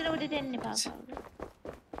 මෙතන උඩ දෙන්න එපා.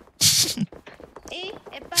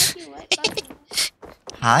 එපා කිව්වා.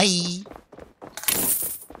 Hi.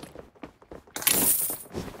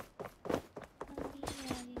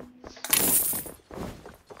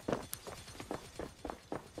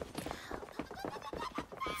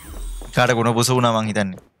 කාට ගුණ පුස වුණා මං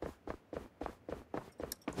හිතන්නේ.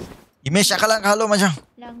 ඉමේ ශකලං හලෝ මචං.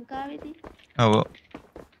 ලංකාවේදී. ඔව්.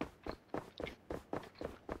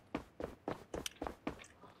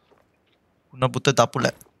 ගුණ පුත තපුල.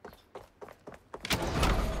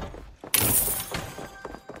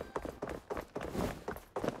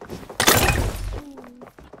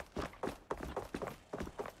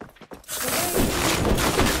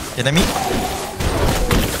 enemy.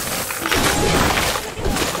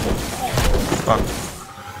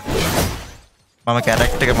 මම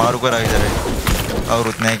කැරක්ටර් එක මාරු කරා විතරයි.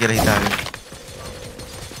 අවුරුත් නැහැ කියලා හිතාගෙන.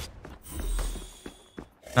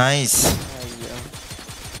 නයිස්.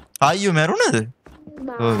 අයියෝ මරුණද?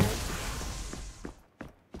 ඔව්.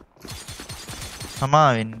 සමා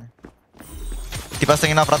වෙන්න. පිටිපස්සෙන්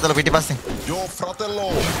එනවා Fratello පිටිපස්සෙන්. Yo Fratello.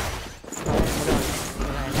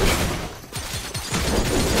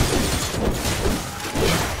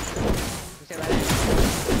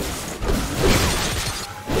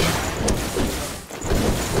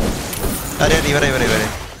 अरे इवरे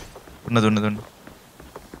दुन्न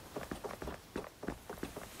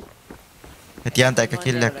Etian tak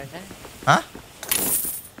kill lek. Ha?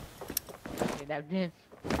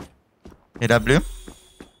 EW?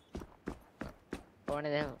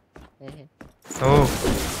 ඕනේ දැන්. ඔව්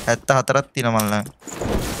 74ක් තියෙනවා මල්ල.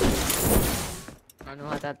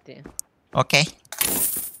 97ක් තියෙනවා. Okay.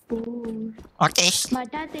 Okay.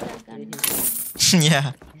 මටත් එකක් ගන්න. Yeah.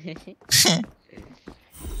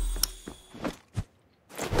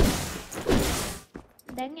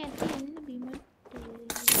 දැන් ඇති එන්න බිමට.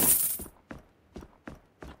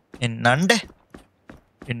 එන්නන්න.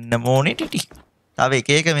 එන්න මොනේ ටිටි. තව එක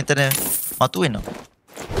එක මෙතන මතුවෙනවා.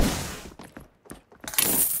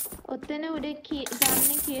 ඔතන උඩ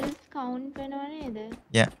ගන්න kills count වෙනව නේද?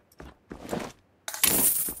 Yeah.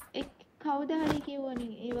 එක් කවුද හරි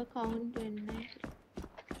කිව්වනේ ඒව count වෙන්නේ.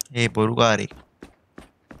 ඒ බොරුකාරී.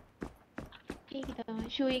 ඒක තමයි.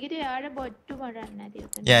 ෂුයිගෙට යාර බොට්ටු මරන්න නැති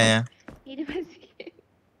උතන. Yeah. ඊට පස්සේ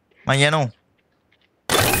මම යනවා.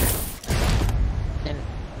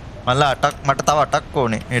 මල්ලා අටක් මට තව අටක්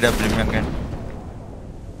ඕනේ AW එකක් ගන්න.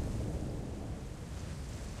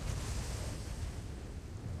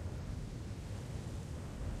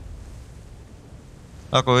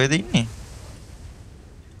 කොහෙද ඉන්නේ?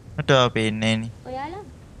 මට පේන්නේ නෑනේ. ඔයාලා?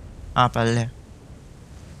 පල්ලෙ.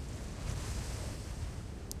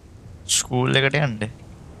 ස්කූල් එකට යන්න.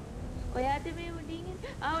 ඔයාද මේ උඩින්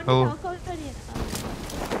ඔව් කවුද හරි එනවා.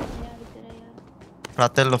 එයා විතරයි.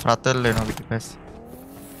 Fratello එනවා පිටිපස්සේ.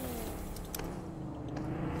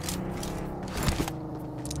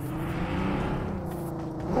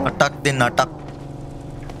 අටක් දෙන්න අටක්.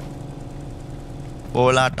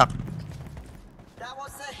 ඕලා අටක්.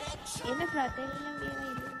 එන ප්‍රතෙල්ල වේවා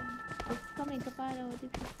ඉල්ලුවා. ඔක්කොම එකපාර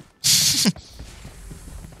ඕදිපු.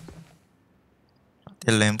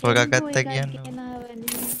 ප්‍රතෙල්ල එම්පෝ එකක් ගත්තා කියන්නේ.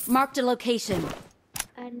 Marked a location.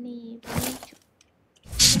 අනේ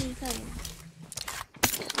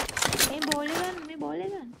මේ බෝලේ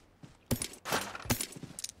ගන්න.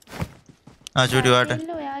 චූටි වාට.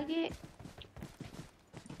 ඔයාගේ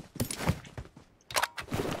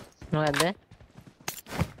මොකද්ද?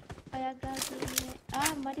 ඔයා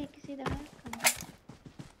ගානේ මට 110ක්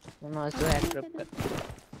මම ඔස්සේ ඩ්‍රොප් කරා.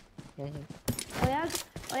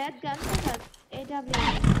 ඔයාත් ගන්න එකක් AW.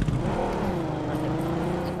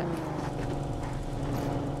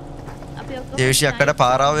 අපි ඔක්කොම දේශී අක්කට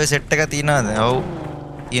පාරාවේ සෙට් එක තියෙනවද? ඔව්.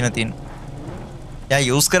 තියෙන. එයා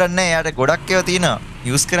යූස් කරන්නේ නැහැ. එයාට ගොඩක් ඒවා තියෙනවා.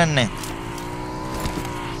 යූස් කරන්නේ නැහැ.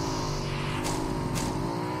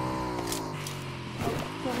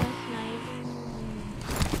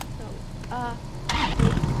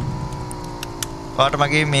 පාට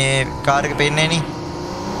මගේ මේ කාර් එක පේන්නේ නැහැ නේ.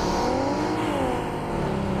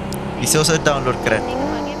 රිසෝසස් ඩවුන්ලෝඩ් කරන්න.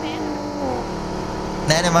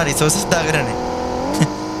 නෑ මම රිසෝසස් දාගරනේ.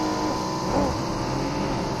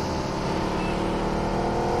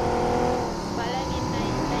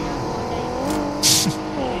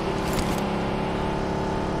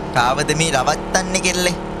 කාවද මේ රවට්ටන්නේ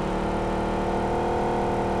කෙල්ලේ?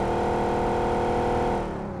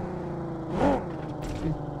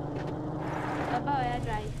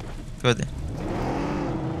 කොහෙද?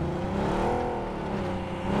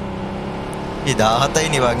 ඒ 17යි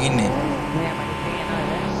නේ වගේ ඉන්නේ.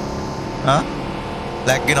 හා?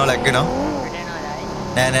 ලැග් වෙනවා.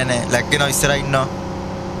 නෑ ලැග් වෙනවා ඉස්සරහා ඉන්නවා.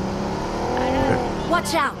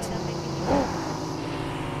 Watch out.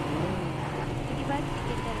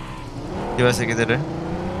 ඊවස එකේතර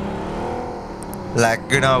ලැග්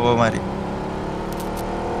වෙනවා කොහමරි.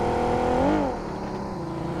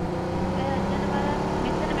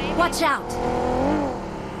 Watch out.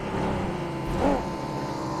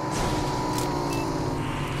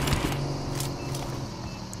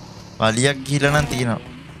 වලියක් ගිහලා නම් තියෙනවා.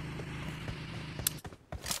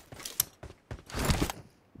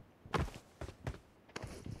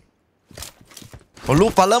 ඔලු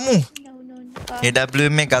පළමු.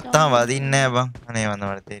 AWM එක ගත්තාම වදින්නේ නැහැ බං. අනේ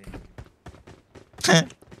වන්දමට තේරෙන්නේ.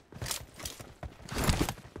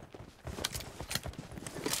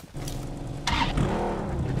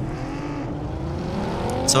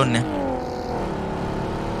 Sonne.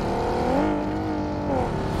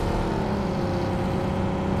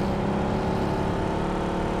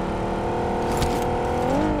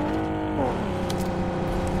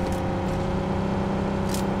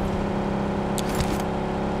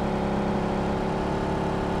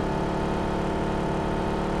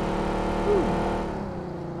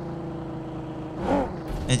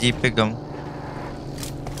 Ini jeep pe gamu.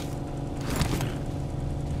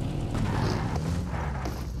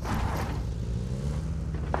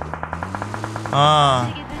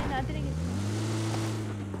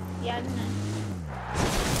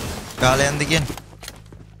 කාලේ යන්ද කියන්නේ?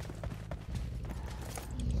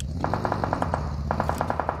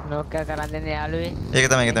 නෝක්ක කරන් දෙන්නේ යාළුවේ. ඒක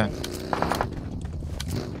තමයි.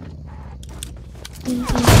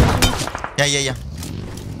 යා.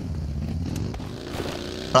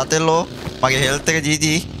 රතෙල්ලෝ මගේ හෙල්ත් එක GG.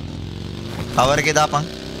 කවර් එකේ දාපන්.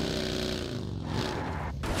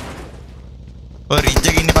 ඔය රිජ්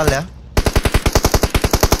එකේ ඉන්නේ පල්ලෙයා.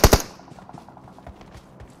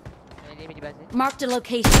 Marked a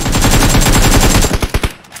location.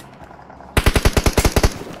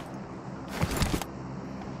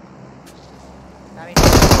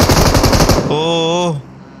 Oh.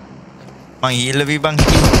 මං හීල් වී බං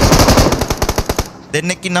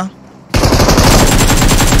දෙන්නෙක් ඉන්නවා.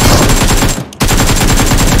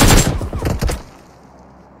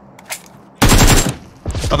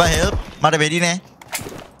 බබා හෙල්ප් මට වෙඩි නෑ.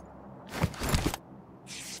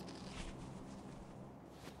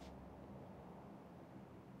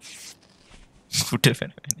 Scooter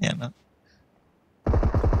phenomenon.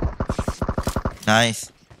 Nice.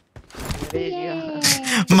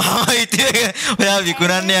 මම හිතුවේ ඔයා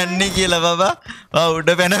විකුණන්න යන්නේ කියලා බබා. උඩ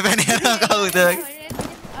පැන යනවා කවුද?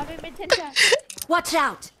 Watch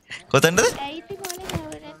out. කොතනද?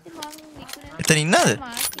 එතන ඉන්නද?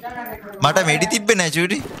 මට මෙඩි තිබ්බේ නෑ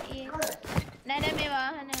චූටි. නෑ මේ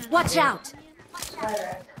වාහන. Watch out.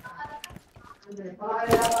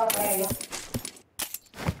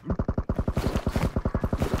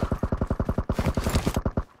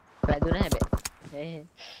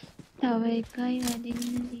 තව එකයි වදින්න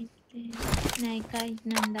තිබ්බේ. නෑ එකයි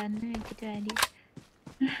නම් දන්න එකට වැඩි.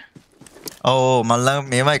 ඕ මල්ලා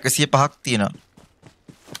මේවා 105ක් තියෙනවා.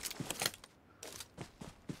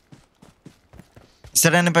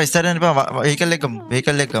 ඉස්සරහට වෙහිකල්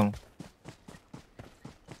එක ගමු.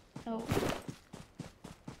 ඔව්.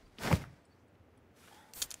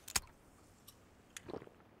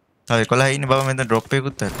 තව 11 ඉන්නේ බව මෙතන ඩ්‍රොප්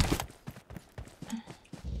එකකුත් හරි.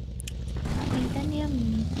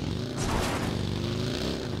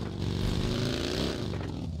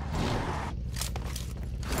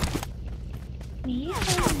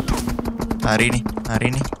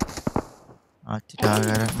 හරිනේ. ආච්චිට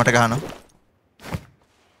ආගර මට ගහනවා.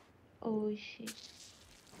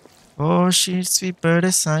 Oh shit, sweet bird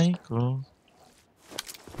is psycho.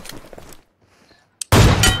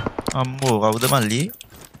 අම්මෝ කවුද මල්ලි?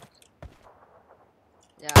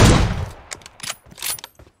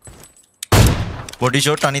 බොඩි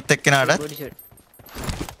ෂොට් අනිත් එක්කෙනාට. Body shot.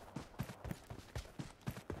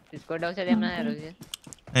 ඩිස්කෝඩ් අවසර දෙන්න නෑ රුසිය.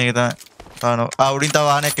 මේක තමයි. උඩින් තව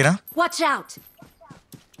වාහනයක් එනවා. Watch out.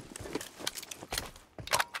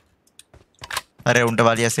 අර උන්ට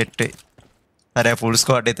වලිය සෙට් වෙයි. අර ෆුල්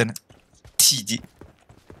ස්ක්වොඩ් එතන. ජීජි.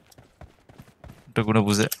 උන්ට ගුණ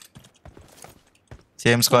පුස.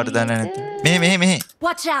 සේම් ස්ක්වොඩ් දාන්න නැත්නම්. මෙහෙ.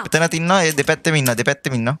 Watch out. එතනත් ඉන්නවා. ඒ දෙපැත්තෙම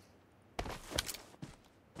ඉන්නවා.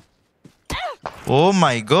 Oh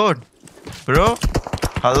my god. Bro.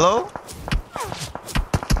 Hello.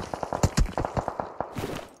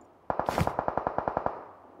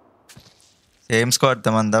 Same squad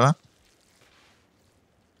තමන්දව.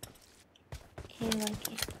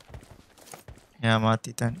 යා මාත්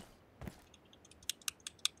හිතන්නේ.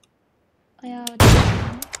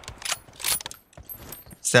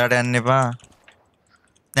 ඉස්සරහට යන්න එපා.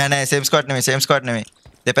 නෑ same squad නෙමෙයි.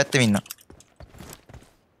 දෙපැත්තෙම ඉන්නවා.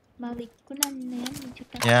 මම විකුණන්නේ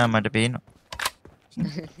මුචුට. යා මට පේනවා.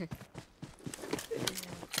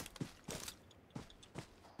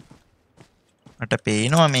 මට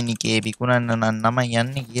පේනවා මෙනිකේ විකුණන්න නම්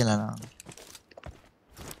යන්නේ කියලා නා.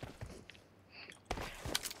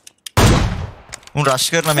 උන් රෂ්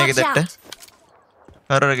කරන මේක දෙට්ට.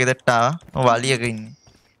 කරරගේ දෙට්ට ආවා. ඔය වලියක ඉන්නේ.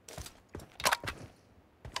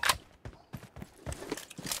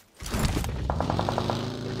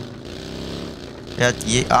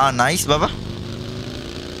 යා නයිස් බබා.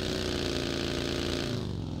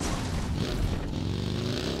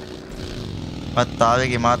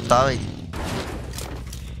 මාත්තාවේ.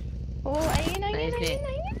 ඕ අයින.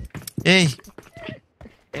 Hey.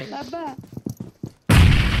 Baba.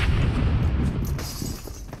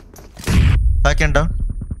 Back and down.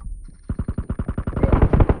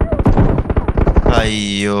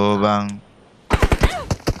 Ayyo bang.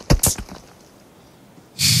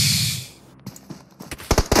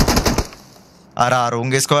 අර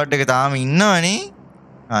උන්ගේ ස්ක්වොඩ් එක තාම ඉන්නවනේ.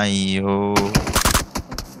 අයියෝ.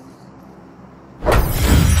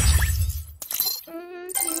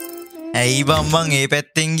 ඇයි බම්බන් ඒ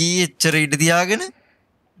පැත්තෙන් ගියේ එච්චර ඉඩ තියාගෙන?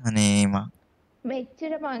 අනේ මං.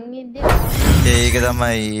 මෙච්චර මං ඉද්දි ඒක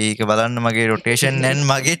තමයි. ඒක බලන්න මගේ රොටේෂන් and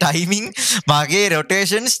මගේ ටයිමින් මගේ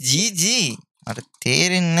රොටේෂන්ස් GG. මට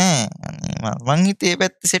තේරෙන්නේ නැහැ. මං හිතේ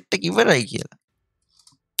පැත්ත සෙට් එක ඉවරයි කියලා.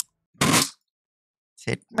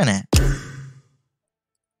 සෙට්ම නැහැ.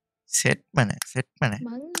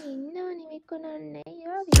 මං ඉන්නවනේ විකුණන්නේ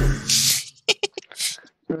යාවි.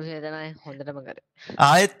 රුසිය තමයි හොඳටම කරේ.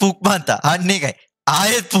 ආයෙත් පුක් පාන්තා. අන්න ඒකයි.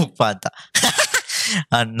 ආයෙත් පුක් පාන්තා.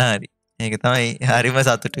 අන්න හරි. ඒක තමයි හරිම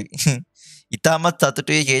සතුටුයි. ඉතාමත්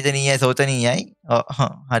සතුටුයි, කේජනීයයි, සෝචනීයයි.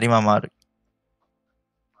 හරිම අමාරුයි.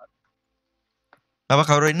 තව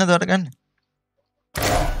කවුරු ඉන්නද ඔයාලට ගන්න?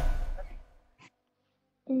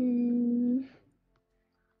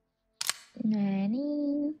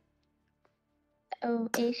 නෑනේ. ඔව්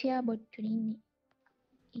ඒෂියා බොට්ටු ඉන්නේ.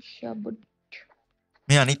 Asia bot.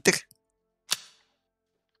 මේ අනිත් එක.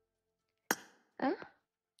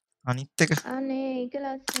 අනිත් එක. අනේ ඒක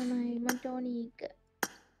ලස්සනයි. මට ඕනි ඒක.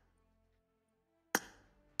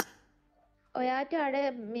 ඔයාට අර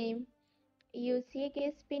මේ UC එකේ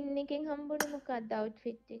ස්පින් එකෙන් හම්බුනේ මොකක්ද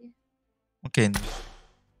අවුට්ෆිට් එක? මොකෙන්ද?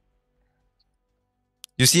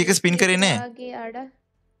 UC එක ස්පින් කරේ නෑ. ඔයාගේ අර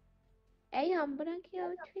ඇයි හම්බුනා කිය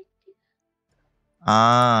අවුට්ෆිට් එක?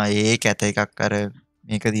 ඒක ඇත එකක් අර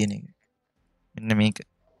මේක දින එක. මෙන්න මේක.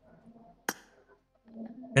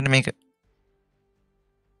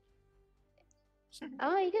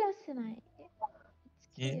 ඒක ලස්සනයි.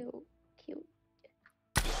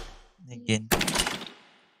 again.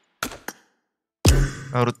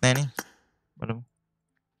 කවුරුත් නැනේ. බලමු.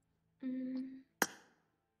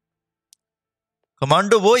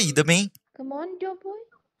 Commando boy, the main. Commando boy.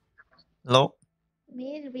 Low.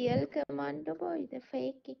 මේ රියල් කමාන්ඩෝ බොයිද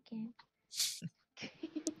ෆේක් එකෙන්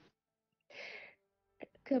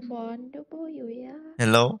කමාන්ඩෝ බොයි ඔයා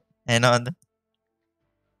හෙලෝ එනවද?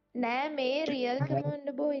 නෑ මේ රියල්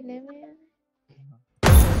කමාන්ඩෝ බොයි නෙමෙයි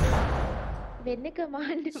වෙන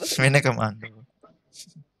කමාන්ඩෝ වෙන කමාන්ඩෝ.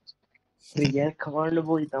 රියල් කමාන්ඩ්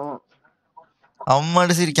බෝයි තමයි.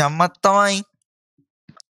 අම්මට සිරික අම්මත් තමයි.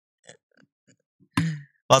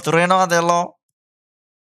 වතුර එනවද එලෝ?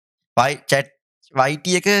 චැට් YT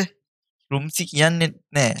එක රුම්සි කියන්නේ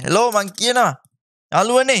නෑ. හෙලෝ මං කියනවා.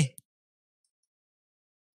 යාළුවනේ.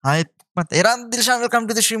 Hi, Mat. Eran Dilshan, welcome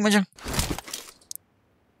to the stream, Majan.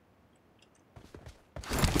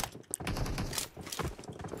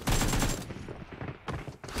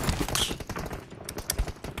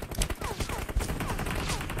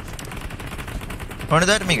 What is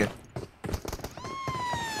that, Mika?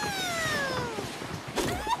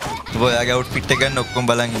 Boy, I got outfit again. No, come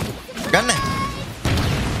balangi. Gun?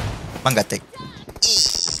 Mangatek.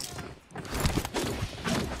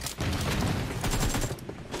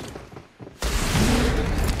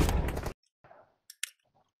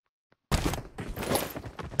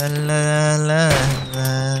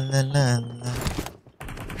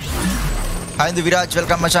 Hi Viraj,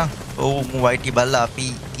 welcome Machan. Oh, YT බල්ලා අපි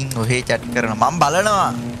ඉතින් ඔහේ chat කරනවා. මම බලනවා.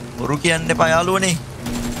 බොරු කියන්න එපා යාළුවනේ.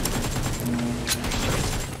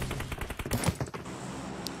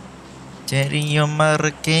 Cherry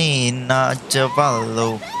Marquina Chavallo.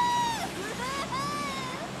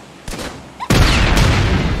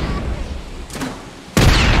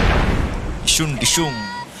 Dishum dishum.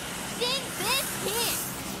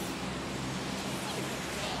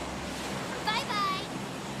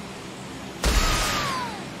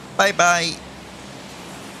 Bye bye.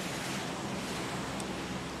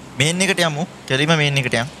 Main එකට යමු. කෙලිම main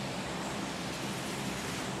එකට යමු.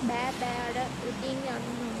 බෑ අර උඩින් යන්න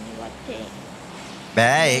ඕනේ වටේ.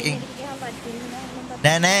 බෑ ඒකෙන්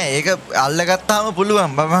නෑ ඒක අල්ලගත්තාම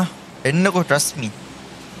පුළුවන් බබා. එන්නකෝ trust me.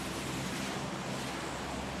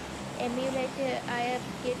 emulator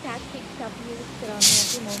අයගේ tactics අපි use කරන්නේ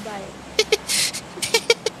අපි mobile.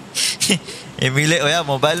 එමියුලේටර් ඔයා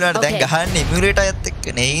මොබයිල් වලට දැන් ගහන්නේ එමියුලේටර් අයත් එක්ක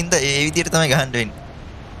නේ. ඉතින් ඒ විදිහට තමයි ගහන්න වෙන්නේ.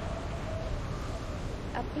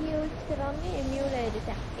 අපි use කරන්නේ emulator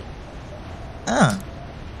tactics.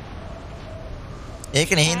 ඒක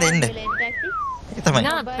නේ හින්දා එන්න. ඒක තමයි.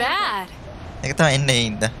 Not bad. ඒක තමයි එන්නේ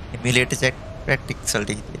හින්දා. එමියුලේටර් tactics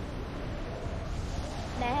වලට හිටියේ.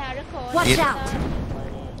 නෑ අර Watch out.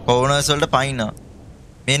 කෝනර්ස් වලට පයින්නවා.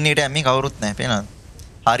 මෙන්න එකට යන්නේ කවුරුත් නැහැ. පේනවද?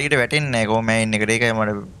 හරියට වැටෙන්නේ නැහැ කොහොම මෑන් එකට. ඒකයි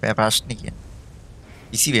මට ප්‍රශ්නේ කියන්නේ.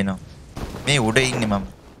 ඉසි වෙනවා. මේ උඩ ඉන්නේ මම.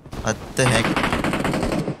 අත්ත හැක්.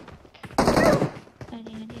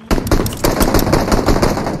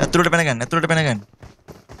 අතුරට පැන ගන්න. අතුරට පැන ගන්න.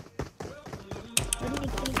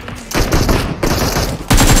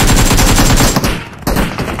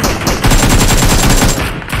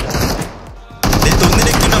 දෙතුන්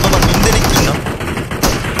දෙනෙක් ඉන්නවා බබා. තුන් දෙනෙක් ඉන්නවා.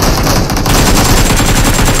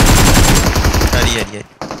 හරි.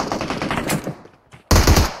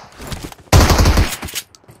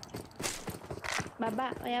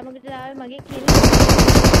 බබා ඔයා මොකටද ආවේ මගේ කිල්?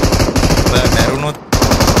 ඔයා මැරුණොත්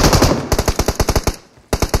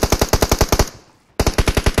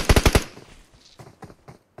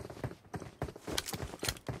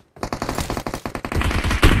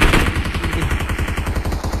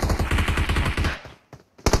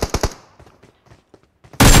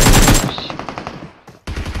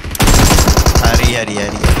හරි.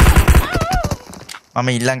 මම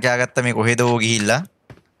ඉල්ලන් කෑගත්ත මේ කොහෙදෝ ගිහිල්ලා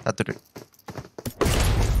සතුටුයි.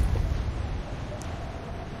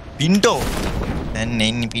 පින්ටෝ දැන්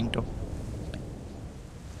එන්නේ පින්ටෝ.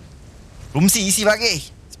 රුම්සි ඊසි වගේ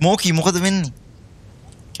ස්මෝකි මොකද වෙන්නේ?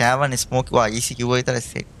 කෑවනේ ස්මෝකි වා ඊසි කිව්වා විතර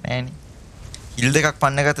සෙට් නෑනේ. හිල් දෙකක්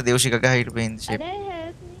පන්න ගත්ත දේවශික ගහ හිටපු ඉන්න ෂේප්.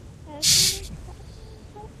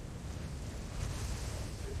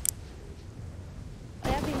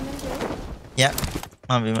 යා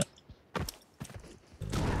මම බිම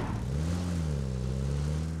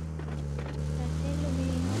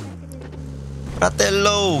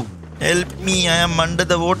Fratello, help me, I am under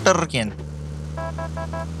the water again.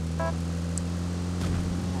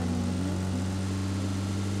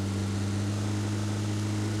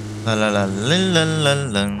 La la la la la la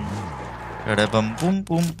la. Ada bum bum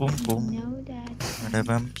bum bum bum. Ada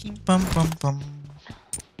bum pim pam pam pam.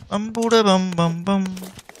 Bum buda bum bum bum.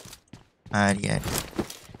 Hari.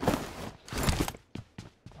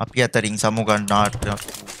 Api ataring samugan naat.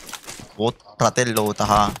 Bot Fratello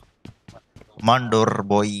taha. Mandor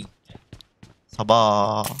boy.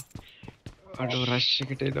 Sabah. අඩෝ rush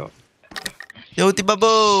එකට එනවා. Yauti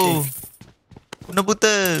babo. Kuna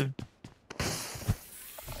buta.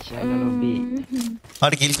 lobby.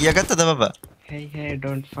 හරි කිල් කියා ගත්තද බබා? Hey,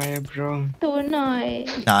 don't fire, bro. තුනයි.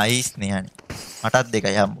 Nice නේ අනේ. මටත්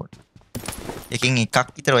දෙකයි හම්බුනේ. එකකින් එකක්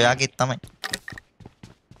විතර ඔයාගෙත් තමයි.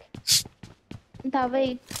 තව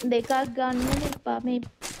දෙකක් ගන්න එපා මේ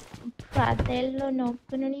ප්‍රතෙල්ලෝ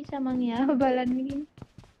නොක්කන නිසා මං යාව බලන්න ගිහින්.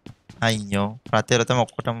 අයියෝ රතේල තම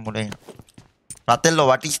ඔක්කොටම මුලේ එන. රතෙල්ලෝ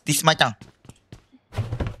what is this මචං?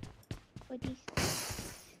 What is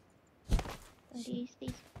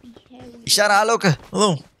this behavior? Ishara ආලෝක.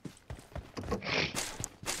 ඔව්.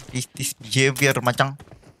 Is this behavior මචං?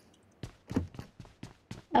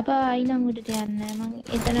 අපා අයිනම් උඩට යන්න මං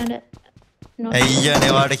එතනට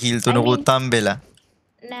අයියනේ වාට කිල් තුනකුත් හම්බෙලා.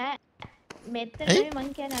 නෑ මෙතන නෙමෙයි මං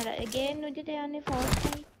කියන අර again උඩට යන්නේ force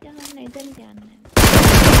fight යන්න එතනට යන්න.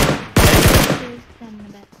 ගන්න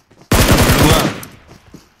බෑ.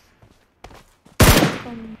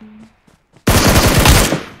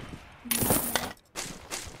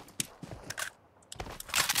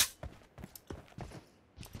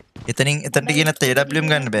 එතනින් එතනට කියන TWM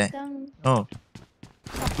ගන්න බෑ. ඔව්.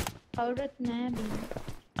 කවුරුත් නෑ බින්.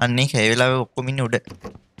 අන්නේ ඒ වෙලාවේ ඔක්කොම ඉන්නේ උඩ.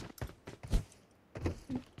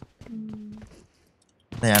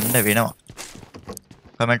 දැන් යන්න වෙනවා.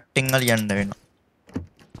 කමෙන්ටින් වල යන්න වෙනවා.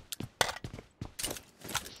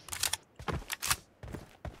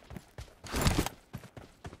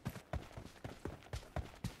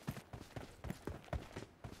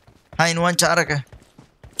 Hai nuan charaka.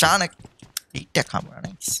 Chanak. Ita kamera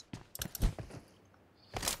nice.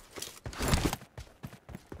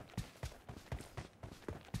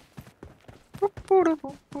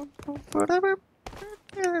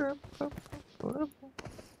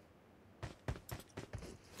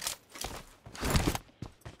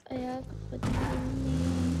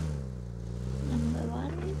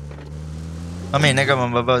 Mami ini kan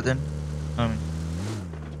mama bawa tu. Mami.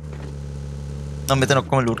 Mami tu nak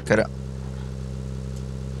kau loot kera.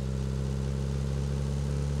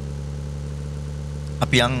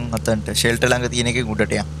 Apa yang atan shelter lang kat ini ke guda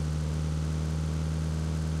dia.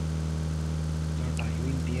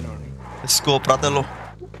 Let's go, Pratelo.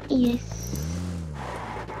 Yes.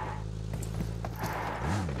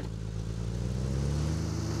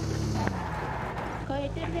 Kau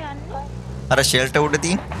itu dia anu? Ada shelter udah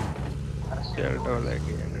ti? Shelter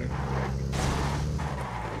lagi.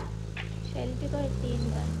 Shelter kau itu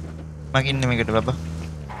enggak? Makin ni mereka tu apa?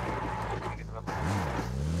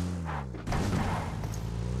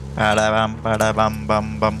 Pada bam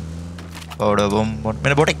bam. Pada bom.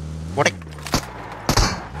 Mana botek? Botek.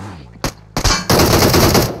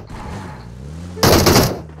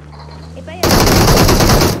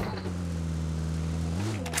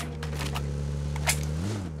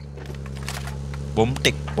 Bom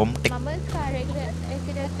tek. Mama sekarang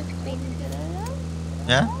kita spin kerana.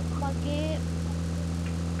 Ya? Pakai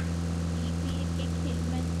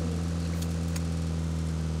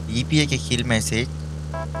EPA ke kill message.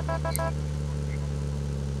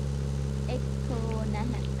 Echo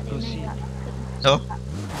Oh.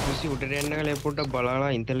 Rusi උඩට යන්න කල එපොට බලලා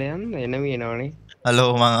ඉඳලා යන්න එනම එනවනේ. Hello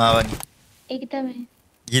මං ආවනේ. ඒක තමයි.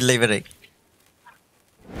 ගිල්ල ඉවරයි.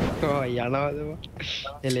 ඔව් යනවාද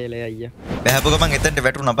එල අයියා. බහැපු ගමන් එතනට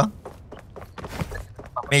වැටුණා බං.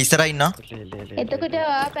 මේ ඉස්සරහා ඉන්නා. එතකොට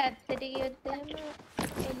ආ පැත්තට ගියොත් එහෙම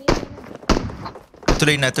එළියට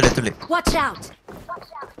ඇතුලේ ඉන්න ඇතුලේ. Watch out.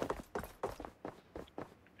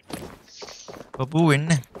 බබු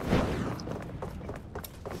වෙන්න.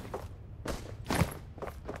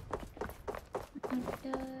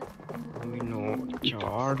 මිනෝ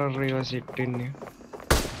charter එක සෙට් වෙන්නේ.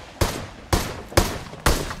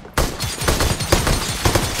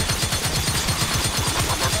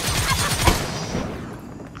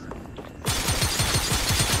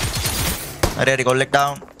 Hadi collect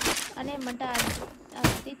down. අනේ මට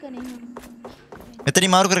අතිකනේ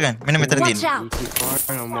මෙතනින් මාරු කරගන්න. මෙන්න මෙතන Watch තියෙනවා. out.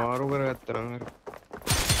 පාට මාරු කරගත්තා නම් හරි.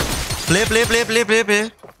 Play.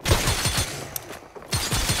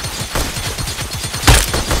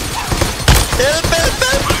 Help.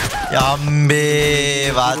 Yambe,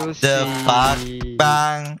 what the fuck,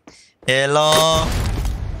 bang. Hello.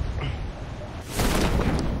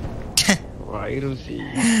 Why Rusi?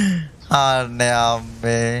 Anne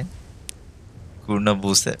ambe. Kuna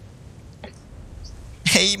busa.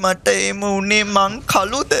 Hey mata ema une man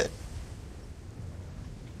kaluda.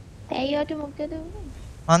 තැයියට මොකද වුනේ?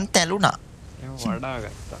 Man teluna. වඩා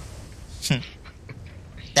ගත්තා.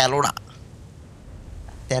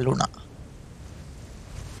 Teluna.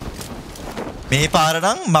 මේ පාර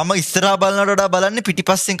නම් මම ඉස්සරහා බලනට වඩා බලන්නේ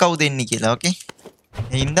පිටිපස්සෙන් කවුද එන්නේ කියලා. ඕකේ.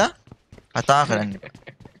 ඒ හින්දා කතා කරන්න එපා.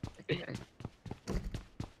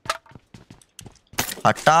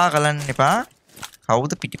 කතා කරන්න එපා.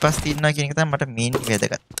 කවුද පිටිපස්සේ ඉන්නවා කියන එක තමයි මට මේන්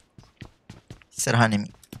වැදගත්. ඉස්සරහා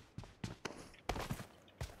නෙමෙයි.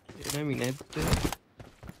 එන මිනිත්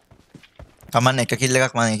කමන්න එක කිල්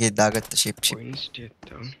එකක් මම එකේ දාගත්ත ෂිප්. පොයින්ට්ස් ටික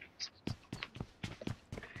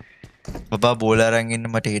බබා බෝල අරන් ඉන්න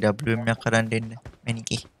මට AWM එකක් කරන් දෙන්න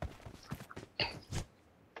මැනිකේ.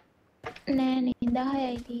 නෑ නේ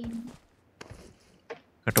 10යි තියෙන්නේ.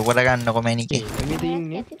 කටු කර ගන්නකො මැනිකේ. එමෙ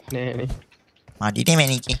තින්නේ නෑ නේ. මඩිනේ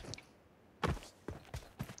මැනිකේ.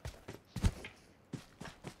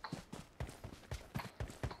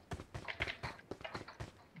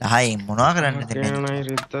 දහයි මොනවා කරන්නද මැනිකේ? නෑ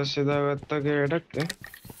රිද්දස් දාගත්තා කියලා වැඩක් නේ.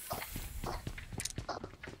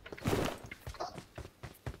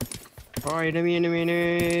 enemy enemy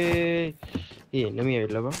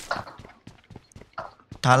ඇවිල්ලා බං.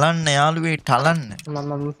 ටලන්න යාළුවේ ටලන්න.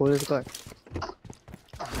 මම ෆුල් ස්කෝර්.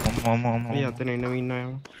 මේ අතන enemy ඉන්නවා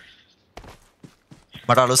යම.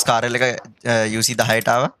 මට අලුත් ස්කාරල් එක UC 10ට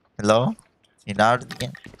ආවා. හෙලෝ. ඉනාඩ්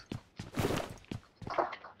කියන්නේ.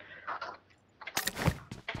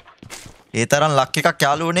 ඒ තරම් ලක් එකක්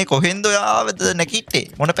යාළුවනේ කොහෙන්ද ඔය ආවද නැකිට්ටේ?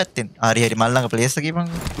 මොන පැත්තෙන්? හරි හරි මල් ළඟ ප්ලේස් එක කියපන්.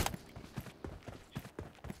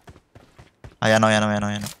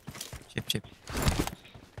 යනවා. Chip.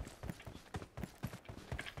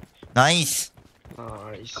 Nice.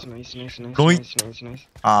 Nice.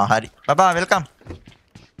 හරි. බබා වෙල්කම්.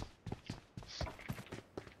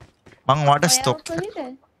 මං වාට ස්ටොක්.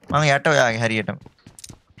 මං යට ඔයාගේ හරියටම.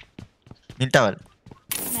 නිල්ටවල්.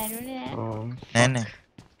 නෑ.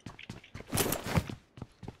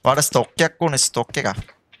 වාට ස්ටොක් එකක් ඕනේ ස්ටොක් එකක්.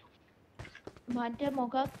 මට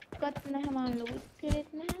මොකක්වත් නැහැ මම ලූට් කරෙත්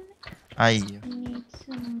නැහැ. අයියෝ.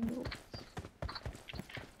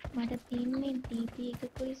 මට තියන්නේ DP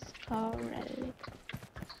එකකුයි ස්කාරල් එක.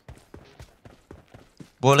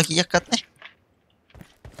 බෝල කීයක්වත් නැහැ.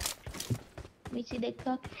 22ක්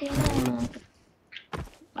තියෙනවා.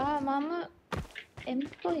 මම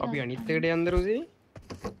M4 අපි අනිත් එකට යන්න රුසි.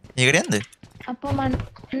 ඒකට යන්නද? අපෝ මම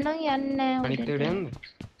නම් යන්නේ නැහැ අනිත් එකට යන්න.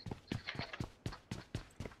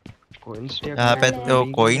 කොයින්ස් ටික පැත්තේ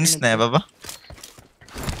කොයින්ස් නෑ බබා.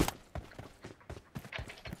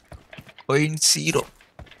 කොයින් 0.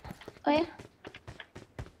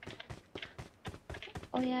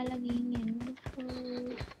 ඔයාලා ගිහින් එන්න.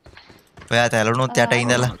 ඔයා තැලුණොත් යට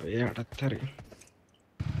ඉඳලා. යටත් හරි.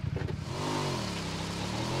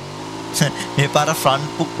 මේ පාර ෆ්‍රන්ට්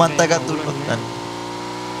පුක් මත්තක දුන්නොත් දැන්.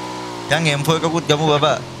 යන් M4 එකකුත් ගමු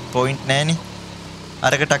බබා. පොයින්ට් නෑනේ.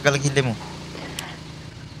 අරක ටක්කල කිල්ලෙමු.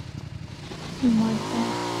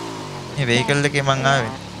 මේ වෙහිකල් එකේ මං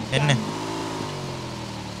ආවේ. එන්න.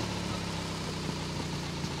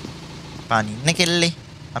 පානින්න කෙල්ලේ.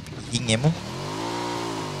 අපි ගිහින් එමු.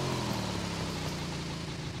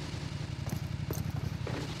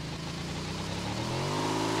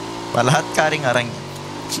 බලහත්කාරින් අරන් යන්න.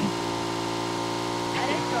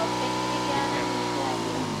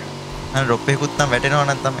 අර ඩ්‍රොප් එකකුත් නම් වැටෙනව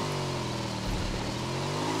නම් තමයි.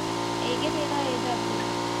 ඒකේ තියෙනවා ඒක.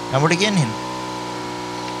 නමුට කියන්නේ නේ.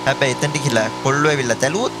 හැබැයි එතනට ගිහලා කොල්ලෝ ඇවිල්ලා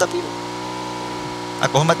තැලුවොත් අපි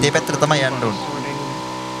කොහොමද මේ පැත්තට තමයි යන්න ඕනේ.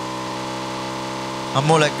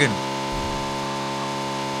 අම්මෝ ලැග්ගෙන.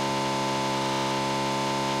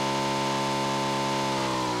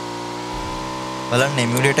 බලන්න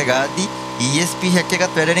එමියුලේටර් ගාද්දි ESP හැක්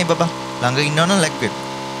එකත් වැඩනේ බබා. ළඟ ඉන්නවනම් ලැග්ගෙන.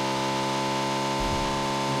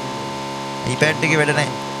 iPad එකේ වැඩ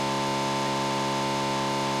නැහැ.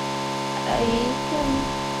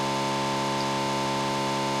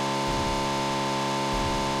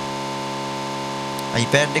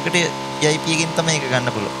 iPad එකට EIP එකකින් තමයි ඒක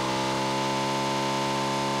ගන්න පුළුවන්.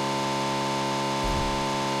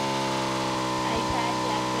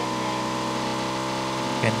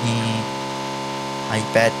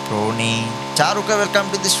 iPad Pro නේ. Charuka, welcome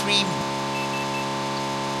to the stream.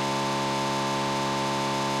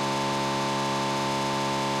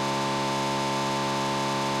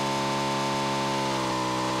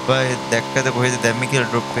 බයි දැක්කද කොහෙද දැම්මේ කියලා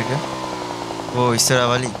ඩ්‍රොප් එක? ඕ ඉස්සරහ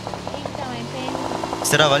වලිය.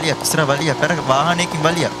 ඉස්සරහ වලිය කර වාහනයකින්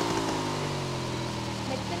වලිය.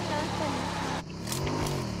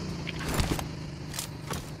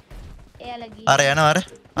 අර යනවා අර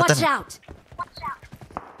අතන.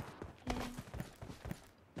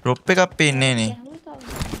 ඩ්‍රොප් එකක් පේන්නේ නේ.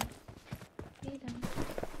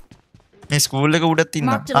 මේ ස්කූල් එක උඩත්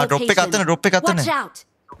ඉන්නවා. ඩ්‍රොප් එක අතන.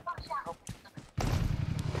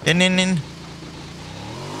 එන්න.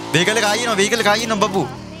 vehicle එක ආයිනවා බබු.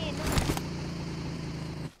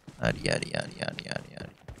 හරි.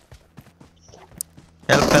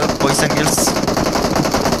 Help boys and girls.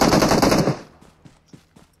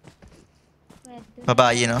 බබා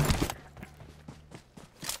ආයිනවා.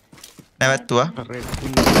 නැවැත්තුවා.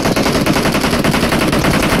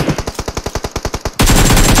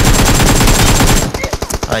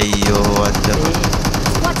 අයියෝ අද.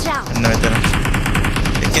 Watch out. එන්න මෙතන.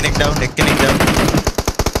 එක්කෙනෙක් ඩවුන් එක්කෙනෙක් down.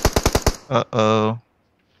 oh.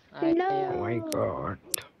 Oh my god.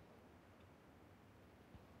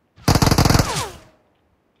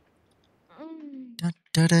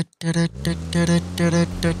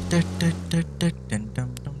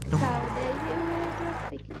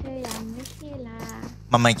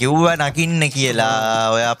 මම කිව්වා නකින්න කියලා.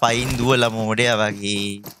 ඔයා පයින් දුවලා මොඩයා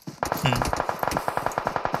වගේ.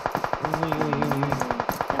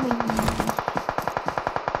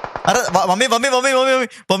 අර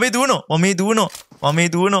මම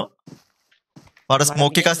දුවනෝ. අර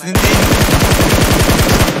ස්මෝක් එකක් අස්සින් තියෙන්නේ.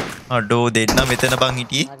 අඩෝ දෙන්න මෙතන බං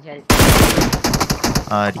හිටියේ.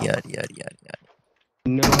 හරි.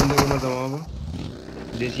 ඉන්න හොඳම තමයි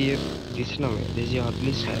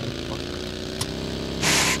 249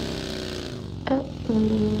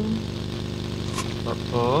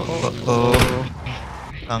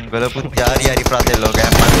 අංගල පුත්‍යාරි හරි ප්‍රාතෙල්ලෝ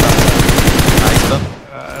ගෑම් මන්තා. නයිස් බම්.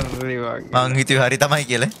 මං හිතුවේ හරි තමයි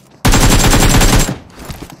කියලා.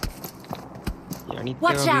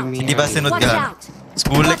 Watch out. ඉටි පස්සේ නුත් ගහන.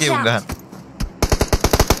 ස්කූල් එකේ උන් ගහන.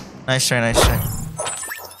 Nice try.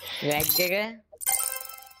 Lag එක.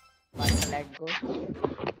 One lag go.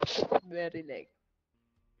 Very lag.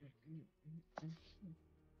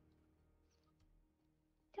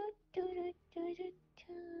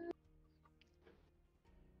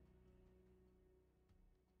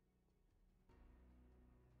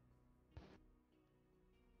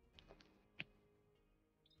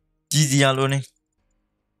 GG යාළුවනේ.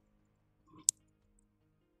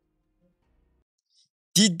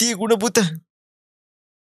 GG ගුණ පුත.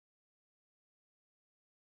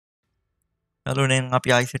 යාළුවනේ අපි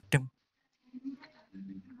ආයි සෙට් වෙමු.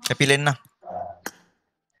 කැපිලෙන්න.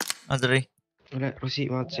 අදරේ. රුසි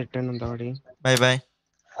මාත් සෙට් වෙනවා තවටින්. බයි බයි.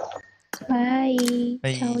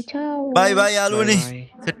 බයි. ciao. බයි බයි යාළුවනේ.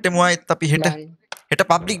 සෙට් වෙමු ආයෙත් අපි හෙට. හෙට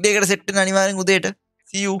පබ්ලික් ඩේ එකට සෙට් වෙන අනිවාර්යෙන් උදේට.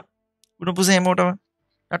 see you. ගුණ පුස හැමෝටම.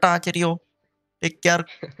 Tata cheerio. Take care.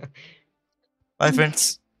 Bye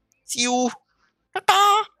friends. See you. Tata.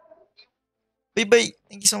 Bye bye.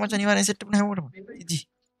 Thank you so much අනිවාර්යෙන් සෙට් වෙන හැමෝටම. GG.